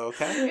Red.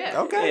 Okay.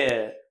 Yeah. Okay.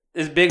 Yeah.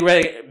 It's Big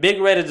Red. Big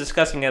Red is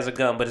disgusting as a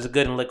gum, but it's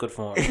good in liquid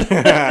form.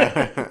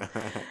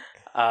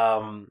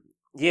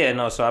 Yeah,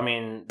 no. So I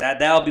mean,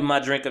 that'll be my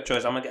drink of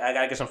choice. I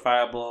gotta get some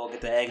Fireball,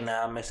 get the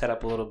eggnog, mix that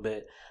up a little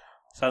bit.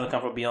 Southern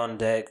Comfort be on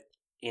deck,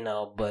 you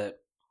know. But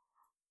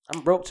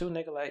I'm broke too,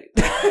 nigga. Like,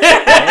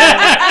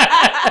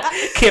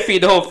 can't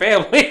feed the whole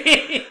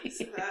family.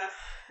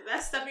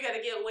 That stuff you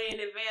gotta get way in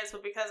advance.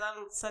 But because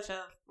I'm such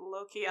a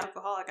low key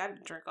alcoholic, I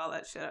drink all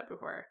that shit up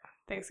before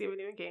Thanksgiving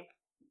even came.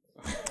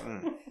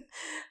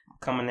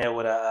 Coming there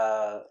with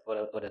a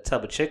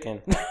tub of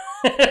chicken.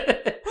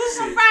 Who's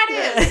on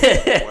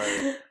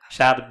Fridays?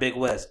 Shout out to Big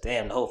West.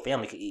 Damn, the whole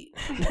family could eat.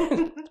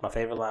 It's my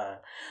favorite line.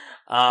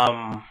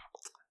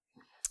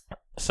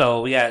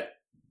 So we got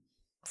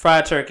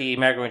fried turkey,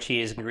 macaroni and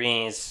cheese,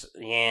 greens,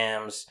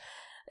 yams,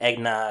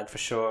 eggnog for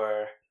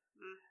sure.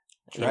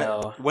 You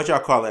know, what y'all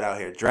call it out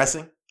here?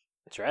 Dressing?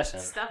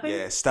 Stuffing?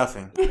 Yeah,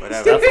 stuffing.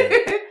 Whatever.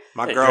 Stuffing.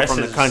 My girl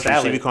from the country,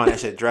 salad. she be calling that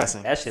shit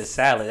dressing. That shit's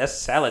salad. That's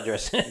salad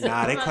dressing.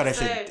 Nah, they call that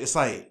shit. It's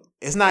like,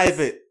 it's not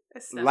even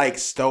like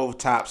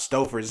stovetop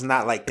stofers. It's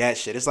not like that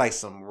shit. It's like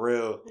some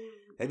real.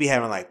 They be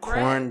having like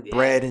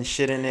cornbread and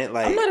shit in it.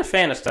 Like, I'm not a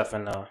fan of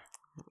stuffing though.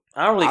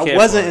 I don't really care. I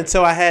wasn't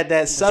until I had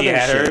that southern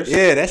had shit. hers?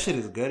 Yeah, that shit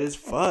is good as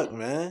fuck,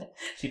 man.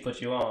 She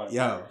put you on.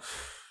 Yo,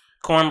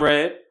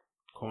 cornbread.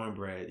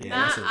 Yeah,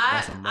 that's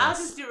a must. I'll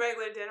just do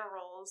regular dinner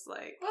rolls.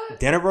 Like, what?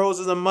 Dinner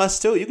rolls is a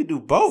must too. You can do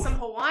both. Some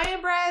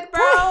Hawaiian bread,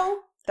 bro.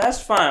 That's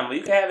fine, but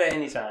you can have that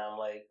anytime.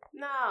 Like,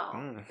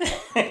 no.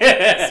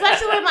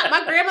 Especially with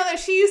my grandmother,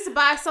 she used to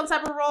buy some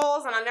type of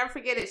rolls, and I'll never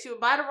forget it. She would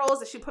buy the rolls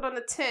that she put on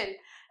the tin, and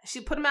she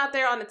put them out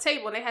there on the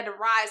table, and they had to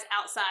rise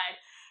outside.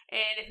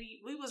 And if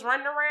we was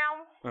running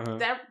around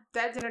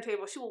that dinner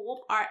table, she would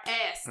whoop our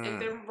ass if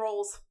them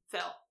rolls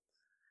fell.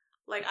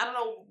 Like, I don't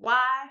know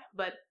why,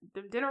 but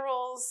the dinner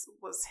rolls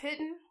was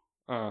hidden.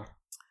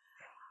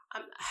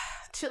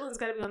 Chitlins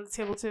gotta be on the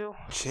table too.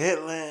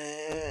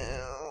 Chitlins.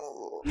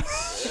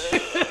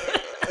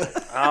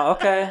 Oh,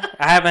 okay.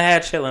 I haven't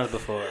had chitlins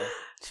before.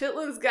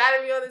 Chitlins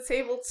gotta be on the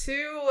table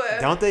too.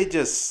 Don't they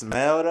just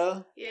smell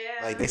though?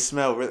 Yeah. Like they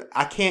smell really.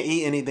 I can't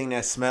eat anything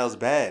that smells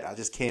bad. I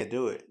just can't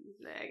do it.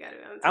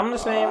 I'm the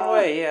same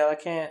way. Yeah, I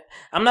can't.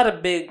 I'm not a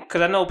big,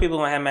 because I know people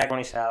gonna have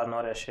macaroni salad and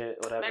all that shit,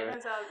 whatever.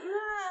 Macaroni salad.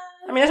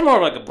 I mean, that's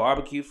more like a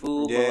barbecue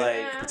food, yeah, but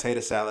like potato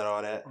salad,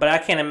 all that. But I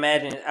can't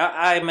imagine.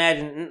 I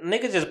imagine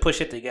niggas just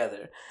push it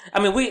together. I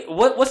mean,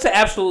 what's the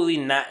absolutely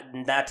not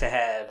to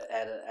have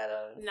at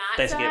a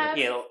Thanksgiving?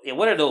 Yeah.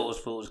 What are those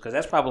foods? Because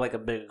that's probably like a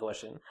bigger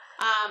question.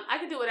 I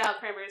can do without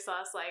cranberry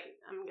sauce. Like,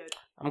 I'm good.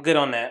 I'm good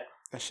on that.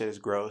 That shit is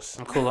gross.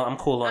 I'm cool on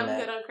that. I'm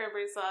good on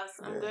cranberry sauce.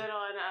 I'm good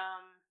on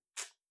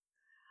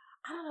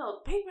I don't know.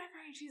 Baked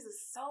macaroni and cheese is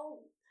so.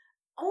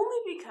 Only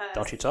because.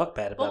 Don't you talk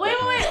bad about. But wait.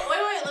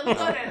 Let me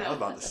go there. I was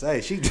about to say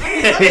she.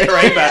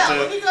 Right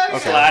about to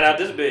slide out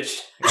this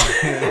bitch.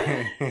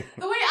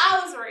 The way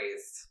I was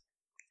raised,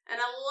 and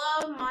I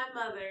love my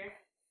mother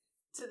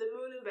to the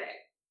moon and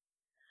back.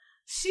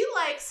 She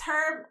likes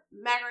her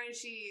macaroni and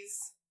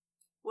cheese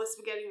with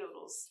spaghetti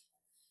noodles.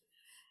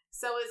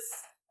 So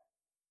it's.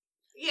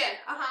 Yeah.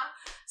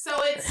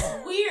 So it's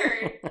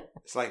weird.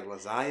 It's like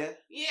lasagna.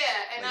 Yeah,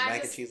 and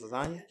like mac and cheese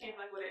lasagna. I can't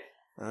fuck with it.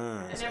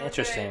 That's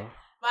interesting.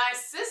 My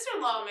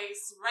sister-in-law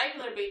makes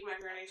regular baked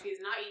macaroni and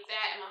cheese, and I eat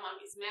that, and my mom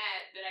gets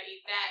mad that I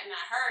eat that and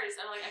not hers.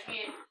 I'm like, I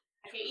can't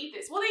eat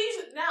this. Well, they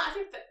usually now I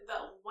think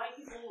the white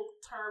people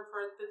term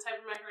for the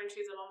type of macaroni and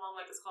cheese that my mom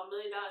likes is called $1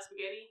 million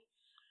spaghetti.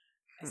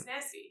 It's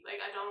nasty.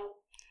 Like, I don't.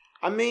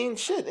 I mean,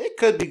 shit,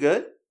 it could be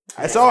good.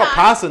 It's all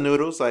pasta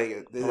noodles.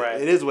 Like,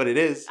 it is what it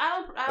is.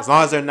 I don't as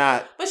long as they're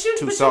not. But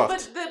too soft.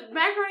 But the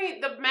macaroni,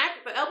 the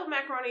elbow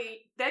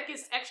macaroni, that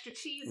gets extra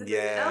cheese in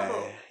the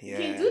elbow. You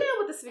can't do that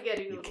with the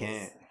spaghetti noodles. You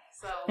can't.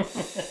 So,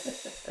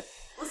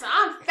 listen,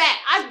 I'm fat.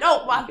 I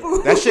know my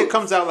food. That shit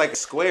comes out like a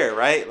square,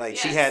 right? Like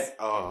she had.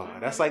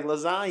 That's like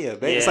lasagna,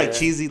 baby. Yeah. It's like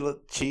cheesy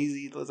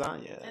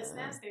lasagna. That's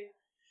nasty.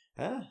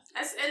 Huh?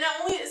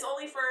 It's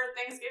only for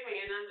Thanksgiving,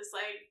 and I'm just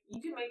like,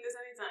 you can make this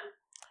anytime.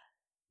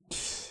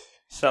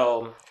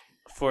 So,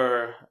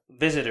 for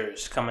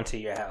visitors coming to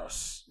your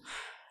house,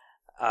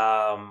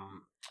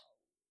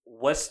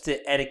 what's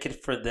the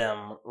etiquette for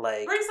them?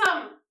 Like,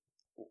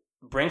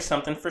 bring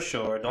something for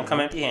sure. Don't come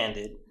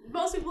empty-handed.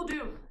 Most people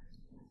do.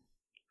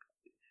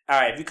 All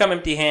right, if you come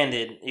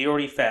empty-handed, you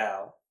already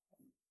foul.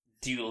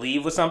 Do you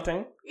leave with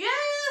something? Yes.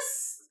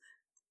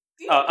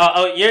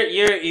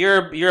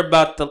 You're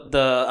about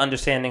the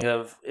understanding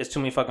of it's too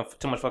much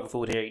fucking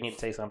food here. You need to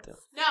take something.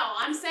 No,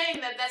 I'm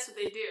saying that's what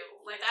they do.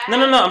 Like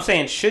no. I'm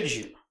saying should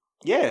you?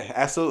 Yeah,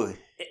 absolutely.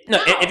 No,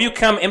 if you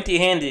come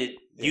empty-handed,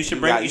 you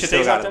should bring. You should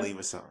take something. Leave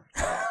with something.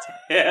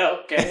 Yeah,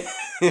 okay.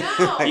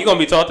 No, you're gonna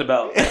be talked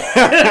about.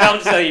 I'm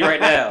just telling you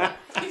right now.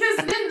 Because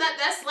then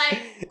that's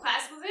like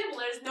classic example.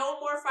 There's no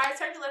more fried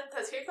turkey left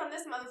because here come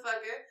this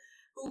motherfucker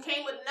who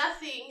came with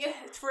nothing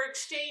for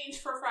exchange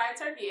for fried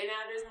turkey, and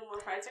now there's no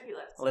more fried turkey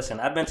left. Listen,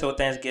 I've been to a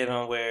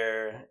Thanksgiving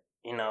where,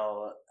 I'm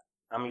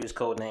gonna use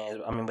code names.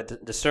 I mean,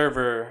 but the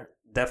server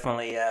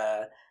definitely,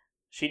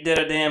 she did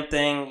her damn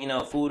thing.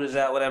 Food is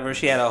out, whatever.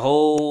 She had a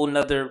whole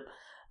nother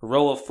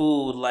row of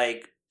food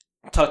like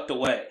tucked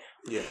away.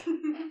 Yeah.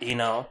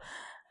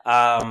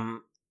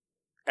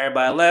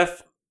 Everybody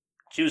left.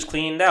 She was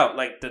cleaned out.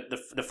 Like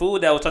the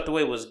food that was tucked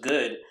away was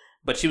good.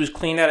 But she was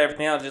cleaned out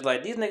everything else. Just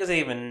like, these niggas didn't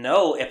even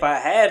know if I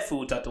had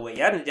food tucked away.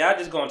 Y'all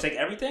just gonna take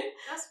everything?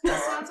 That's what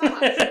I'm talking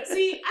about.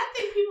 See, I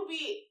think people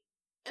be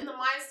in the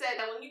mindset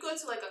that when you go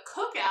to like a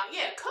cookout,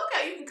 you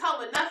can come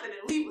with nothing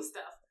and leave with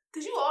stuff.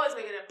 Because you always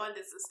make an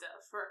abundance of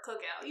stuff for a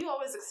cookout. You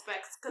always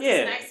expect, because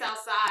it's nice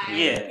outside.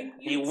 Yeah.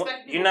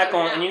 You're not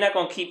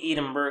gonna keep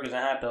eating burgers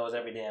and hot dogs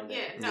every damn day.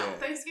 Yeah, no. Yeah.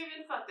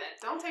 Thanksgiving, fuck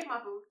that. Don't take my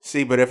food.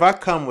 See, but if I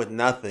come with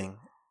nothing,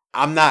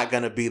 I'm not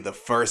going to be the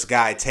first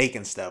guy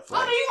taking stuff.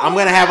 Like, I'm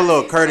going to have a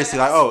little courtesy.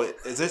 Like,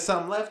 is there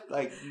something left?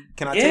 Like,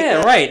 can I take that?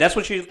 Yeah, right. That's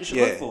what you should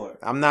look for.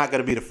 I'm not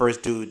going to be the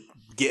first dude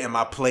getting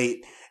my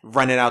plate,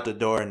 running out the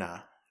door. Nah.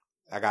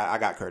 I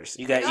got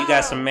courtesy. You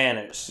got some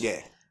manners.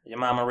 Yeah. Your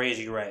mama raised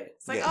you right.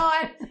 It's like,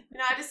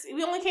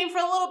 we only came for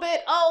a little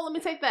bit. Oh, let me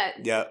take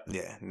that. Yep.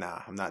 Yeah.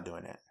 Nah, I'm not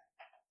doing that.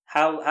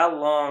 How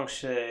long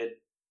should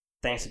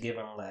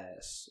Thanksgiving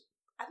last?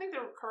 I think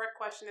the correct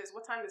question is,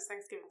 what time does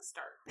Thanksgiving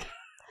start?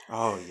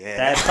 Oh yeah,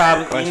 that's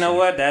probably. You know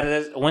what? That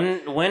is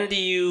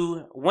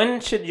when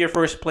should your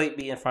first plate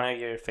be in front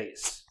of your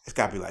face? It's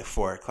got to be like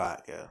 4:00.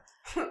 Yeah.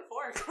 4:00.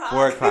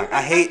 4:00.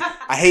 I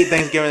hate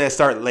Thanksgiving that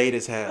start late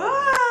as hell.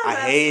 I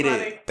hate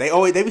it.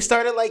 They be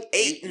started like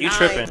 8. You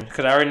tripping?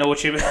 Because I already know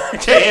what your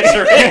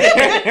answer is.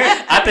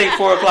 I think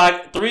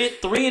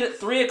 4:00,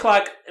 3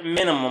 o'clock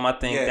minimum. I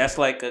think that's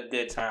like a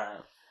good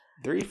time.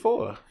 3,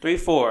 4. 3,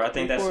 4. I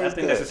think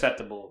that's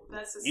acceptable.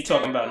 You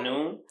talking about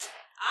noon?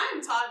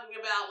 I'm talking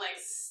about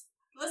listen.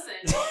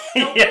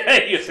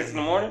 You're 6 in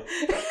the morning.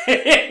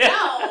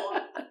 No,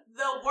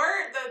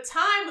 the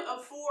time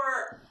of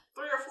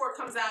 3 or 4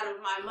 comes out of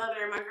my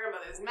mother and my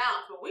grandmother's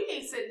mouth, but we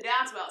ain't sitting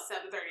down to about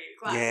 7:30, 8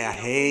 o'clock. Yeah,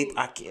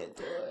 I can't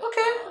do it.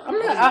 Okay,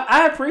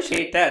 I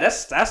appreciate that.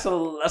 That's a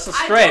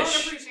stretch. I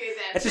don't appreciate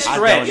that. It's a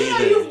stretch.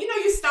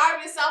 You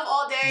starve yourself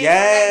all day.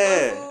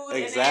 Yeah, food,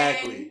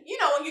 exactly. And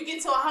then, when you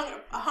get to a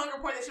hunger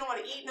point that you don't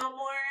want to eat no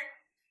more.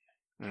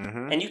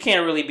 Mm-hmm. And you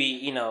can't really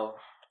be,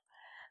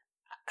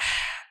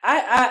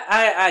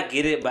 I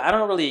get it, but I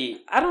don't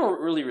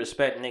really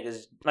respect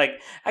niggas. Like,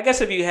 I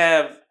guess if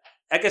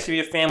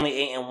your family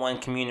ain't in one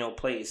communal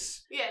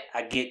place,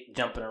 I get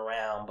jumping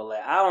around, but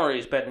like I don't really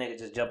respect niggas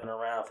just jumping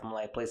around from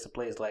like place to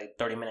place, like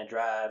 30-minute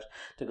drives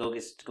to go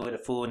get the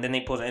food, and then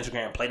they post on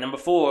Instagram, plate number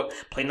 4,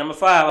 plate number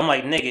 5. I'm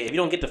like, nigga, if you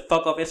don't get the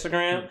fuck off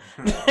Instagram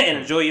and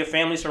enjoy your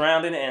family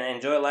surrounding and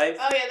enjoy life.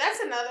 Oh yeah, that's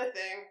another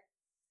thing.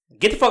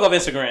 Get the fuck off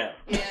Instagram.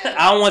 Yeah.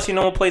 I don't want to see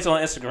no more plates on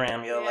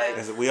Instagram, yo. Yeah.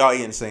 Like, we all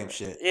eating the same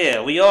shit.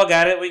 Yeah, we all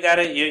got it. We got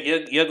it.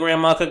 Your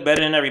grandma cooked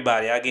better than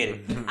everybody. I get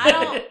it.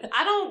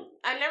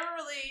 I never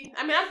really.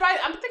 I mean,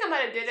 I think I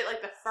might have did it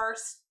like the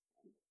first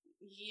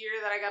year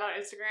that I got on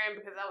Instagram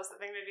because that was the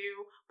thing to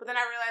do. But then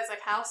I realized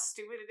like how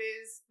stupid it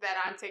is that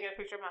I'm taking a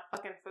picture of my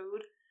fucking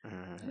food.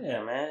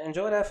 Yeah, man.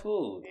 Enjoy that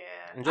food.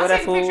 Yeah. Enjoy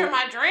that food. I'll take a picture of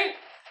my drink.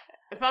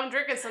 If I'm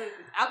drinking some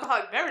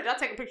alcoholic beverage, I'll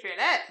take a picture of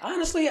that.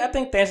 Honestly, I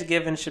think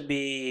Thanksgiving should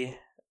be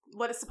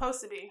what it's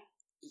supposed to be.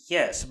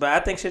 Yes, but I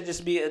think it should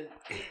just be a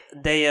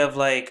day of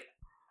like,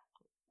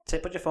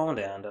 put your phone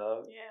down,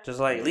 dog. Yeah. Just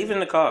like leave it in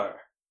the car.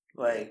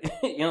 Like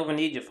you don't even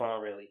need your phone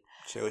really.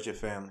 Chill with your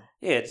family.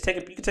 Yeah, just you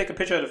can take a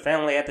picture of the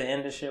family at the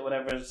end of shit,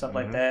 whatever, stuff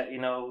like that.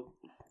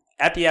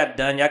 After y'all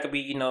done, y'all could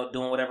be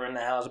doing whatever in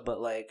the house,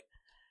 but like,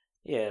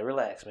 yeah,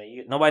 relax,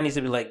 man. Nobody needs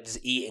to be like just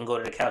eat and go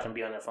to the couch and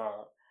be on their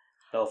phone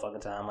the whole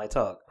fucking time. Like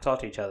talk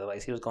to each other,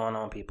 like see what's going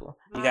on, people.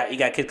 You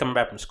got kids coming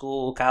back from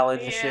school,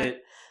 college and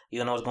shit. You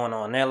don't know what's going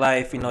on in their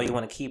life. You know, you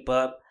want to keep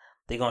up.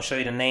 They're going to show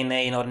you the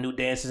nay-nay, you know, the new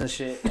dances and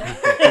shit.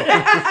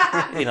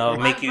 You know,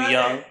 make you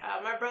young.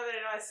 My brother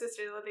and my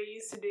sister, what they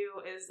used to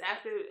do is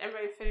after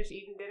everybody finished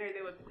eating dinner,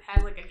 they would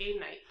have like a game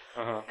night.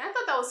 And I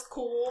thought that was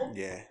cool.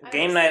 Yeah.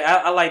 Game night,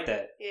 I like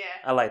that. Yeah.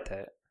 I like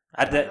that.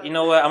 You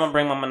know what? I'm going to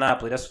bring my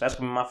Monopoly. That's going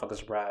to be my fucking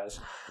surprise.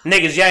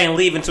 Niggas, y'all ain't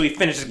leaving until we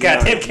finish this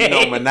goddamn game.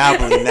 You know,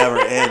 Monopoly never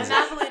ends.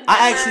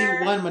 I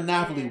actually won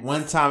Monopoly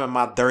one time in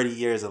my 30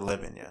 years of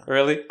living, yeah.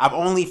 Really? I've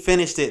only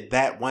finished it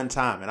that one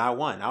time, and I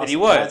won. Did you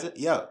what?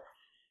 Yo.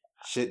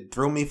 Shit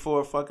threw me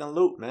for a fucking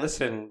loop, man.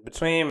 Listen,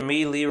 between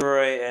me,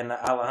 Leroy, and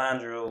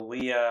Alejandro,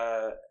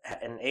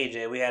 and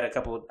AJ, we had a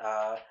couple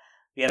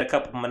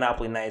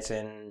Monopoly nights,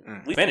 and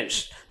we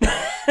finished.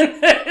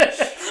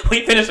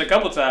 We finished a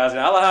couple times,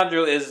 and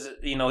Alejandro is,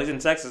 you know, he's in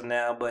Texas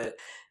now, but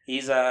he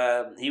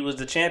was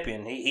the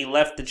champion. He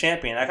left the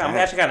champion. I'm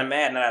actually kind of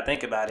mad now that I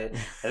think about it.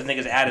 This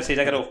nigga's out of state.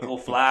 I gotta go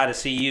fly to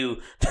see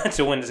you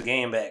to win this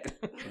game back.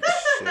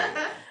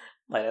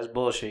 Like, that's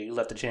bullshit. You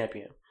left the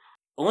champion.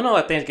 Uno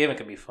at Thanksgiving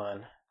could be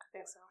fun. I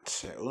think so.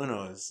 Shit,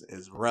 Uno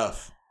is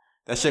rough.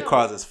 That shit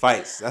causes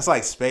fights. That's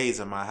like spades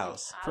in my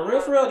house. For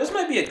real. This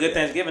might be a good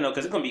Thanksgiving, though,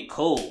 because it's going to be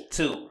cold,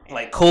 too.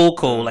 Like,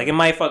 cold. Like, it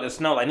might fucking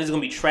snow. Like, this is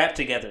going to be trapped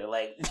together.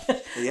 Like,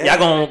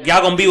 y'all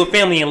gonna be with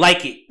family and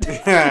like it.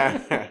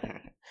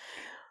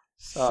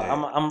 So,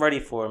 I'm ready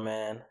for it,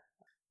 man.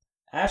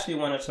 I actually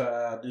wanted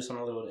to do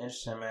something a little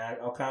interesting, man.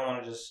 I kind of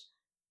want to just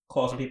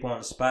call some people on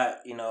the spot.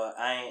 You know,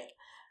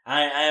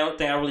 I don't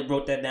think I really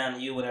broke that down to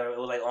you, whatever. It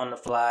was like on the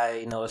fly.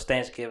 You know, it's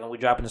Thanksgiving. We're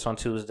dropping this on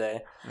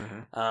Tuesday.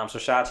 So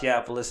shout out to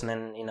y'all for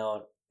listening. You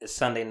know, it's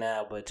Sunday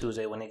now, but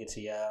Tuesday when they get to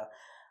y'all.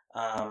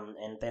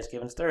 And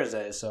Thanksgiving's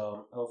Thursday.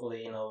 So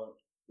hopefully, you know,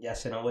 y'all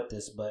sitting with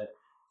this. But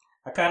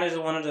I kind of just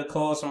wanted to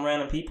call some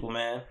random people,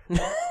 man,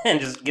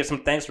 and just give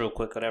some thanks real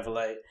quick, whatever.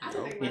 Like, I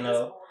don't think you about know, this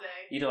whole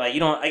day. you know, like you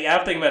don't.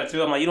 I'm thinking about it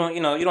too. I'm like, you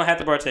don't have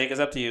to partake. It's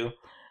up to you.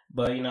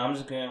 But, you know, I'm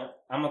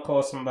gonna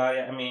call somebody.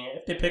 I mean,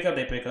 if they pick up,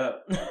 they pick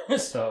up.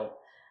 So,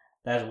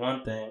 that's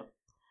one thing.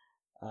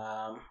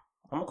 I'm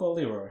gonna call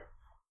Leroy.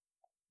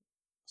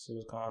 See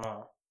what's going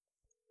on.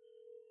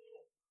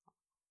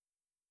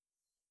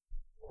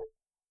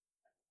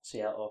 See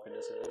how awkward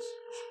this is.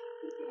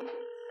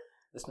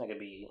 This nigga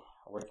be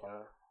working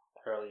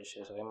early as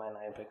shit, so he might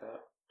not even pick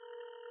up.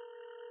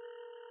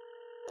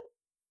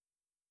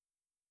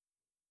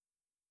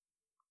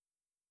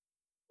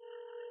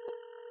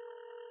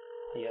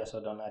 He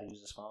also don't know how to use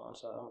his phone,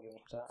 so I'm gonna give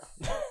him some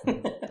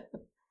time.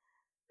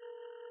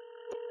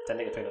 That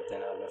nigga picked up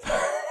then.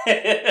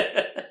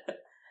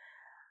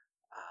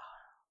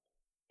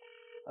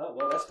 Oh,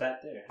 well, that's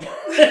that there.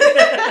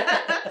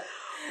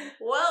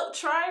 Well,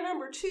 try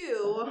number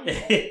 2. Let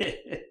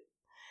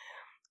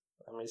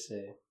me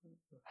see.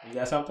 You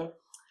got something?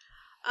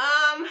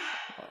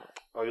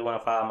 Or you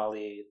want to follow my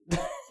lead?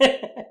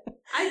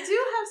 I do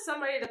have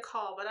somebody to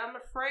call, but I'm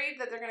afraid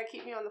that they're going to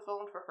keep me on the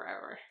phone for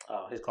forever.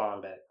 Oh, he's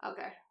calling back.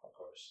 Okay. Of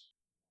course.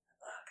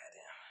 Oh,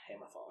 goddamn. Hate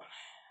my phone.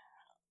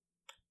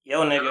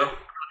 Yo, nigga.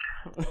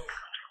 Hey.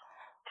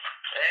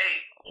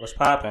 What's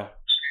poppin'? Nothing,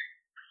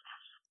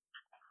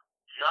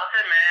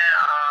 man.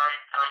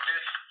 I'm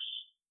just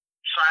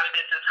trying to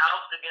get this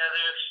house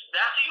together.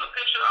 Did I see you a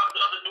picture of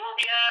the door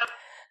we have?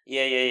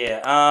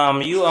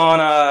 Yeah. You on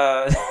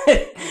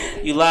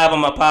you live on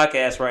my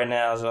podcast right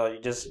now, so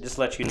just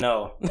let you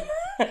know.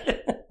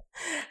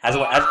 I'm on the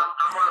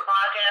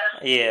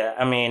podcast. Yeah,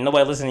 I mean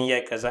nobody listening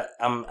yet because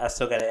I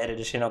still gotta edit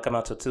this shit. Don't come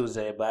out till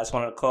Tuesday, but I just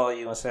wanted to call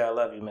you and say I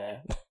love you,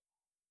 man.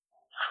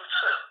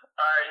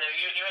 Alright, nigga,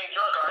 you ain't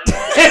drunk,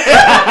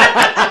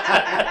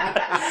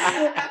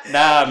 are you?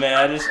 Nah,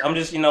 man. I'm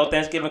just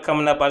Thanksgiving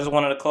coming up. I just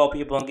wanted to call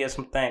people and give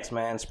some thanks,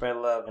 man. Spread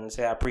love and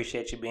say I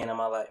appreciate you being in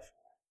my life.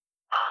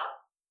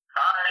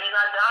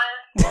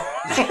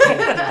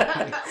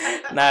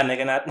 Nah,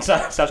 nigga,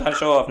 stop trying to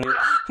show off, nigga.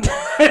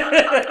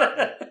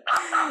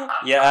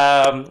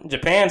 Yeah,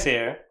 Japan's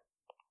here.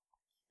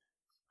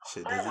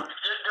 Shit, does he?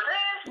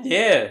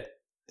 Yeah.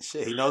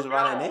 Shit, he knows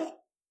about that name?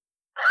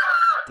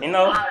 You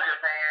know. It's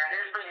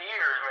been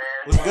years, man.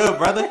 What's good,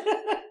 brother?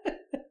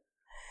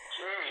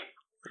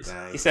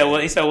 He said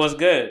what's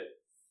good?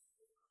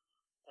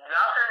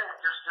 Nothing,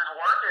 just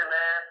working,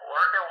 man.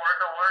 Working.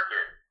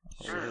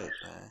 Shit,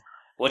 man.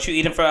 What you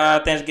eating for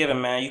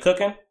Thanksgiving, man? You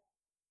cooking?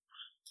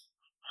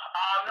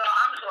 No,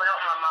 I'm just gonna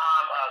help my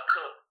mom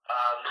cook,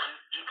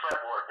 do prep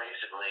work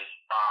basically.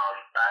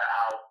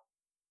 I'll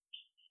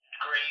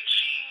grate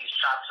cheese,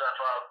 chop stuff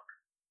up.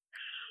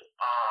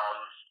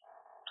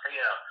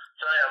 Yeah.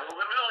 So yeah,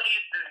 we're gonna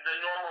eat the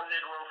normal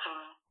Negro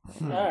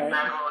food. All right.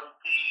 Macaroni and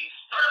cheese.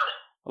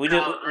 We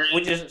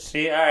just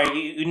see. All right,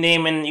 you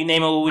naming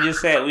what we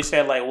just said. We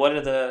said like, what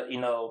are the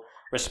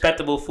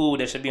respectable food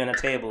that should be on the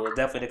table? It's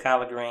definitely the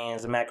collard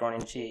greens, the macaroni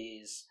and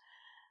cheese.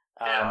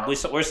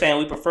 We're saying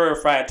we prefer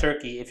fried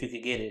turkey if you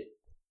could get it.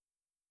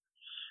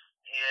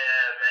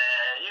 Yeah,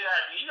 man. You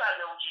gotta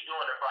know what you're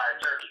doing to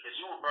fried turkey because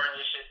you will burn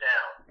your shit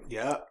down.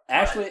 Yeah.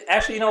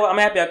 Actually, you know what? I'm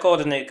happy I called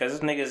this nigga because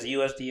this nigga's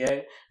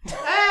USDA.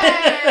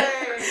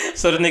 Hey!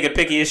 So the nigga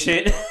picky as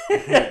shit.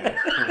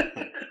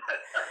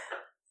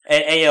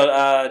 Hey,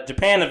 yo,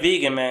 Japan a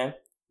vegan, man.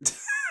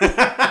 Vegan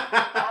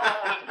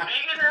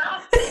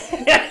now?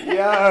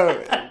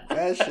 Yo,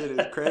 that shit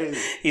is crazy.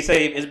 He said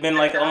it's been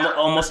like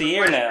almost a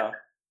year now.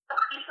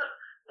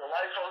 The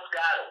white folks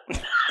got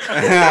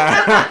him.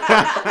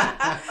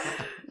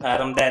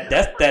 Adam, that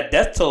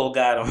death toll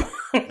got him.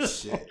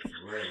 Shit,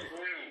 really.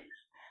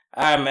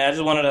 All right, man. I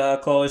just wanted to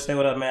call and say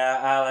what up, man.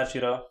 I'll let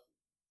you though. All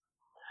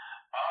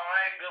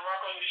right, good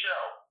luck on your show.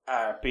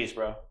 All right, peace,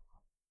 bro.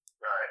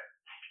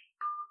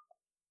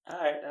 All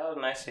right, that was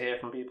nice to hear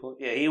from people.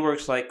 Yeah, he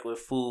works like with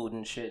food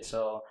and shit,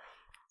 so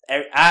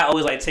I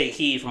always like take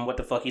heed from what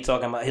the fuck he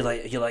talking about. He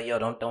like, yo,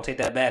 don't take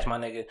that bash, my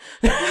nigga.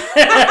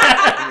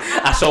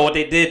 I saw what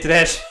they did to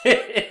that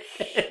shit.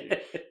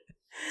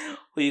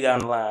 Who you got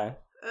on the line?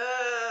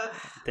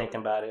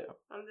 Thinking about it.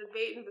 I'm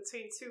debating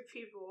between two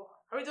people.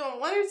 Are we doing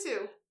one or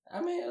two?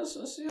 I mean, let's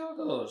see how it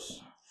goes.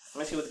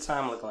 Let me see what the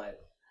time look like.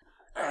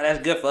 Oh, that's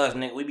good for us,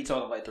 nigga. We be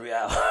talking like 3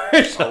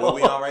 hours. So what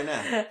we on right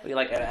now? We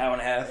like at an hour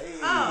and a half. Hey.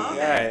 Oh,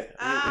 okay.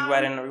 All right. We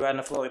right in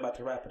the flow. We about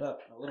to wrap it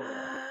up a little bit.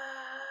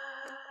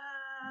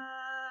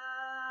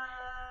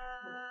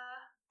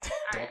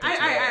 All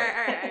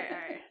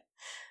right.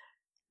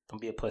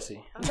 Don't be a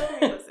pussy. I'm not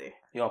being a pussy.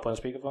 You want to put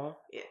on speakerphone?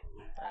 Yeah.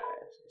 All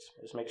right.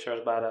 Just make sure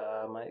it's by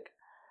the mic.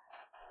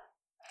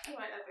 He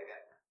might not pick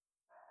up.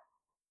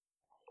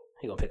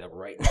 He gonna pick up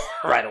right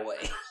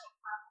away.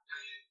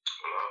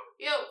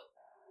 Yo.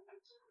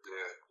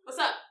 Yeah. What's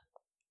up?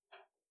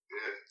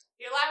 Yeah.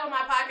 You're live on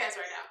my podcast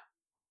right now.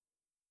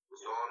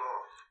 What's going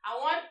on? I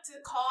want to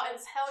call and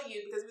tell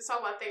you, because we talk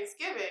about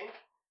Thanksgiving,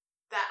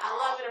 that I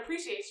love and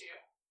appreciate you.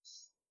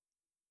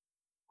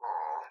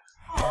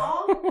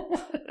 Aww.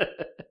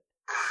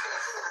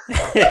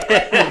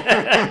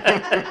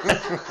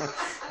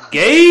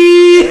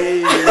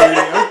 Gay.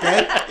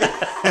 Okay.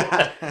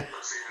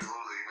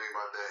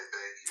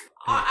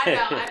 I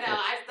know.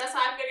 That's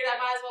how I figured I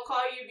might as well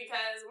call you,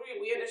 because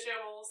we in the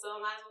shithole, so I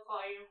might as well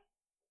call you.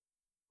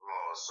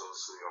 Oh, so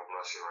sweet. I'm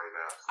blushing right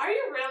now. Are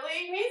you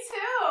really? Me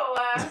too.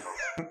 I'm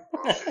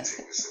 15%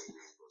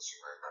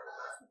 blushing right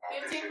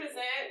now. 15%,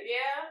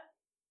 yeah.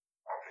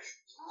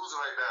 Who's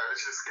right now?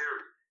 It's just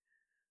scary.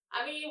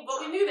 I mean,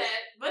 but we knew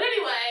that. But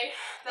anyway,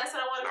 that's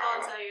what I want to call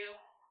and tell you.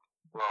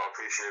 Well, I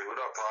appreciate it. What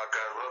up,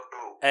 podcast? What up,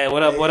 dude? Hey,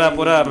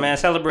 what up, man?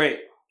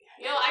 Celebrate.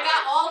 Yo, I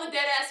got all the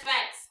Deadass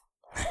facts.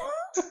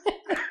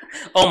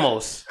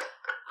 Almost.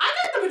 I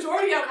got the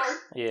majority of them.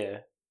 Yeah.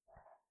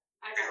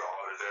 I got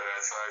all the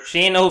Deadass facts.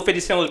 She ain't know who 50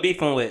 Cent was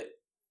beefing with.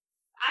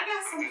 I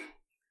got some. What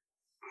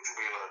you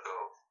mean, like,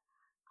 though?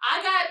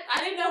 I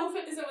didn't know who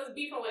 50 Cent was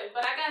beefing with,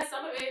 but I got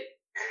some of it.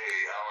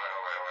 Hey, all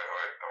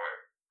right.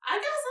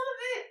 I got some of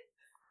it.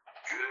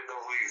 You didn't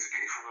know who he's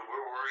beefing with?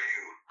 Where were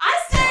you? I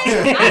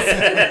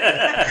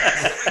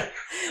said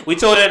we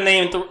told her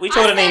name. We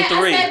told her name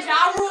 3. I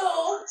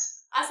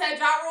said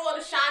Ja Rule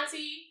and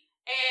Ashanti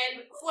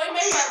and Floyd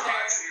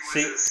Mayweather.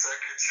 See,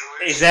 second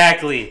choice.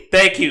 exactly.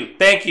 Thank you.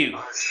 Ashanti, all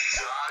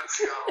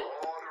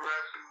the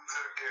rap dudes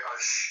that get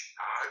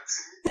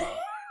Ashanti.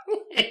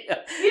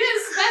 He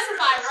didn't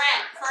specify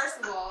rap, first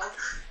of all.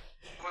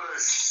 What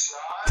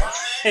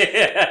Ashanti?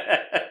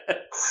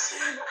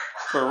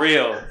 For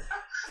real.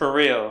 I'd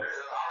rather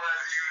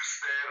you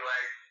stand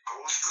like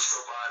ghost to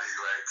somebody,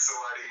 like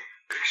somebody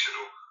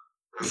fictional.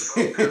 Or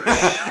something.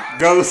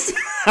 Ghost.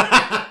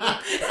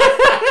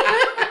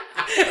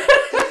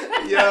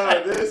 Yo,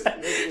 this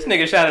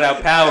nigga shouted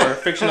out power,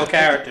 fictional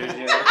characters.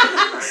 Yo. Oh,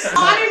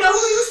 I didn't know who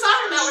he was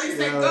talking about when he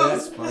said ghost.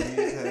 That's funny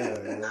as hell.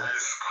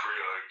 That's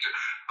crazy.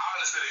 I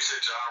understand he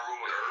said Ja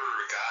Rule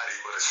and Gotti,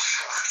 but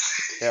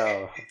Ashanti.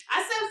 Yo,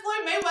 I said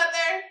Floyd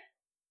Mayweather.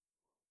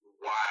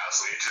 Wow,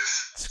 so you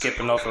just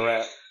skipping off a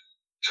rap.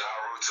 Ja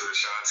Rule to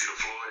Ashanti to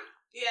Floyd?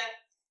 Yeah.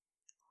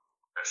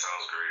 That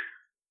sounds great.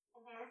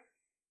 Mm-hmm.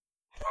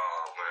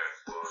 Oh, man.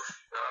 Well,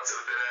 shout out to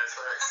the Deadass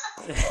facts.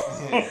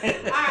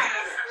 Alright.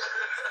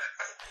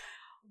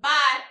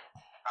 Bye.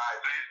 Alright,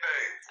 do your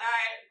thing.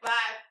 Alright,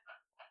 bye.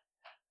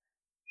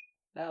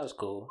 That was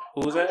cool. Who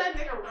was That that?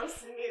 nigga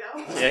roasted me though.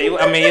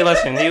 Yeah,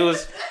 listen,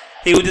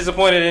 he was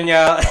disappointed in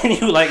y'all, and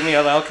you like me. I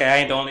was like, okay, I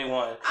ain't the only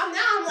one. I'm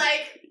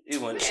like, He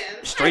went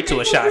man, straight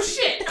to a shot.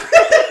 Shit. Okay,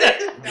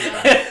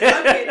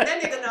 that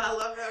nigga know I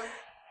love him.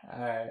 All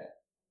right.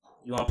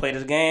 You want to play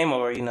this game,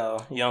 or you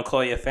want to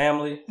call your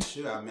family?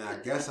 Shit, I mean, I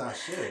guess I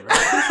should,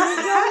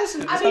 right? It's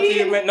up to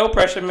you, man. No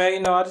pressure,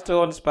 man. I just threw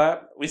it on the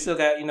spot. We still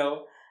got,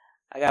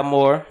 I got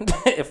more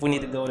if we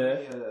need to go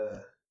there. Yeah.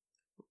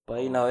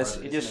 But it's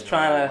you're just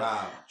trying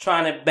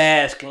to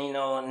bask and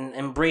and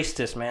embrace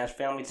this, man. It's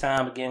family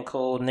time. It's getting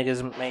cold.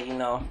 Niggas,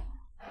 man.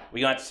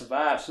 We gonna have to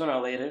survive sooner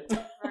or later.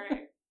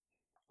 Right.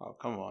 Oh,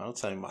 come on! Don't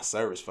tell me my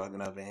service fucking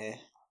up in here.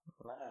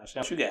 Nah,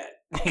 what you got?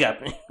 You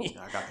got me.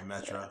 I got the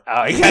Metro.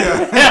 Oh, you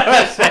got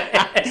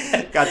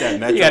that. Got that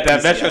Metro. You got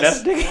that PCS. Metro.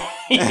 That's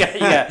you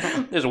got.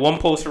 There's one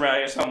post around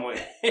here somewhere.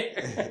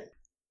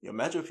 Yo,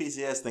 Metro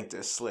PCS think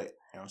they're slick.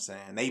 You know what I'm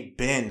saying? They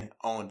been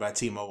owned by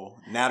T-Mobile.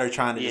 Now they're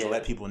trying to just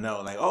let people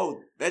know, like,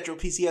 oh, Metro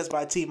PCS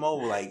by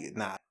T-Mobile. Like,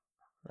 nah.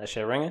 That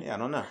shit ringing? Yeah, I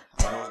don't know.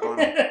 I don't know what's going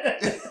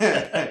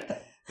on.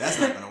 That's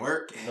not gonna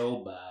work. No.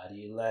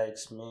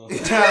 likes me.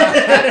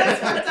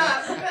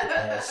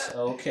 Yes,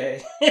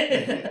 okay.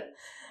 I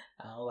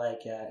don't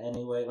like y'all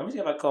anyway. Let me see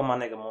if I call my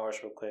nigga Morris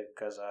real quick,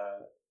 because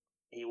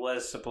he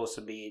was supposed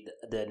to be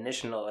the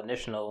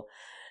initial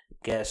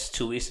guest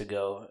 2 weeks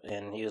ago,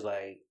 and he was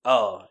like,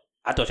 "Oh,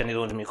 I thought y'all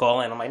wanted me to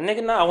call in." I'm like,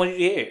 "Nigga, nah, I wanted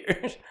you here."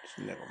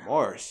 Nigga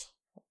Morris.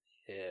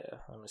 Yeah,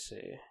 let me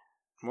see.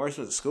 Morris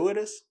was at school with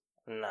us?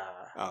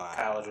 Nah, Oh,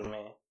 college with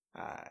me.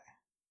 Alright.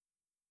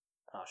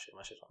 Oh shit,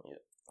 my shit's on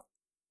mute.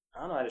 I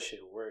don't know how this shit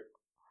work.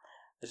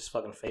 This is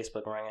fucking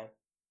Facebook ringing.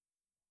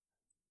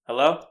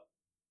 Hello?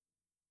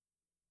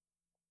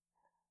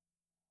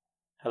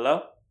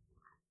 Hello?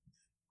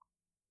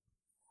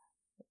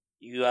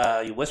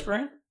 You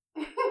whispering?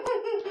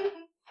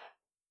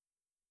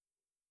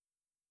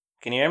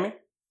 Can you hear me?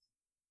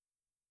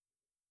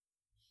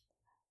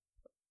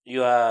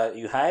 You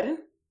hiding?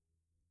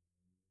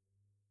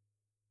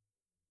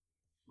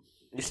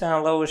 You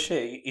sound low as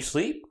shit. You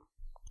sleep?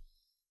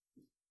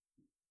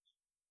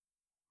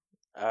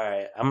 All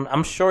right.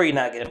 I'm sure you're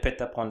not getting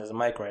picked up on this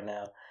mic right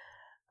now.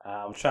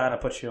 I'm trying to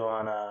put you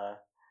on.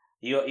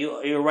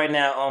 You're right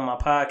now on my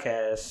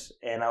podcast,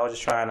 and I was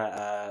just trying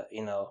to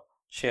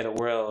share the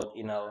world.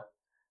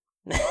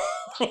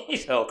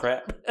 Oh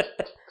crap.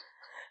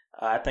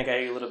 I think I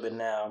hear you a little bit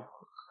now.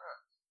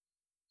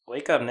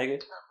 Wake up,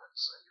 nigga.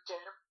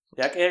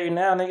 Yeah, I can hear you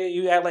now, nigga.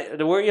 You act like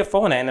where your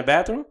phone at? In the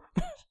bathroom?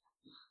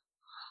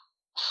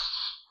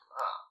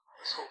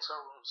 This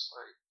hotel room is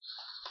like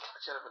I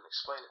can't even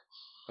explain it.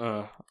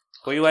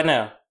 Where you at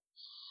now?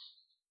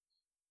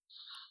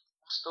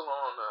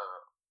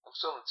 I'm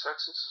still in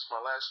Texas. It's my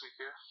last week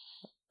here.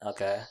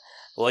 Okay.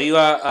 Well, you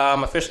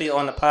are officially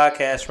on the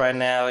podcast right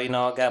now. I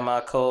got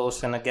my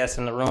co-host and a guest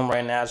in the room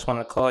right now. I just want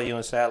to call you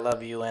and say I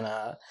love you and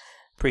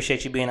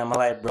appreciate you being in my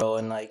life, bro.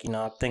 And I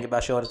think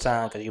about you all the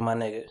time because you my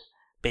nigga.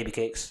 Baby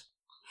cakes.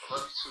 I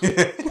love you too.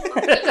 I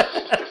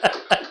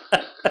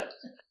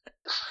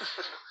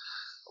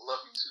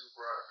love you too,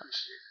 bro. I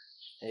appreciate it.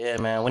 Yeah,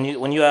 man. When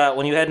you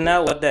heading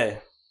out, what day? I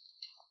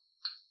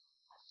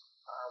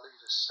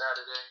leave this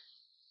Saturday.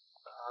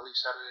 I leave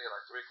Saturday at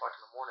like 3 o'clock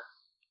in the morning.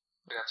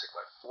 I gotta take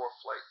like 4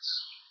 flights.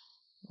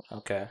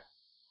 Okay.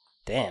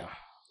 Damn.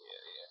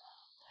 Yeah.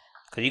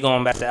 Cause you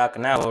going back to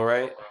Okinawa,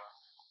 right?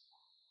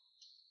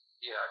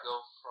 Yeah, I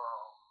go from.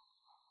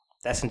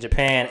 That's in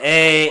Japan.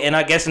 Hey, and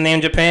I guess the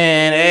name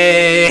Japan.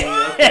 Hey.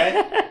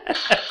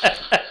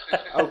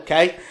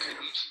 Okay.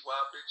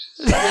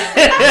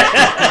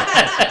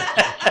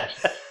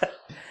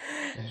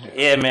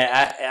 Yeah, man.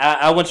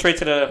 I went straight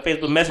to the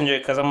Facebook Messenger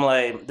because I'm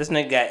like, this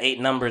nigga got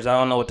 8 numbers. I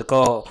don't know what to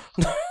call.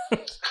 Yeah,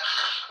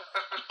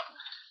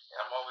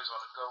 I'm always on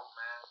the go,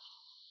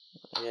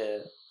 man. Yeah.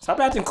 Stop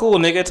acting cool,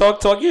 nigga.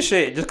 Talk your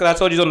shit. Just because I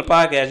told you on the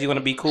podcast, you want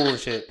to be cool and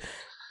shit. I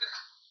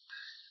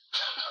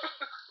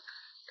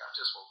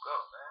just woke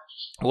up,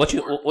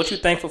 man. What you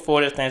thankful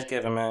for this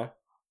Thanksgiving, man?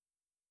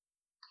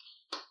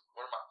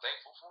 What am I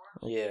thankful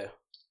for? Yeah.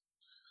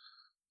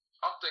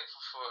 I'm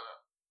thankful for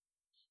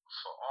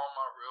all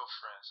my real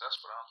friends. That's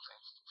what I'm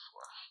thankful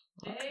for.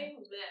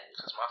 Amen.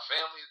 Because my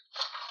family.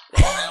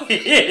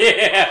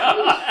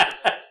 Yeah.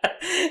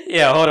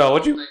 Yeah. Hold on.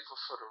 What you? I'm thankful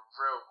for the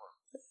real one.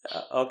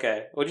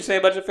 Okay. What'd you say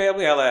about your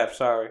family? I laughed.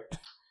 Sorry. No,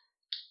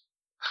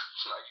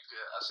 you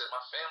good. I said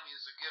my family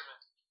is a given.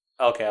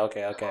 Okay.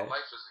 And my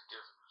life is a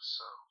given.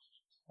 So.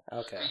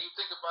 Okay. When you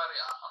think about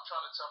it, I'm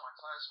trying to tell my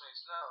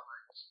classmates now,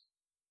 like,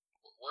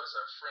 what is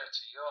our friend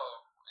to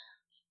y'all? And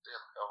they're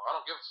like, oh, I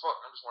don't give a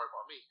fuck. I'm just worried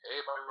about me.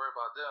 Everybody worry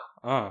about them.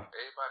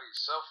 Everybody is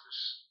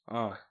selfish.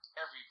 Like,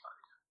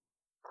 everybody.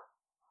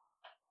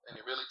 And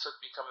it really took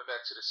me coming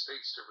back to the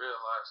States to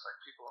realize, like,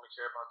 people only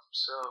care about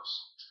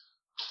themselves.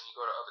 But when you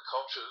go to other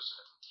cultures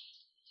and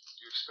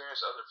you experience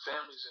other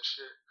families and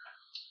shit,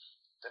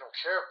 they don't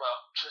care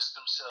about just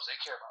themselves. They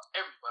care about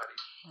everybody.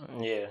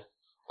 Yeah.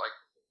 Like,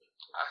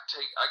 I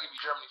give you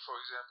Germany, for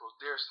example.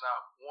 There's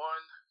not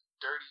one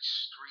dirty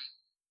street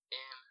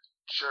in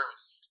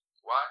Germany.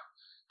 Why?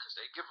 Because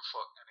they give a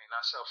fuck and they're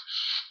not selfish.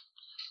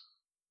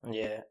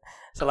 Yeah.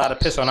 It's a lot of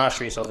piss on our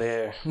streets over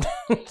here.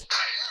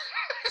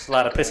 It's a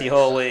lot of pissy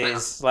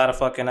hallways. A lot of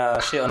fucking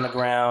shit on the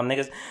ground.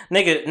 Nigga,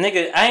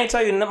 I ain't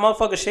tell you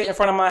motherfucker shit in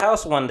front of my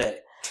house one day.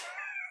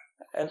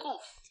 And,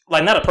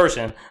 like, not a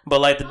person,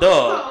 but like the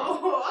dog.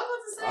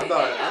 I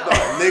thought a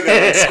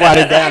nigga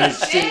squatted down and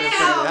shit in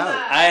front of the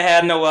house. I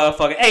had no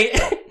fucking. Hey,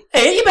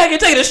 you back here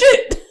taking the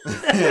shit.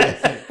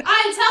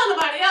 I ain't telling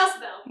nobody else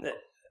though.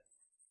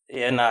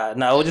 Yeah,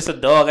 nah, it was just a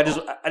dog. I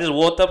just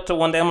walked up to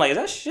one day. I'm like, is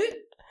that shit?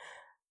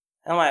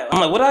 I'm like,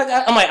 what I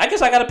got? I'm like, I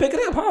guess I gotta pick it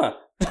up, huh?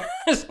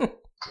 Just let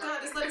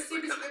it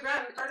seep into the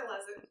ground and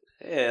fertilize it.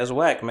 Yeah, it was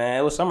whack, man.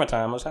 It was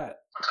summertime. It was hot. That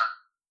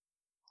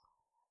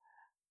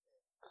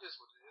is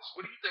what it is.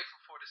 What are you thankful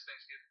for this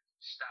Thanksgiving?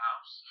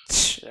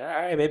 Styles.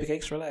 All right, baby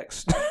cakes,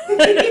 relax.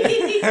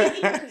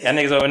 Y'all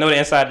niggas don't know the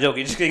inside joke.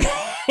 You just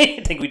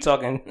think we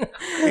talking.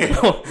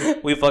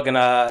 We fucking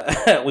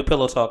we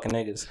pillow talking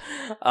niggas.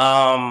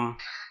 I'm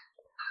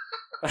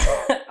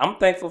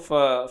thankful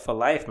for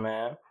life,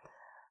 man.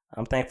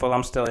 I'm thankful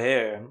I'm still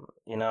here.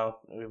 We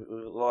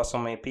lost so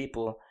many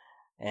people,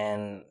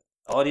 And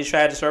all these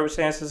tragic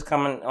circumstances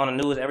coming on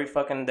the news every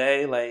fucking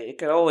day, like, it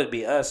could always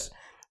be us.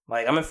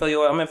 Like, I'm in Philly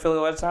all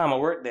the time. I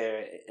work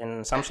there,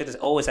 and some shit is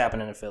always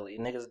happening in Philly.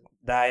 Niggas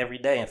die every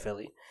day in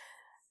Philly.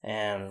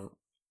 And,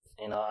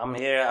 you know, I'm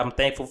here. I'm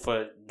thankful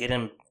for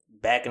getting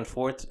back and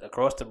forth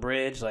across the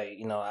bridge. Like,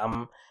 you know,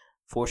 I'm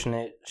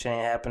fortunate shit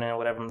ain't happening,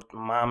 whatever.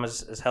 My mom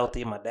is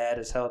healthy. My dad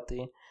is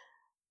healthy.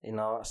 You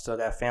know, I still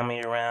got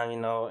family around, you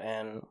know,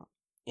 and,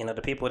 you know,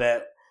 the people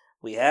that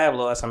we have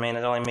lost, I mean,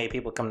 it only made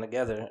people come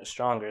together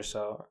stronger.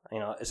 So, you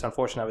know, it's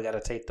unfortunate we got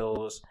to take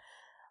those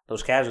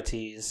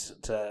casualties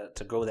to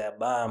grow that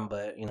bond,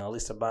 but, you know, at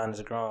least the bond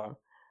is grown.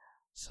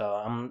 So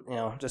I'm, you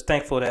know, just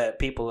thankful that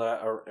people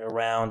are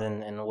around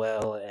and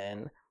well,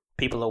 and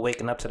people are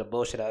waking up to the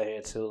bullshit out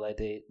here too. Like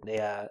they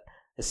are.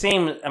 It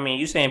seems, I mean,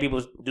 you saying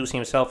people do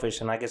seem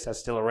selfish, and I guess that's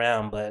still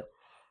around, but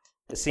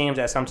it seems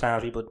that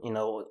sometimes people, you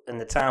know, in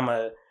the time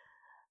of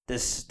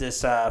this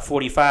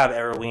 45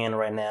 era we in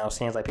right now, it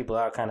seems like people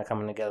are kind of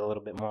coming together a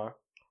little bit more.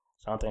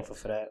 So I'm thankful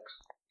for that.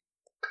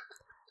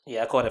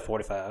 Yeah, I called it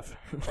 45.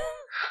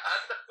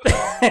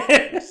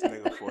 This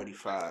nigga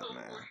 45,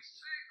 man.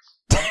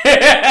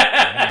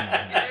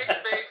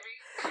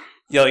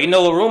 Yo, you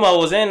know what room I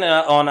was in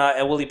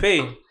at Willie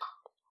P?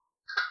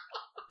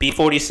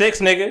 B46,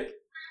 nigga.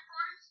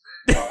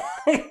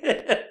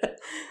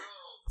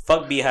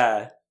 Fuck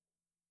B-High. What?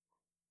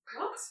 I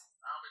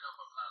don't even know if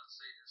I'm allowed to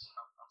say this.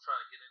 I'm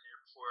trying to get in there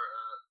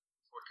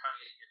before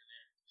Kanye get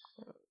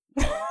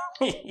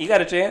in there. You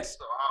got a chance?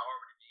 So I'll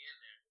already be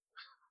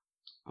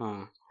in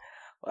there.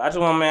 Well, I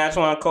just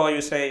want to call you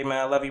and say, man,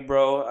 I love you,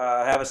 bro.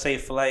 Have a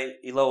safe flight.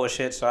 You low as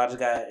shit, so I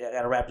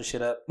gotta wrap this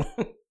shit up. I love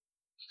you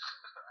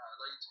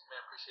too,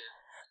 man. Appreciate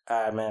it.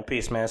 All right, man.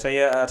 Peace, man.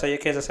 Tell your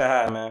kids I say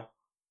hi, man.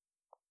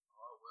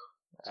 Oh,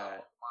 well. All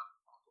right.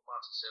 Uncle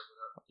Monty said what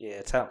up.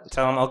 Yeah,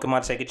 tell him Uncle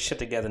Monty, get your shit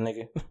together,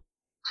 nigga. All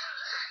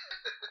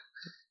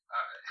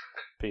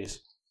right. Peace.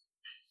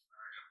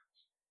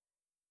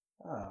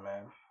 Oh,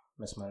 man.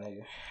 Miss my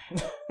nigga.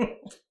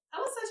 That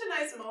was such a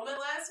nice moment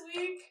last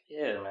week.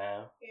 Yeah,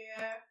 man.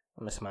 Yeah.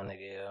 I miss my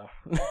nigga, yo.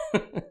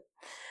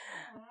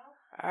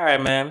 All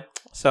right, man.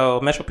 So,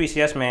 Metro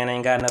PCS, man,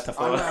 ain't got nothing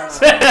for us.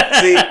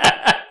 See,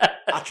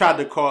 I tried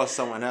to call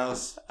someone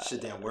else.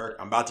 Shit didn't work.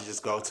 I'm about to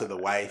just go to the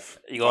wife.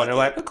 You going to the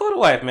wife? Call the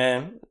wife,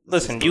 man.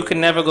 Listen, you can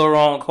never go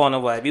wrong calling the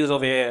wife. You was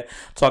over here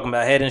talking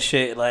about head and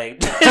shit. Like,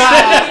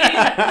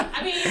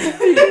 I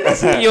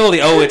mean, you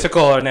only owe it to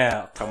call her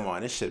now. Come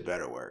on, this shit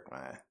better work,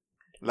 man.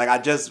 Like, I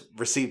just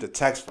received a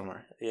text from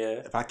her.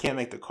 Yeah. If I can't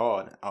make the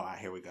call, all right,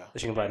 here we go.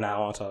 She can be like, nah, I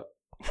want to talk.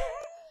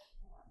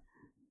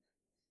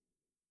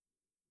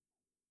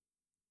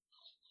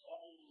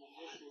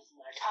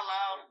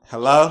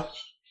 Hello?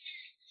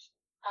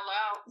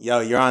 Hello? Yo,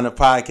 you're on the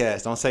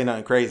podcast. Don't say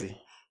nothing crazy.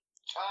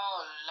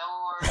 Oh,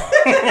 Lord.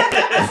 I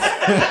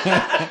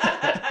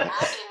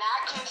did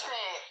not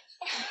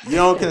consent. You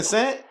don't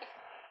consent?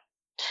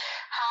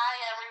 Hi,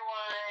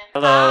 everyone.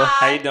 Hello.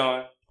 Hi. How you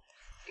doing?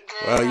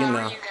 Good. Well, you How know.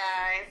 are you guys?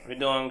 We're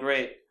doing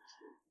great.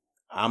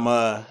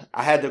 I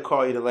had to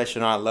call you to let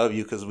you know I love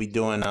you because we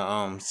doing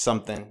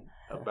something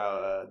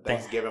about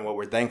Thanksgiving, what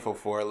we're thankful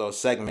for, a little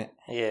segment.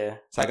 Yeah.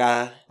 So I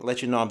gotta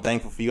let you know I'm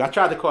thankful for you. I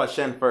tried to call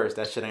Shen first.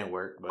 That shit ain't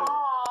work, but. Oh,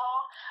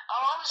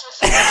 I was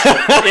just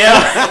yeah.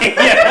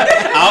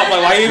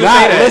 Why you even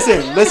say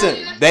that? Listen,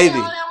 baby.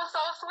 Oh, that was so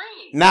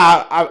sweet.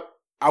 Nah,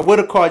 I would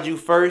have called you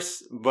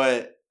first,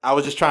 but I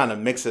was just trying to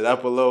mix it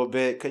up a little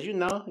bit because you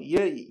know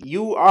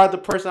you are the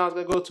person I was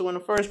gonna go to in the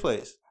first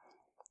place.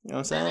 You know what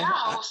I'm saying? I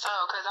hope so,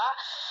 because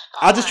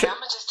I'm just I'm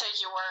gonna just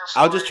take your word for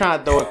I was just it. trying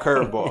to throw a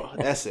curveball.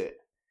 That's it.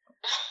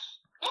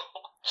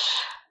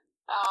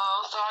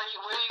 So what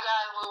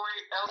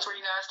else were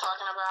you guys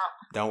talking about?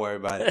 Don't worry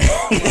about it.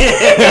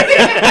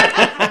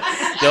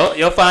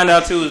 You'll find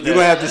out Tuesday. You're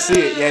gonna have to see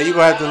it. Yeah, you're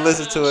gonna have to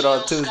listen to it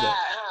on Tuesday. Scott,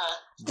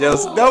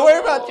 huh? Don't worry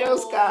about Joe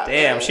Scott.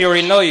 Damn, she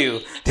already know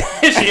you.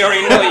 She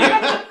already know you.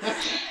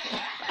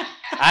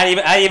 I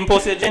ain't even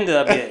posted the agenda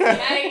up yet.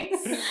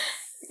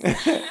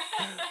 yikes.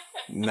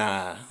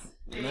 Nah,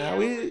 you know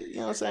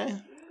what I'm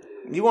saying?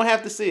 You won't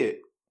have to see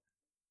it.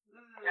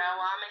 Yeah,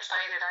 well, I'm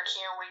excited. I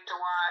can't wait to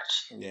watch.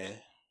 Yeah,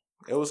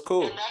 it was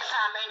cool. And next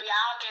time, maybe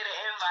I'll get an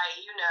invite,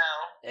 you know.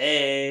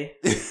 Hey.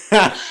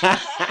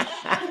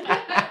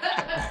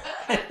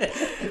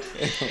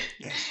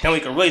 Then we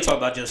can really talk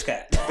about Jill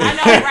Scott. I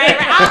know, right?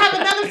 I'll have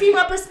another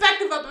female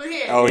perspective up in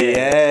here. Oh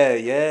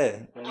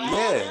yeah.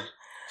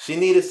 She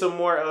needed some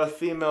more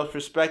female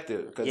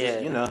perspective because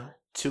you know,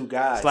 two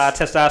guys. It's a lot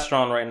of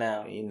testosterone right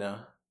now. You know,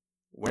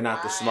 we're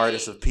not the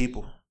smartest of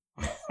people.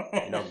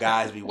 You know,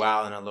 guys be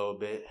wilding a little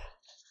bit.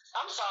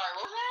 I'm sorry,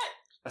 what was that?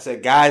 I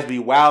said guys be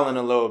wilding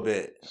a little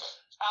bit.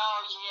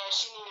 Oh, yeah,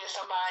 she needed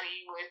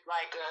somebody with,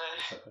 like,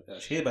 a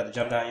She's about to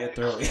jump down your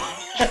throat.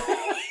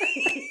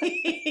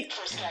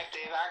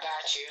 perspective. I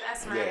got you.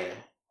 That's right. Yeah.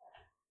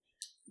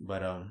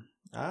 But all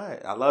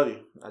right, I love you.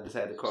 I just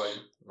had to call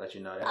you, let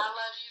you know that. I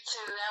love you,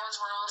 too. That was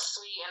real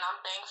sweet, and I'm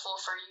thankful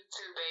for you,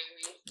 too,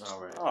 baby.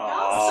 All right.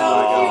 Y'all so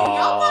cute.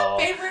 Y'all my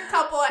favorite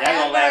couple Y'all ever.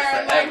 gonna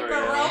last Like, forever, for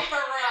yo. real, for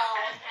real.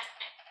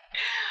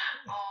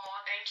 Oh,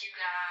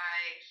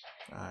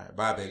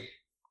 Bye, baby.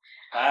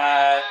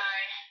 Bye.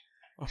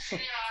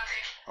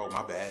 Oh,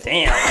 my bad.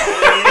 Damn.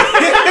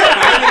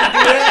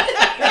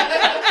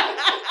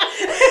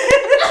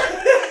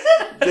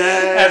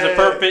 That's a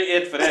perfect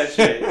end for that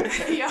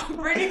shit. Yo,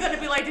 Brittany's gonna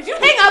be like, did you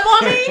hang up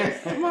on me?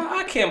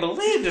 I can't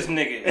believe this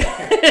nigga.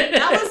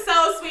 That was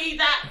so sweet.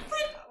 My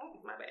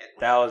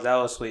bad. That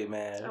was sweet,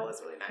 man. That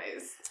was really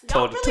nice.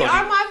 Y'all really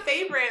are my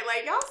favorite.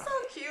 Like, y'all so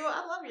cute.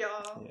 I love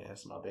y'all. Yeah,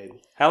 that's my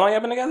baby. How long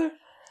y'all been together?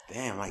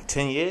 Damn, like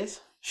 10 years?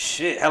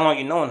 Shit, how long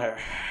you known her?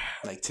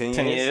 Like 10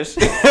 years. 10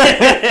 years?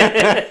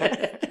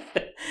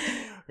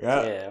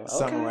 Yeah,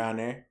 something around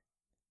there.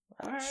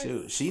 All right.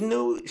 Shoot, she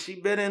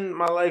been in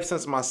my life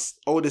since my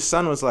oldest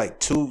son was like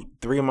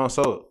 2-3 months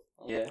old.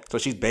 Yeah. So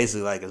she's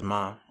basically like his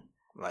mom.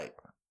 Like.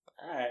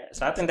 All right.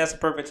 So I think that's the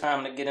perfect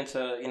time to get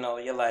into,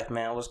 your life,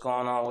 man. What's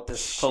going on with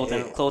this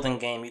clothing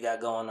game you got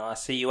going on? I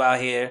see you out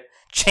here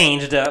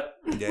changed up.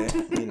 Yeah,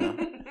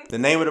 The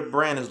name of the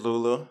brand is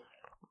Lulu.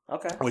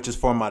 Okay. Which is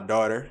for my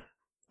daughter.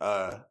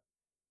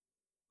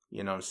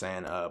 You know what I'm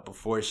saying?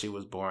 Before she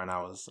was born, I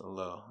was a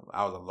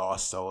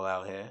lost soul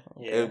out here.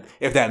 Yeah.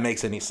 If that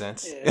makes any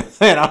sense. Yeah.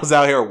 And I was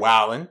out here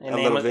wilding. Your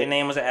name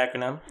was an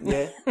acronym.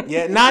 Yeah.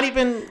 Yeah. Not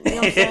even, you know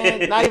what I'm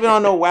saying? Not even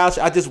on no wild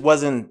shit. I just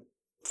wasn't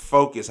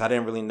focused. I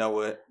didn't really know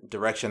what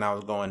direction I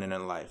was going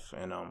in life.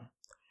 And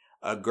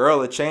a girl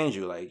will change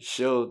you. Like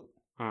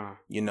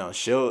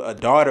a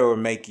daughter will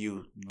make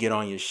you get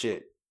on your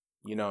shit.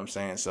 You know what I'm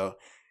saying? So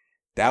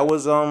that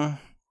was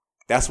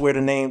that's where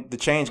the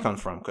change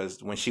comes from.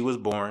 Because when she was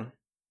born,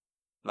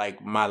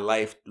 like my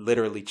life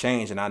literally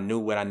changed, and I knew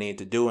what I needed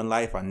to do in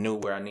life. I knew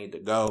where I needed to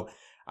go.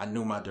 I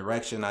knew my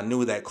direction. I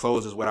knew that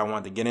clothes is what I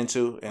wanted to get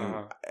into,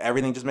 and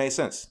everything just made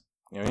sense.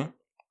 You know what I mean?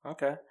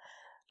 Okay.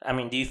 I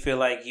mean, do you feel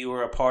like you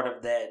were a part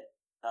of that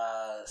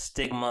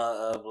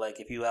stigma of like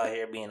if you out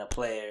here being a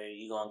player,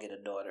 you gonna get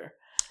a daughter?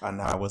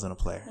 No, I wasn't a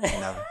player.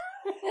 Never.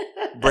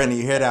 Brittany,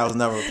 you hear that? I was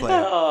never a player.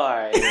 Oh, all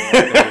right.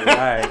 Yeah, all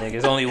right, nigga.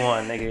 It's only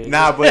one, nigga.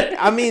 Nah, but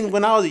I mean,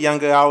 when I was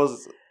younger,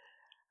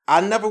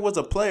 I never was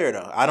a player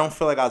though. I don't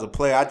feel like I was a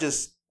player. I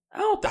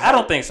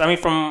don't think so. I mean,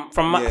 from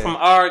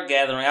our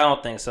gathering, I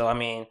don't think so. I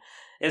mean,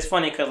 it's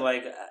funny because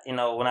like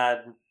when I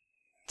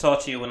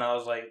talked to you when I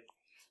was like,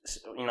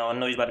 I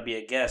know you're about to be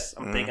a guest.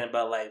 I'm thinking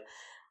about like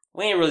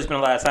we ain't really spent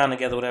a lot of time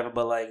together, whatever.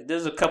 But like,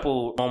 there's a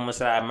couple moments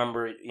that I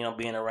remember,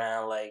 being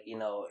around like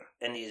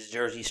in these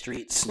Jersey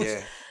streets.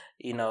 Yeah.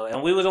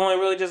 And we was only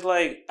really just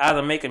like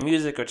either making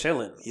music or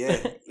chilling.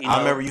 Yeah. I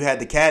remember you had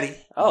the caddy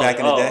back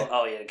in the day.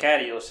 Oh, yeah, the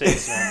caddy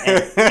 06,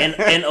 man.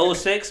 In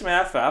 06,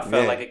 man, I felt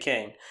like a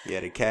king. Yeah,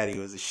 the caddy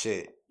was a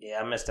shit. Yeah,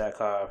 I missed that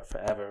car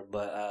forever.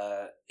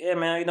 But, yeah,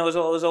 man, it was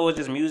always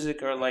just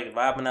music or like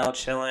vibing out,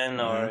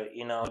 chilling or,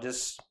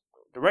 just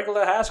the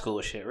regular high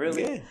school shit,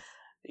 really.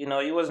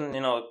 Yeah. You wasn't,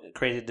 a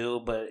crazy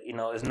dude, but,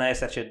 it's nice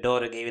that your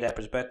daughter gave you that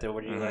perspective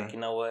where you're like, you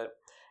know what?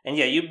 And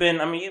yeah, you've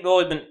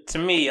always been, to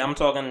me, I'm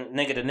talking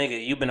nigga to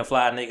nigga, you've been a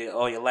fly nigga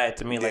all your life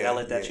to me. Like, I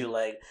looked at you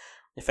like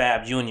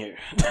Fab Jr.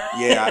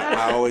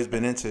 Yeah, I've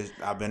been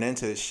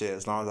into this shit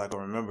as long as I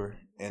can remember.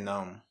 And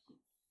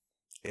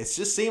it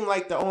just seemed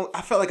like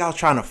I felt like I was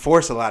trying to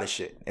force a lot of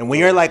shit. And when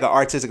you're like an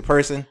artistic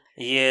person,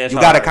 you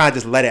got to kind of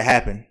just let it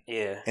happen.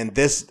 Yeah. And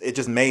it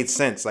just made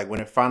sense. Like when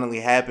it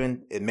finally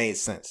happened, it made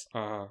sense. You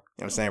know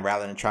what I'm saying?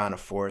 Rather than trying to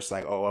force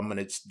like, I'm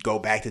going to go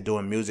back to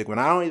doing music when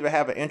I don't even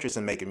have an interest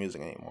in making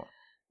music anymore.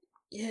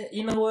 Yeah,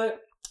 you know what?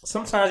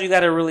 Sometimes you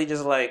got to really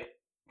just like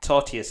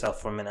talk to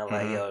yourself for a minute.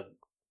 Like, yo,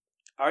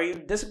 are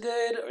you this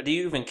good? Or do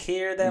you even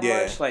care that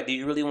much? Like, do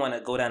you really want to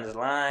go down this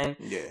line?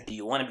 Yeah. Do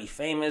you want to be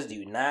famous? Do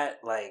you not?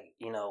 Like,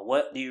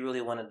 what do you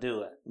really want to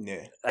do?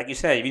 Yeah. Like you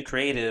said, if you're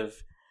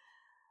creative,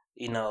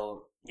 you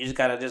just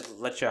got to just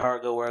let your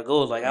heart go where it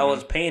goes. Like, I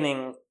was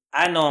painting.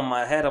 I know in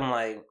my head, I'm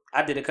like,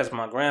 I did it because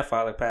my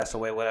grandfather passed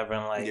away, whatever.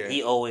 And like,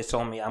 he always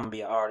told me I'm going to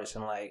be an artist.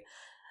 And like,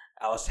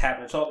 I was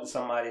happy to talk to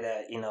somebody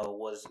that,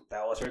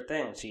 that was her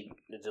thing. She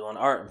was doing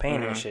art and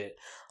painting and shit.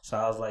 So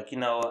I was like, I'm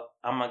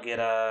going to get,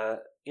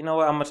 I'm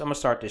going to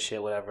start this shit,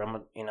 whatever. I'm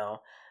going to,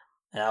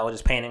 and I was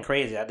just painting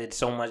crazy. I did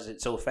so much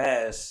so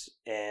fast.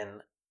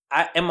 And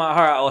in my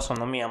heart, I also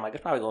know me, I'm like,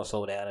 it's probably going to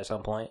slow down at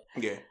some point.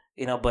 Yeah.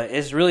 But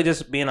it's really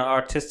just being an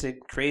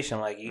artistic creation.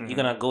 Like, you're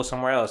going to go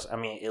somewhere else. I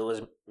mean, it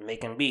was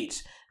making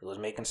beats. It was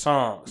making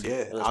songs.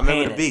 Yeah, I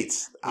remember the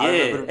beats.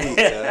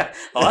 I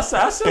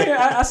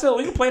still,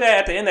 we can play that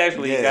at the end,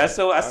 actually. Yeah. I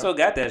still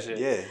got that shit.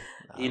 Yeah.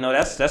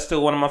 That's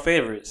still one of my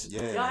favorites.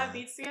 Yeah. Y'all have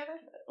beats together?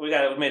 We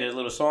made a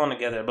little song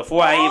together.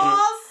 Before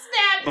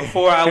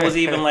I was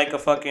even like a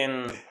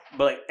fucking,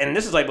 but like, and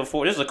this is like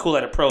before, this is a Cool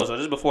Letter Pro, so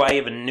this is before I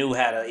even knew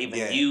how to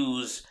even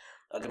use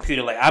a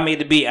computer. Like, I made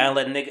the beat. I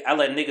let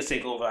niggas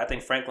take over. I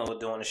think Franklin was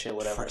doing the shit,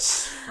 whatever.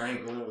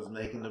 Franklin was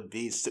making the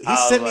beats too. He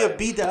sent me a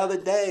beat the other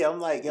day. I'm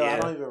like, I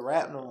don't even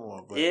rap no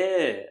more. But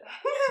yeah,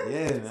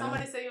 man.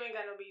 Somebody say you ain't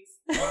got no beats.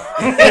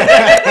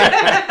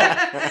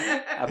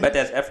 I bet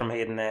that's Ephraim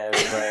hating ass.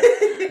 But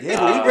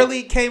we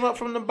really came up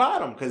from the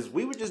bottom because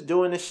we were just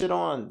doing this shit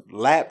on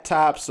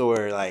laptops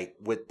or like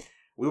we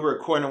were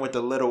recording with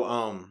the little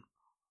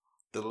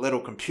the little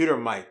computer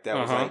mic that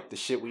was like the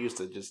shit we used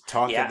to just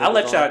talk. Yeah, I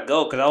let y'all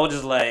go because I was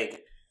just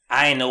like,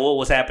 I didn't know what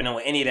was happening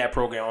with any of that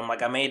program. I'm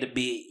like, I made the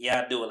beat,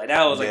 y'all do it. Like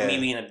that was like me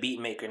being a beat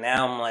maker.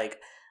 Now I'm like,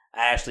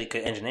 I actually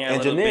could engineer a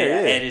little bit,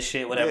 edit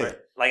shit, whatever. Yeah.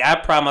 Like I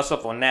pride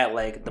myself on that.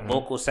 Like the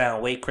vocals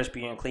sound way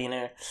crispier and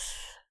cleaner.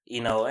 You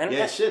know, and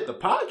shit. The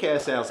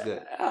podcast sounds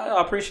good. I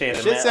appreciate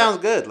it. Shit man. Sounds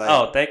good.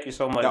 Like, thank you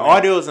so much. The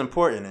audio is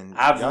important,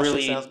 and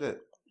really shit sounds good.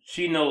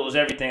 She knows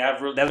everything. That's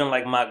been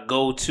like my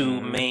go-to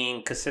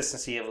main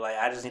consistency of like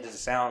I just need it to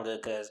sound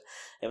good because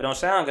if it don't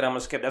sound good, I'm gonna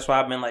skip. That's why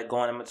I've been like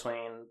going in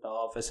between the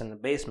office and the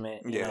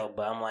basement. You know,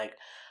 but I'm like.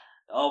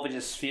 Oh, it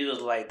just feels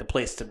like the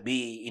place to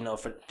be, you know,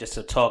 for just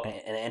to talk in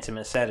an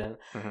intimate setting.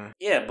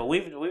 Yeah, but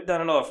we've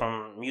done it all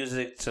from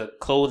music to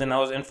clothing. I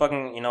was in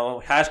fucking, you know,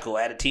 high school.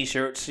 I had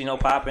t-shirts, you know,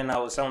 popping. I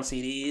was selling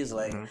CDs.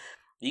 Like,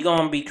 you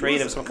gonna be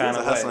creative some kind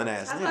of way. Hustling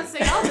ass. I was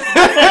about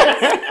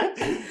to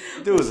say,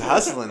 dude was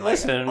hustling like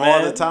Listen, all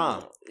man, the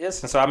time.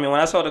 Listen, so I mean,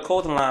 when I saw the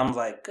clothing line,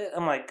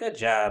 I'm like, good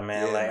job,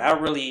 man. Yeah, like, man.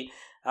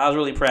 I was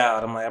really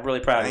proud. I'm really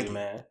proud of you,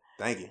 man.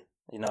 Thank you.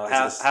 You know,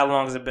 how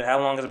long has it been? How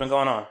long has it been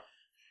going on?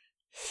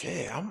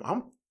 Shit,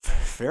 I'm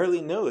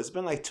fairly new. It's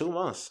been like 2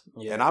 months,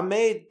 and I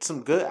made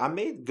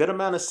good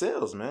amount of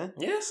sales, man.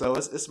 Yeah, so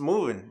it's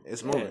moving.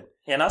 It's moving.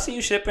 Yeah, and I see you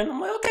shipping. I'm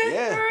like, okay,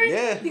 yeah, all right.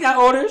 Yeah. You got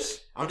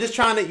orders. I'm just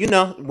trying to, you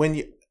know,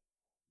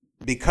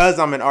 because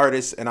I'm an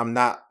artist and I'm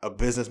not a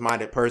business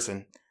minded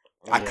person.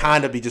 I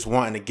kind of be just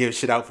wanting to give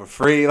shit out for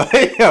free,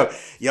 like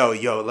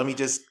yo, let me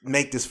just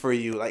make this for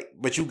you, like.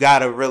 But you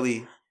gotta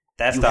really.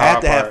 That's you the have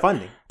hard to part. have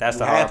funding. That's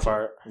the hard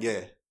part. Yeah.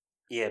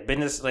 Yeah,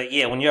 business, like,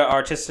 when you're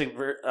artistic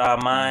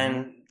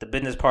mind, the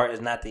business part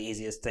is not the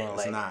easiest thing.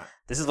 It's not.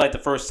 This is like the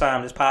first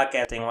time, this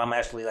podcast thing, where I'm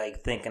actually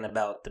like thinking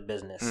about the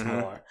business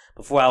more.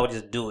 Before I would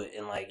just do it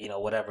and like, you know,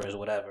 whatever is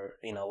whatever,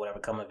 you know, whatever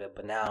come of it.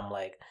 But now I'm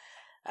like,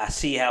 I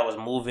see how it's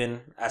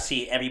moving. I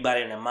see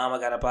everybody and their mama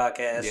got a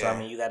podcast. So, I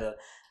mean, you got to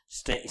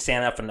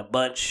stand up from the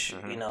bunch,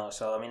 you know.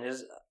 So, I mean,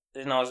 there's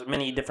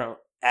many different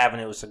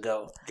avenues to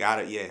go. Got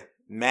it, yeah.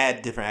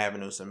 Mad different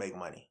avenues to make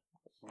money.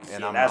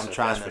 And I'm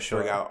trying to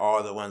figure out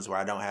all the ones where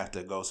I don't have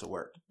to go to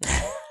work.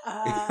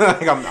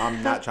 Like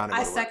I'm not trying to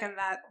go to work. I second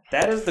that.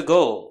 That is the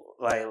goal.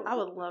 Like, I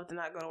would love to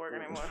not go to work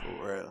anymore.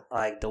 For real.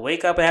 Like, to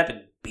wake up and have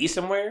to be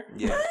somewhere?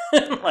 Yeah.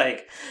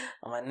 Like,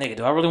 I'm like, nigga,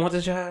 do I really want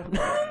this job?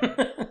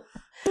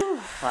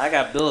 I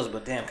got bills,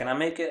 but damn, can I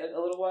make it a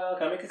little while?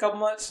 Can I make it a couple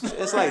months?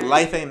 It's like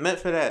life ain't meant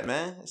for that,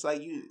 man. It's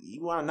like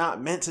you are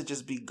not meant to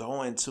just be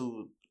going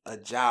to a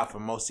job for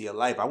most of your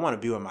life. I want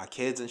to be with my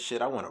kids and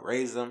shit. I want to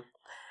raise them.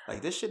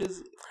 Like, this shit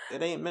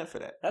it ain't meant for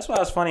that. That's why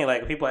it's funny.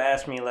 Like, people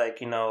ask me, like,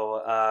 you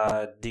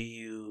know, do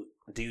you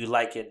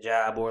like your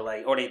job, or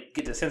they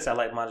get the sense I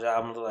like my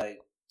job. I'm like,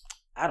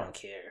 I don't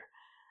care.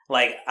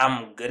 Like,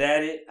 I'm good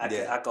at it. I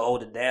can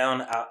hold it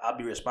down. I'll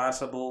be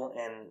responsible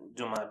and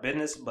do my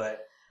business,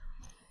 but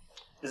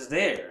it's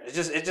there. It's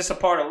just a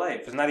part of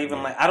life. It's not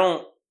even like, I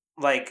don't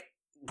like.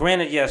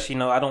 Granted, yes, you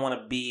know, I don't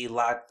want to be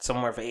locked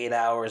somewhere for 8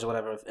 hours or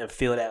whatever and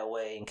feel that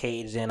way and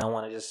caged in. I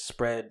want to just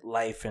spread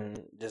life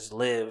and just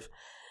live.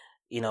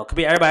 You know, could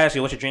be everybody asks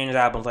you what's your dream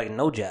job. I'm like,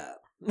 no job.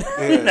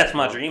 Yeah, that's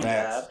my dream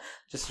job.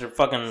 Just to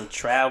fucking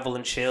travel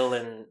and chill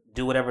and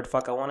do whatever the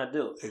fuck I want to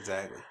do.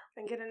 Exactly.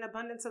 And get an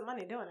abundance of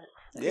money doing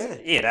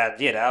it.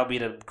 That'll be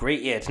the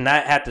great. Yeah, to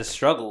not have to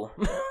struggle.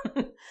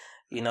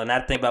 You know,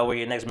 not think about where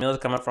your next meal is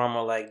coming from,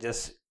 or like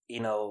just,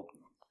 you know,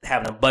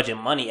 having to budget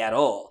money at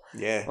all.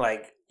 Yeah.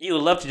 Like, you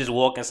would love to just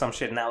walk in some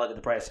shit and not look at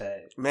the price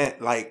tag. Man,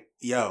 like,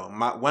 yo,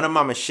 one of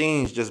my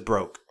machines just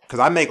broke. Because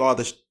I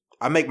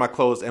make my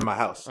clothes in my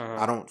house.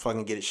 I don't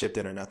fucking get it shipped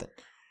in or nothing.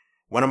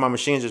 One of my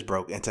machines just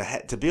broke. And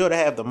to be able to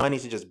have the money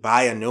to just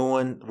buy a new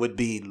one would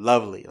be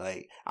lovely.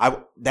 Like,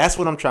 that's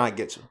what I'm trying to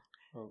get to.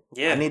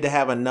 Yeah. I need to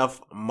have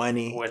enough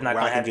money where it's not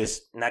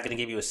going to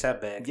give you a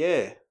setback.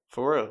 Yeah,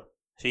 for real.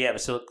 So you have a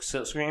silk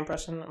screen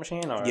pressing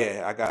machine? Or?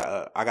 Yeah, I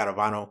got a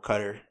vinyl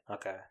cutter.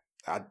 Okay.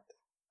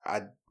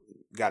 I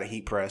got a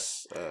heat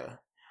press.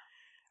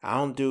 I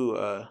don't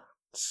do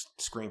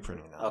screen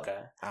printing though. Okay.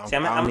 I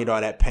don't need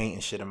all that paint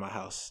and shit in my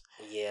house.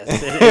 Yeah,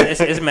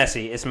 it's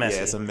messy. It's messy.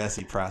 Yeah, it's a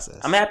messy process.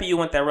 I'm happy you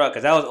went that route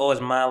because that was always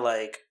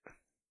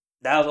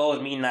that was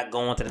always me not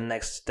going to the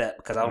next step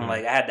because I'm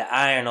like, I had the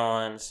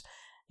iron-ons,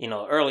 you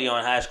know, early on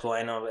in high school.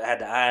 I had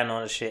the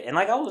iron-on and shit, and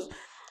like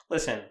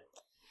listen.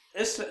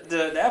 It's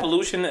the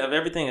evolution of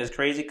everything is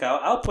crazy.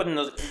 I'll put in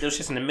those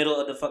shits in the middle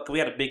of the fuck. We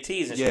had a big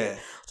tees and shit.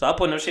 So I'll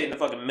put those shit in the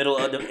fucking middle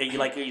of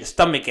like your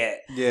stomach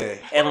at. Yeah.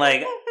 And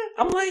like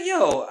I'm like,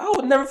 yo, I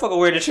would never fucking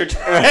wear this shirt.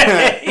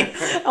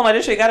 I'm like,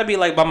 this shit gotta be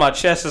like by my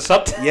chest or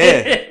something.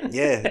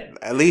 Yeah.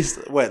 At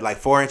least like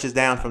 4 inches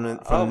down from the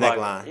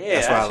neckline. Yeah,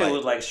 that's that shit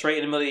was like straight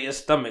in the middle of your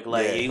stomach.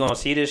 Like you're gonna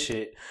see this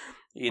shit.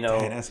 You know.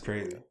 Man, that's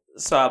crazy.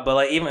 So, but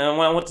like even when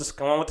I went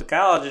to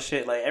college and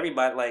shit, like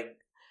everybody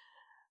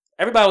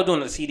was doing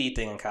the CD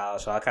thing in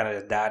college, so I kind of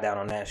just died down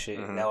on that shit.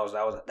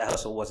 That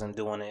hustle wasn't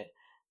doing it,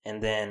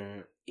 and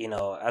then you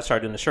know I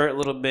started doing the shirt a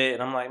little bit,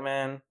 and I'm like,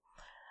 man,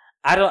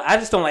 I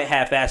just don't like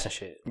half-assing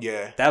shit.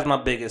 Yeah, that's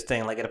my biggest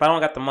thing. Like if I don't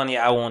got the money,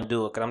 I won't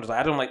do it because I'm just like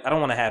I don't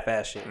want to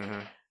half-ass shit.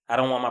 I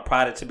don't want my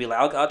product to be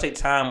like, I'll take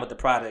time with the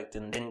product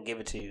and then give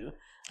it to you.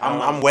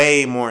 I'm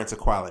way more into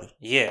quality.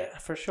 Yeah,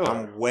 for sure.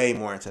 I'm way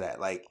more into that.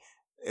 Like,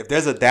 if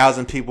there's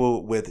 1,000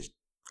 people with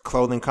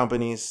clothing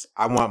companies,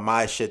 I want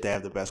my shit to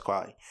have the best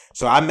quality.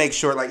 So I make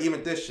sure, like,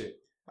 even this shit,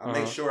 I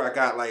make sure I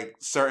got like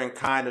certain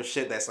kind of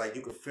shit that's like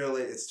you can feel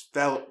it. It's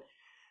felt.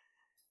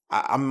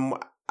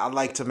 I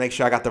like to make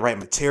sure I got the right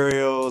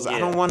materials. Yeah. I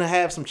don't want to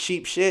have some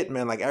cheap shit,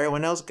 man, like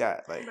everyone else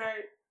got. Like,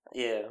 right.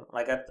 Yeah,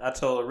 like I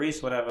told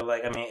Reese, whatever.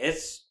 Like, I mean,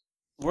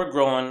 we're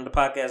growing. The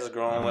podcast is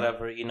growing,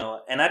 whatever, you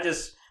know. And I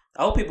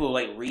hope people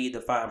like read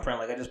the fine print.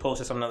 Like, I just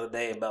posted something the other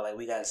day about like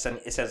we got it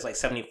says like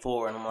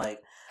 74, and I'm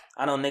like,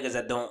 I know niggas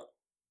that don't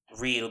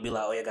read will be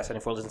like, oh yeah, I got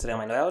 74. Listen to them.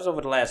 Like, no, that was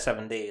over the last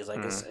 7 days.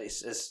 Like,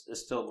 it's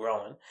still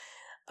growing.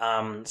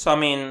 So I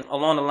mean,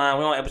 along the line,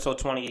 we're on episode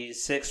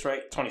 26,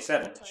 right?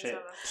 27. Shit,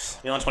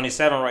 we're on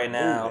 27 right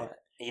now.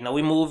 You know,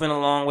 we moving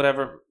along,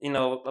 whatever. You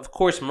know, of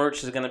course,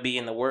 merch is gonna be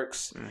in the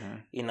works.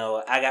 You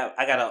know, I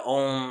got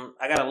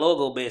a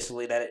logo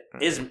basically that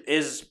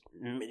is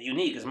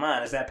unique. It's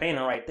mine. It's that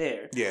painting right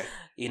there. Yeah.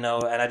 You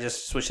know, and I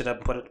just switched it up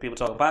and put People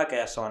Talking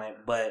Podcasts on it,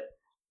 but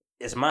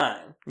it's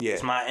mine. Yeah.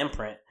 It's my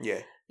imprint. Yeah.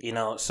 You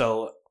know,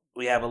 so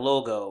we have a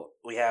logo,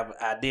 we have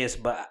ideas,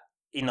 but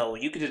you know,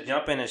 you could just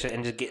jump in and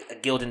just get a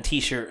Gildan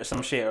t-shirt or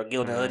some shit or a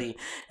Gildan hoodie.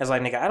 It's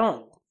like,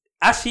 nigga,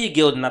 I see a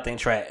Gildan, nothing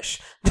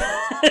trash.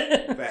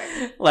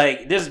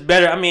 Like, this is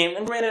better. I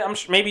mean, granted, I'm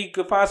sure maybe you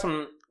could find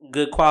some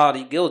good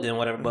quality Gildan,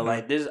 whatever, but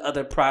like, there's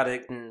other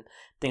product and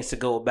things to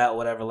go about,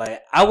 whatever.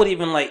 Like, I would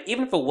even like,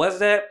 even if it was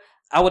that,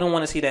 I wouldn't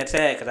want to see that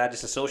tag because I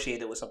just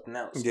associate it with something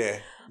else. Yeah.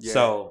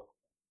 So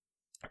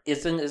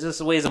it's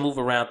just ways to move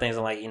around things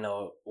and like, you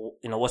know,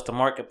 what's the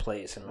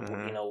marketplace and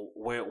you know,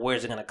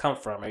 where's it gonna come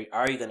from?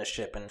 Are you gonna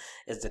ship, and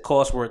is the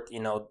cost worth,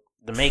 you know,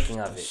 the making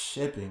of it?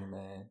 Shipping,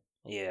 man.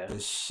 Yeah. The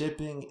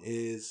shipping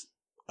is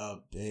a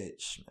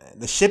bitch, man.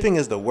 The shipping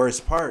is the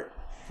worst part.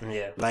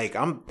 Yeah. Like,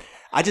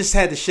 I just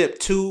had to ship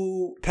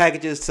 2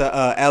 packages to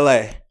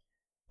LA.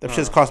 Them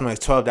shits cost me like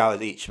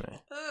 $12 each,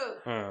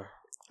 man.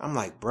 I'm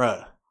like,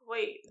 bruh.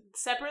 Wait,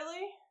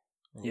 separately?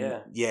 Yeah.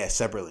 Yeah,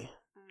 separately.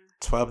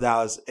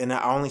 $12, and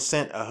I only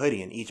sent a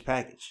hoodie in each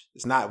package.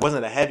 It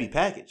wasn't a heavy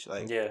package.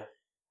 Like, yeah,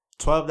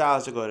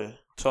 $12 to go to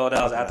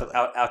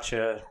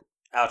 $12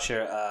 out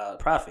your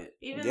profit.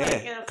 Even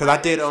like in a because I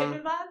did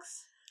shipping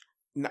box.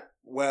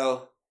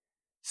 Well,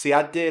 see,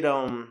 I did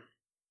on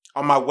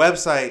my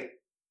website.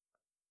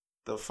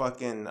 The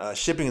fucking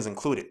shipping is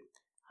included,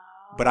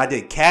 but I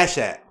did Cash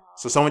App,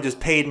 so someone just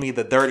paid me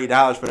the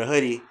 $30 for the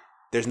hoodie.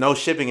 There's no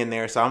shipping in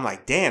there, so I'm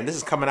like, damn, this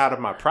is coming out of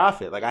my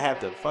profit. Like, I have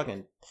to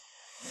fucking.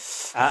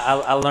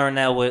 I learned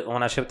that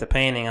when I shipped the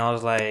painting. I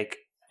was like,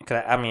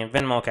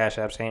 Venmo, Cash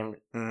App, same.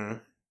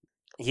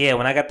 Yeah,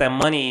 when I got that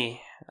money,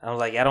 I was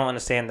like, I don't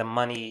understand the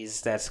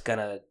monies that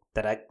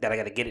I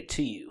gotta get it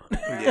to you.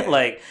 Yeah.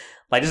 like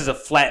this is a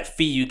flat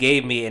fee you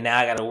gave me, and now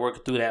I gotta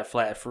work through that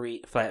flat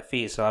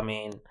fee. So I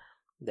mean,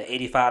 the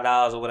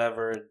 $85 or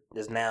whatever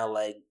is now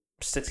like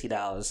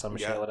 $60, some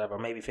shit, whatever,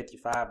 maybe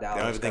 $55. Don't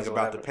even think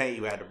about the paint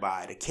you had to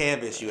buy, the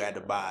canvas you had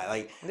to buy,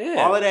 like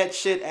all of that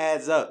shit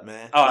adds up,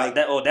 man. Oh, like,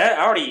 I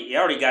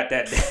already got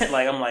that.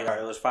 Like, I'm like, all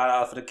right, it was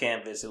 $5 for the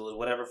canvas, it was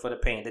whatever for the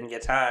paint. Then your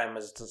time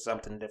is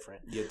something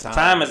different. Your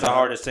time is the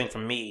hardest thing for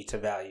me to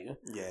value.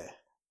 Yeah.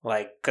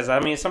 Like, cause I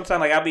mean,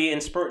 sometimes like I'll be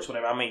in spurts,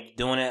 whatever. I mean,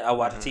 doing it, I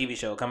watch a TV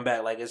show, come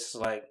back, like it's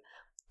like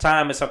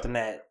time is something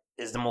that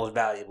is the most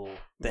valuable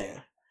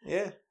thing.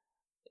 Yeah.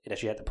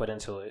 That you have to put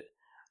into it.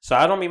 So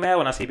I don't be mad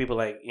when I see people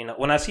like, you know,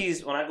 when I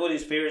go to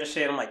these fairs and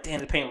shit, I'm like, damn,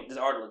 this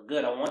art look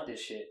good. I want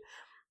this shit.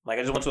 Like,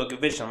 I just went to a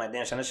convention. I'm like,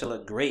 damn, this shit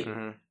look great.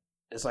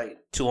 It's like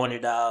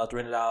 $200, $300,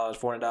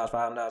 $400,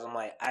 $500. I'm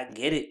like, I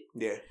get it.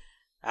 Yeah.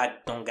 I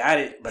don't got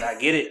it, but I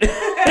get it.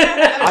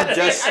 Are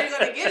you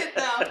gonna get it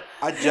though?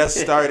 I just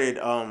started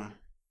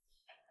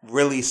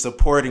really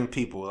supporting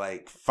people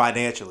like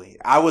financially.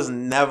 I would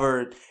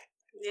never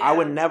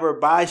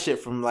buy shit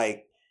from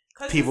like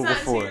people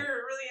before.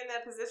 Really in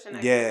that position.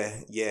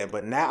 Yeah,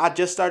 but now I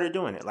just started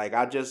doing it. Like,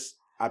 I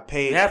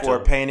paid for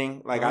a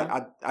painting. Like,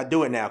 I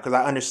do it now because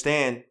I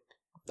understand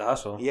the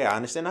hustle. Yeah, I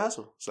understand the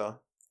hustle. So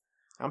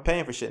I'm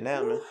paying for shit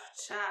now, man.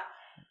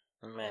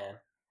 Man.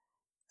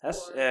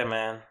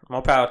 Man.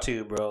 More power to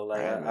you, bro.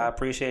 Like, I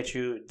appreciate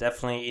you.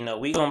 Definitely, you know,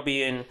 we gonna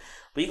be in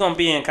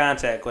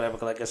contact,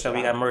 whatever. Like I said,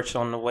 we got merch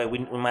on the way. We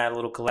might have a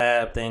little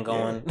collab thing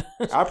going.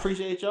 Yeah. I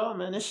appreciate y'all,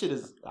 man. This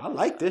shit I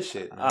like this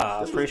shit.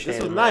 I appreciate it.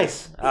 This was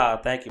nice.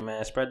 Thank you,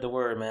 man. Spread the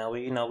word, man.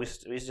 We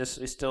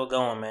still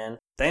going, man.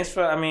 Thanks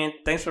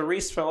for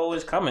Reese for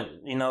always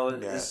coming. You know,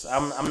 yes.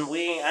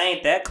 I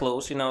ain't that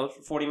close. You know,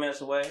 40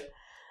 minutes away.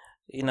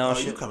 You know,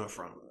 you coming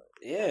from?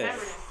 Yeah.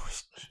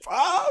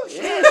 Oh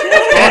shit!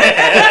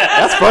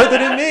 That's further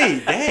than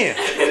me. Damn.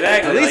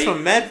 Exactly. At least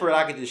from Medford,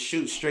 I could just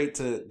shoot straight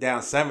to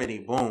down 70.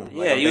 Boom.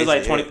 Yeah, you was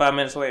like 25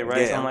 minutes away,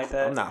 right? Something like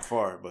that. I'm not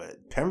far,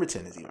 but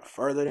Pemberton is even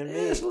further than me.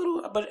 It's a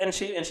little, but and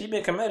she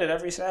been committed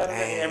every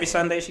Saturday, every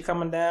Sunday she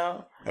coming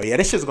down. Oh yeah,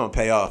 this shit's gonna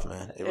pay off,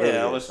 man. It really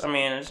is.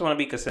 I just want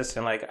to be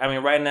consistent. Like, I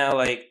mean, right now,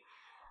 like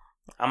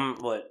I'm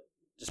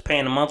just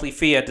paying a monthly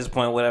fee at this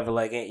point, whatever.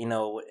 Like, you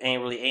know,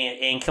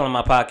 ain't killing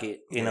my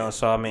pocket, you know.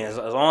 So I mean, as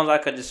long as I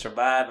could just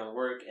survive and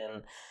work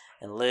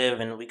and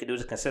live, and we could do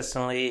this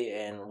consistently,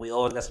 and we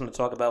always got something to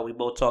talk about. We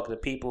both talk to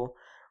people.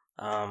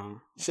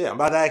 Shit, I'm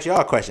about to ask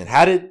y'all a question.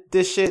 How did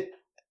this shit?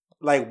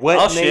 Like,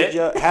 what made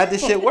y'all? How did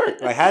this shit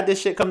work? Like, how did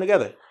this shit come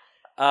together?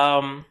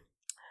 I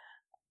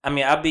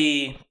mean, I'll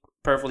be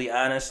perfectly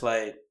honest.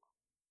 Like,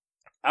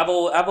 I've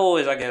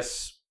always, I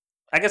guess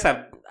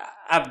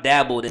I've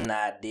dabbled in the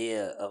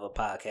idea of a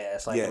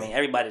podcast. Like, I mean,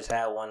 everybody's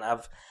had one.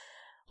 I've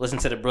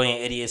listened to the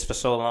Brilliant Idiots for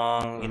so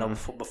long, you know,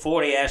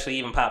 before they actually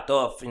even popped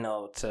off, you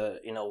know, to,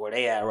 you know, where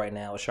they at right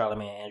now with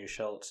Charlamagne and Andrew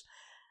Schultz.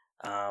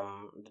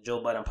 The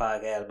Joe Budden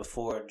podcast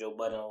before Joe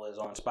Budden was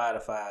on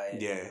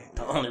Spotify. Yeah.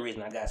 The only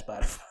reason I got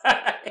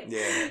Spotify.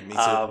 Yeah, me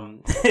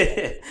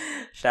too.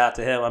 Shout out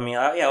to him. I mean,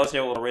 I was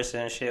here with Marissa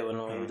and shit when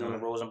we were doing the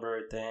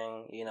Rosenberg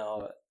thing. You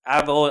know,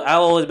 I've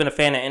always been a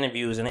fan of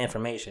interviews and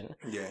information.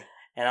 Yeah.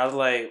 And I was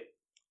like,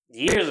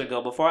 years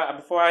ago, before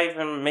I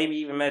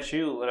even met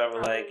you, whatever,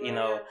 like, you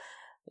know,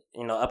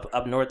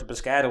 up north of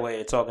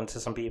Piscataway, talking to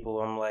some people,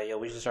 I'm like, yo,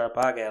 we should start a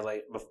podcast,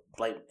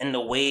 like in the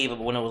wave of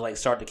when it was like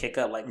starting to kick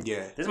up, like,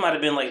 this might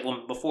have been like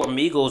before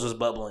Migos was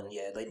bubbling,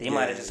 like they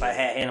might have just like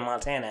had Hannah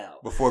Montana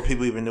out before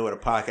people even knew what a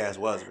podcast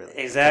was, really.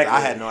 Exactly, I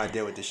had no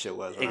idea what this shit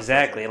was.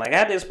 Exactly, like I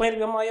had to explain to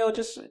them, I'm like, yo,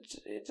 just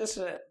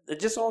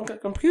on a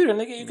computer,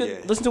 nigga, you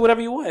could listen to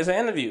whatever you want. It's an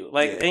interview,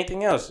 like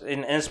anything else,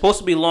 and it's supposed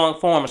to be long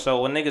form.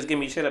 So when niggas give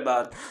me shit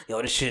about,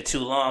 yo, this shit too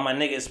long, my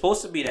nigga, it's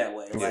supposed to be that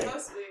way. Like,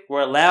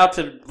 we're allowed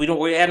to.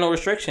 We have no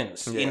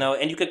restrictions, you know,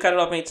 and you could cut it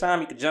off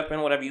anytime. You could jump in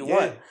whatever you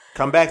want.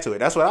 Come back to it.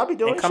 That's what I'll be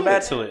doing. And come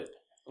back to it,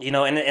 you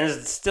know, and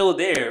it's still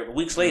there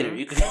weeks later.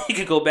 You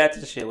could go back to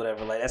the shit,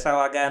 whatever. Like, that's how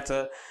I got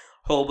into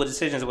whole bunch of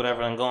decisions,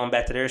 whatever, and going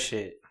back to their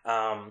shit.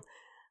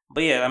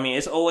 But yeah, I mean,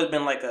 it's always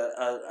been like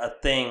a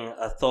thing,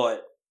 a thought,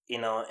 you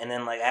know, and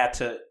then like I had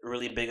to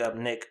really big up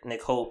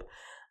Nick Hope,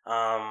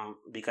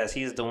 because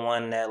he's the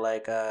one that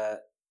like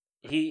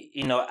he,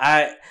 you know,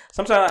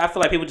 sometimes I feel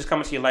like people just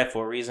come into your life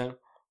for a reason.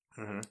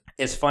 Mm-hmm.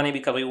 It's funny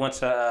because we went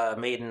to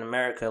Made in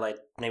America like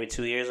maybe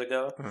 2 years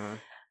ago,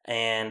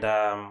 and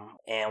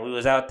we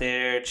was out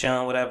there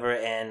chilling, whatever.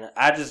 And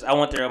I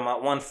went there with my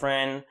one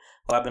friend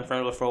who I've been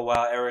friends with for a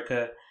while,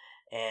 Erica,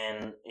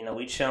 and you know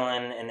we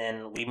chilling, and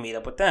then we meet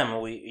up with them,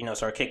 and we, you know,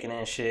 start kicking in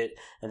and shit.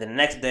 And then the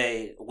next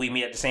day we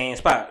meet at the same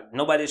spot.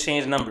 Nobody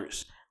changed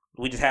numbers.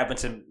 We just happened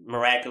to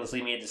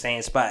miraculously meet at the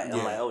same spot. And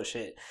I'm like, oh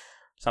shit,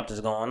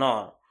 something's going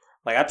on.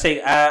 Like,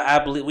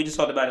 I believe, we just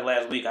talked about it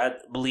last week. I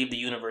believe the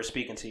universe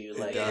speaking to you,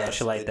 like,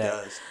 shit like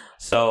that. Does.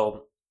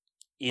 So,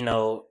 you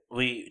know,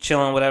 we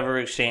chilling, whatever,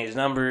 exchange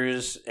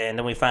numbers, and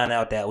then we find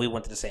out that we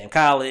went to the same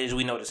college,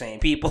 we know the same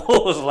people.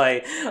 It was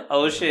like,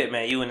 oh shit,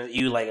 man,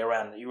 you like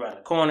around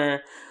the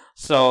corner.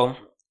 So,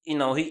 you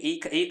know,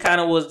 he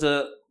kind of was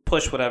the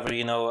push, whatever,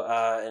 you know,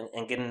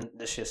 and getting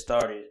this shit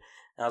started.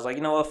 And I was like,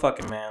 you know what, fuck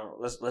it, man,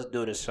 let's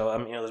do this. So, I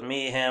mean, it was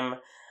me, him.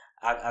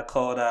 I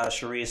called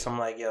Sharice. I'm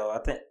like, yo,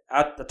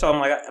 I told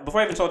him, like,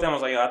 before I even told him, I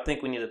was like, yo, I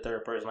think we need a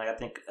third person. Like, I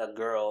think a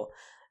girl,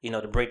 you know,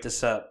 to break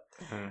this up.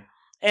 Mm-hmm.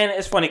 And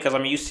it's funny because, I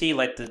mean, you see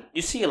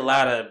a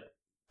lot of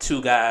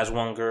 2 guys,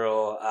 1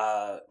 girl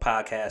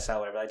podcasts,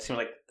 however. Like, it seems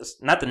like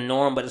it's not the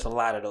norm, but it's a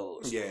lot of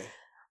those. Yeah.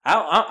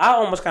 I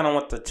almost kind of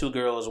want the 2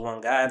 girls,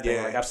 1 guy thing.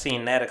 Yeah. Like, I've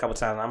seen that a couple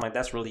times. And I'm like,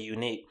 that's really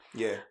unique.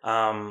 Yeah.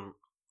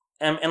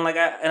 And like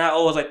I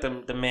always like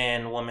the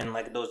man woman,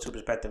 like those 2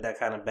 perspectives, that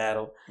kind of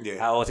battle. Yeah.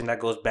 I always think that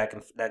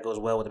goes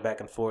well with the back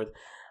and forth.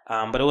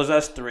 But it was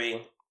us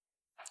 3.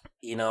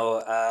 You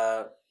know,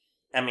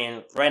 I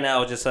mean, right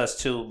now it's just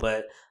us 2,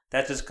 but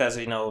that's just because,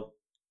 you know,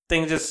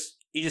 you just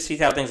see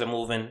how things are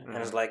moving, and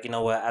it's like, you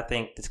know what, I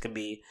think this could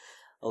be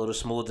a little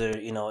smoother,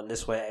 you know,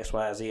 this way, X,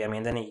 Y, Z. I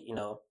mean, then he, you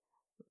know,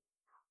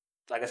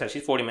 like I said,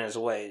 she's 40 minutes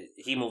away.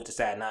 He moved to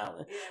Staten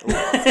Island.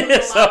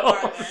 Yeah.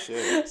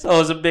 So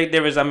it's a big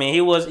difference. I mean,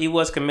 he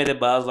was committed,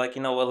 but I was like,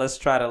 you know what, let's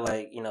try to,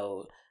 like, you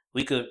know,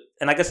 we could.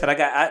 And like I said,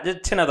 I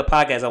did 10 other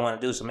podcasts I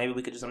want to do, so maybe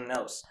we could do something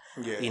else.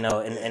 Yeah. You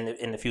know,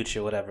 in the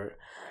future, whatever.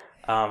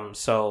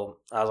 So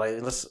I was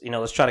like,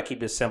 let's try to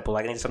keep it simple.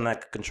 Like, I need something I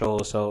could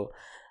control. So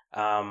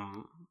I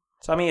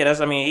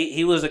mean,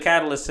 he was a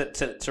catalyst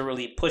to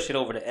really push it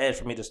over the edge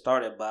for me to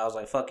start it. But I was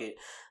like, fuck it,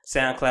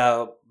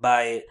 SoundCloud,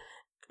 buy it.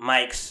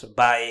 Mics,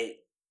 buy it,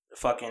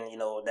 fucking, you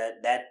know,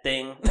 that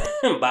thing,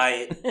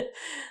 buy it.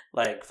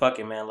 Like, fuck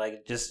it, man.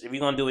 Like, just, if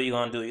you're gonna do what you're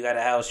gonna do, you got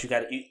a house,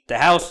 the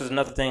house is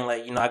another thing.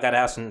 Like, you know, I got a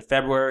house in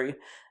February.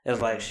 It was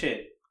like,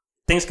 shit,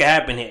 things can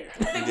happen here.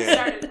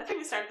 I think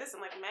we started this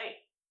in like May.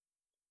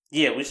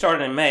 Yeah, we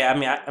started in May. I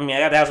mean, I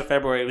got the house in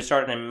February. We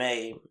started in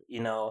May,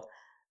 you know.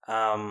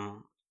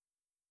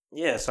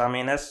 Yeah, so I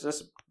mean, that's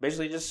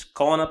basically just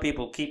calling up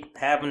people, keep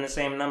having the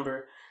same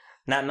number.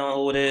 Not knowing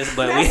who it is,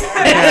 but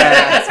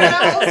that's where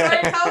that whole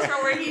story comes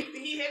from, where he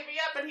hit me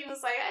up and he was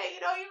like, hey,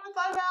 you know, you ever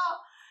thought about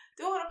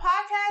doing a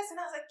podcast? And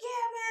I was like,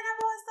 yeah, man, I've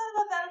always thought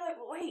about that. I'm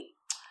like, wait,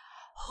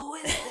 who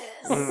is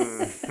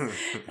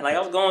this? And like, I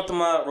was going through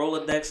my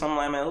Rolodex, I'm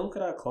like, man, who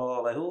could I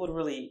call? Like,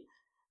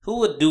 who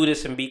would do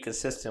this and be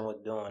consistent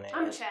with doing it?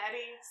 I'm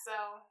chatty, so.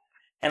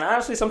 And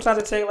honestly, sometimes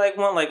I take like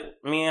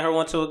me and her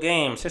went to a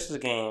game, Sixers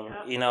game,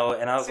 you know,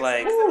 and I was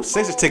like, ooh,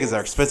 Sixers tickets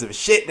are expensive as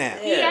shit now.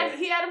 Yeah.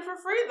 He had them for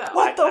free though.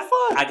 What the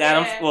fuck? I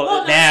got them.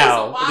 Well,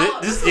 now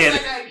this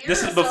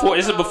is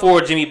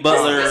before Jimmy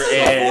Butler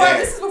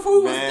This is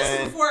before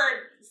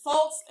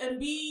Fultz and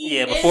B.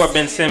 Yeah, before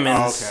Ben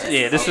Simmons.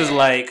 Okay. Yeah, this is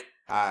like.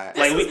 Right.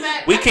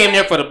 Like we came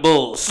there for the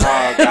Bulls. Oh,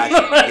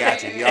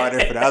 got you. Y'all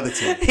there for the other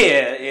team.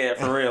 Yeah,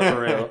 for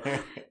real.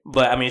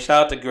 But I mean,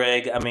 shout out to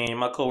Greg. I mean,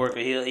 my coworker,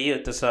 he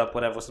hooked us up,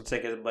 whatever, with some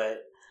tickets.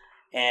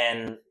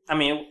 And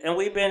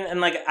we've been,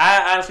 and like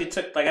I honestly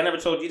took, like I never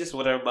told you this or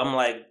whatever, but I'm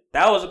like,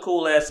 that was a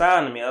cool ass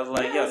sign to me. I was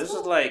like, yo, this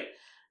is like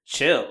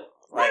chill.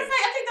 Like, I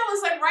think that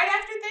was like right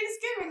after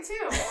Thanksgiving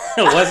too.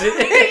 Was it?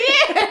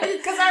 Yeah,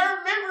 because I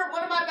remember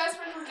one of my best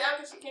friends was down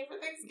because she came for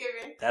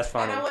Thanksgiving. That's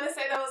funny. And I want to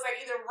say that was like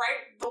either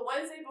the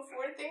Wednesday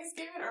before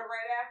Thanksgiving or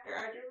right after.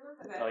 I do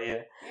remember that. Oh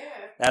yeah.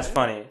 Yeah. That's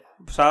funny.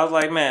 So I was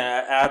like,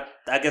 man,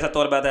 I guess I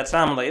thought about that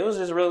time. Like, it was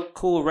just a real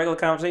cool regular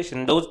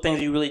conversation. Those things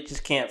you really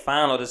just can't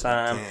find all the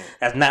time.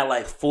 That's not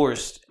like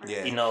forced.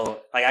 Yeah. You know,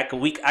 like I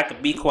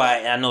could be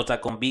quiet and I know it's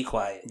not gonna be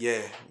quiet.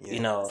 Yeah. You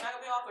know. It's not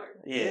gonna be awkward.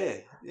 Yeah.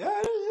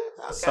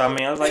 Okay. So I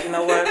mean, I was like, you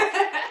know what?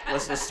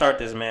 Let's start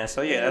this, man.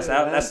 So yeah,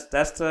 that's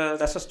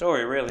the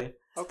story, really.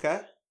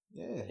 Okay.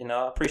 Yeah. You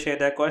know, I appreciate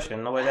that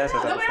question. Nobody asked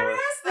that before.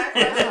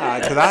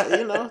 Because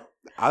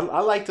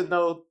I like to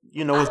know,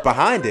 what's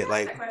behind it.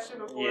 Like,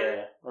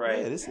 yeah, right.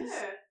 Yeah, this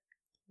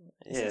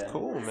is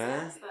cool,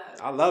 man.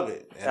 I love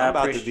it. And I'm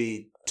about to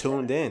be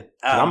tuned in.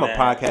 I'm a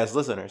podcast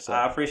listener, so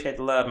I appreciate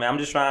the love, man. I'm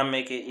just trying to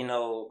make it,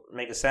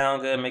 make it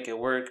sound good, make it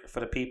work for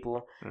the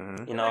people.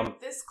 Mm-hmm. You know,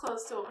 like this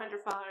close to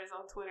 100 followers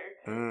on Twitter.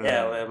 Mm.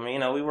 Yeah, well, I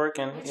mean, we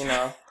working.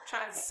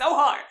 Trying so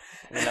hard.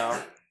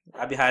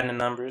 I be hiding the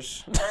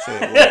numbers.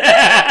 Shit,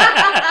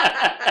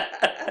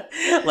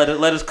 let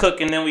us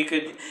cook, and then we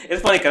could.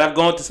 It's funny because I've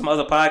gone to some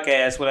other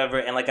podcasts, whatever,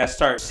 and like I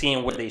start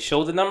seeing where they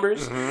show the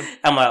numbers. Mm-hmm.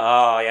 I'm like,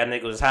 oh, y'all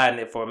niggas was hiding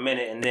it for a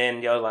minute, and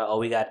then y'all like, oh,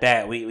 we got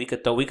that. We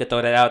could throw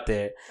that out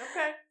there.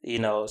 Okay.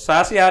 So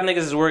I see how niggas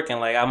is working.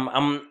 Like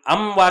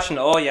I'm watching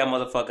all y'all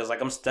motherfuckers.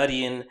 Like I'm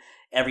studying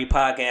every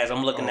podcast.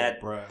 I'm looking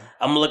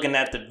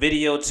at the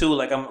video too.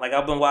 Like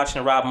I've been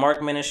watching Rob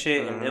Markman and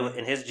shit,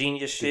 and his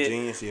genius shit.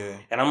 Genius, yeah.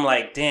 And I'm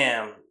like,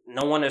 damn.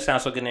 No wonder it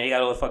sounds so good in there. He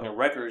got all the fucking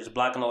records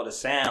blocking all the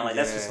sound. Like,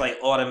 that's just, like,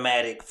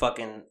 automatic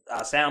fucking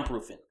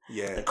soundproofing.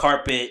 Yeah. The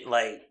carpet,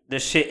 like,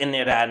 there's shit in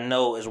there that I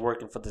know is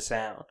working for the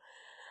sound.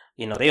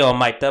 They all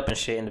mic'd up and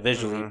shit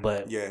individually,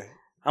 but yeah.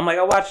 I'm like,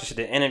 I watch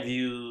the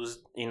interviews,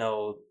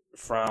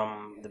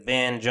 from the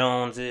Van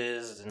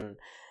Joneses and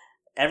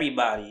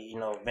everybody,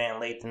 Van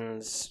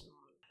Lathan's.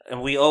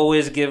 And we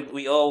always give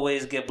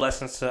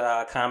blessings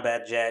to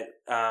Combat Jack.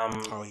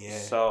 Oh, yeah.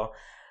 So...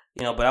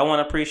 but I want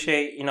to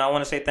appreciate, I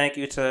want to say thank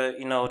you to,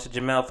 to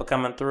Jamel for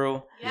coming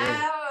through.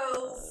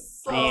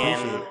 Yes.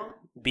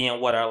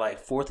 Being what, our like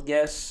fourth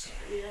guest.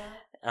 Yeah.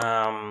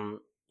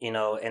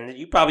 And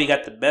you probably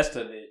got the best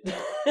of it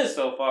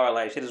so far.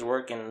 Like, shit is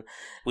working.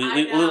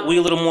 We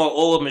a little more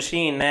old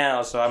machine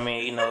now. So, I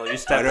mean, you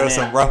stepping in. There were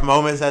some rough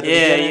moments at the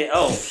beginning? Yeah.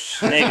 Oh,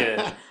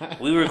 nigga.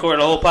 We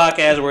recorded a whole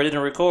podcast where it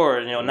didn't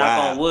record,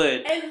 knock on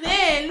wood. And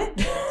then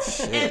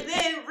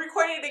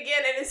recording it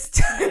again and it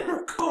still didn't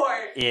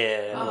record.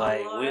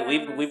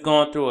 Yeah. We've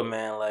gone through it,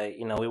 man. Like,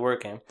 we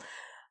working.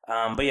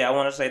 But yeah, I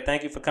want to say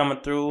thank you for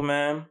coming through,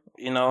 man.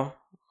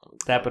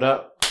 Tap it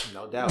up.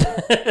 No doubt.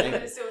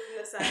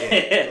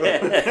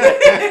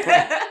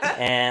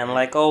 And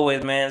like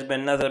always, man, it's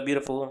been another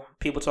beautiful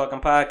People Talking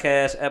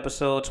Podcast,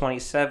 episode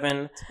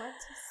 27.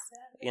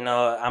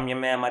 I'm your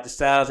man, Michael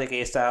Styles,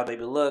 aka Style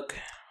Baby Look.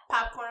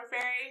 Popcorn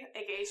Fairy,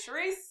 aka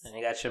Sharice. And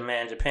you got your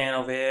man Japan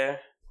over here.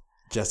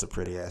 Just a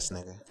pretty ass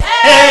nigga.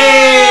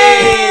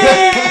 Hey!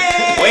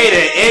 Way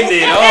to end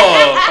it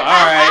off.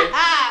 All right.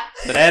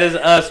 So that is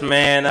us,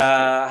 man.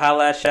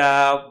 Holla at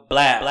y'all.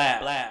 Blah, blah,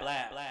 blah,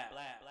 blah, blah.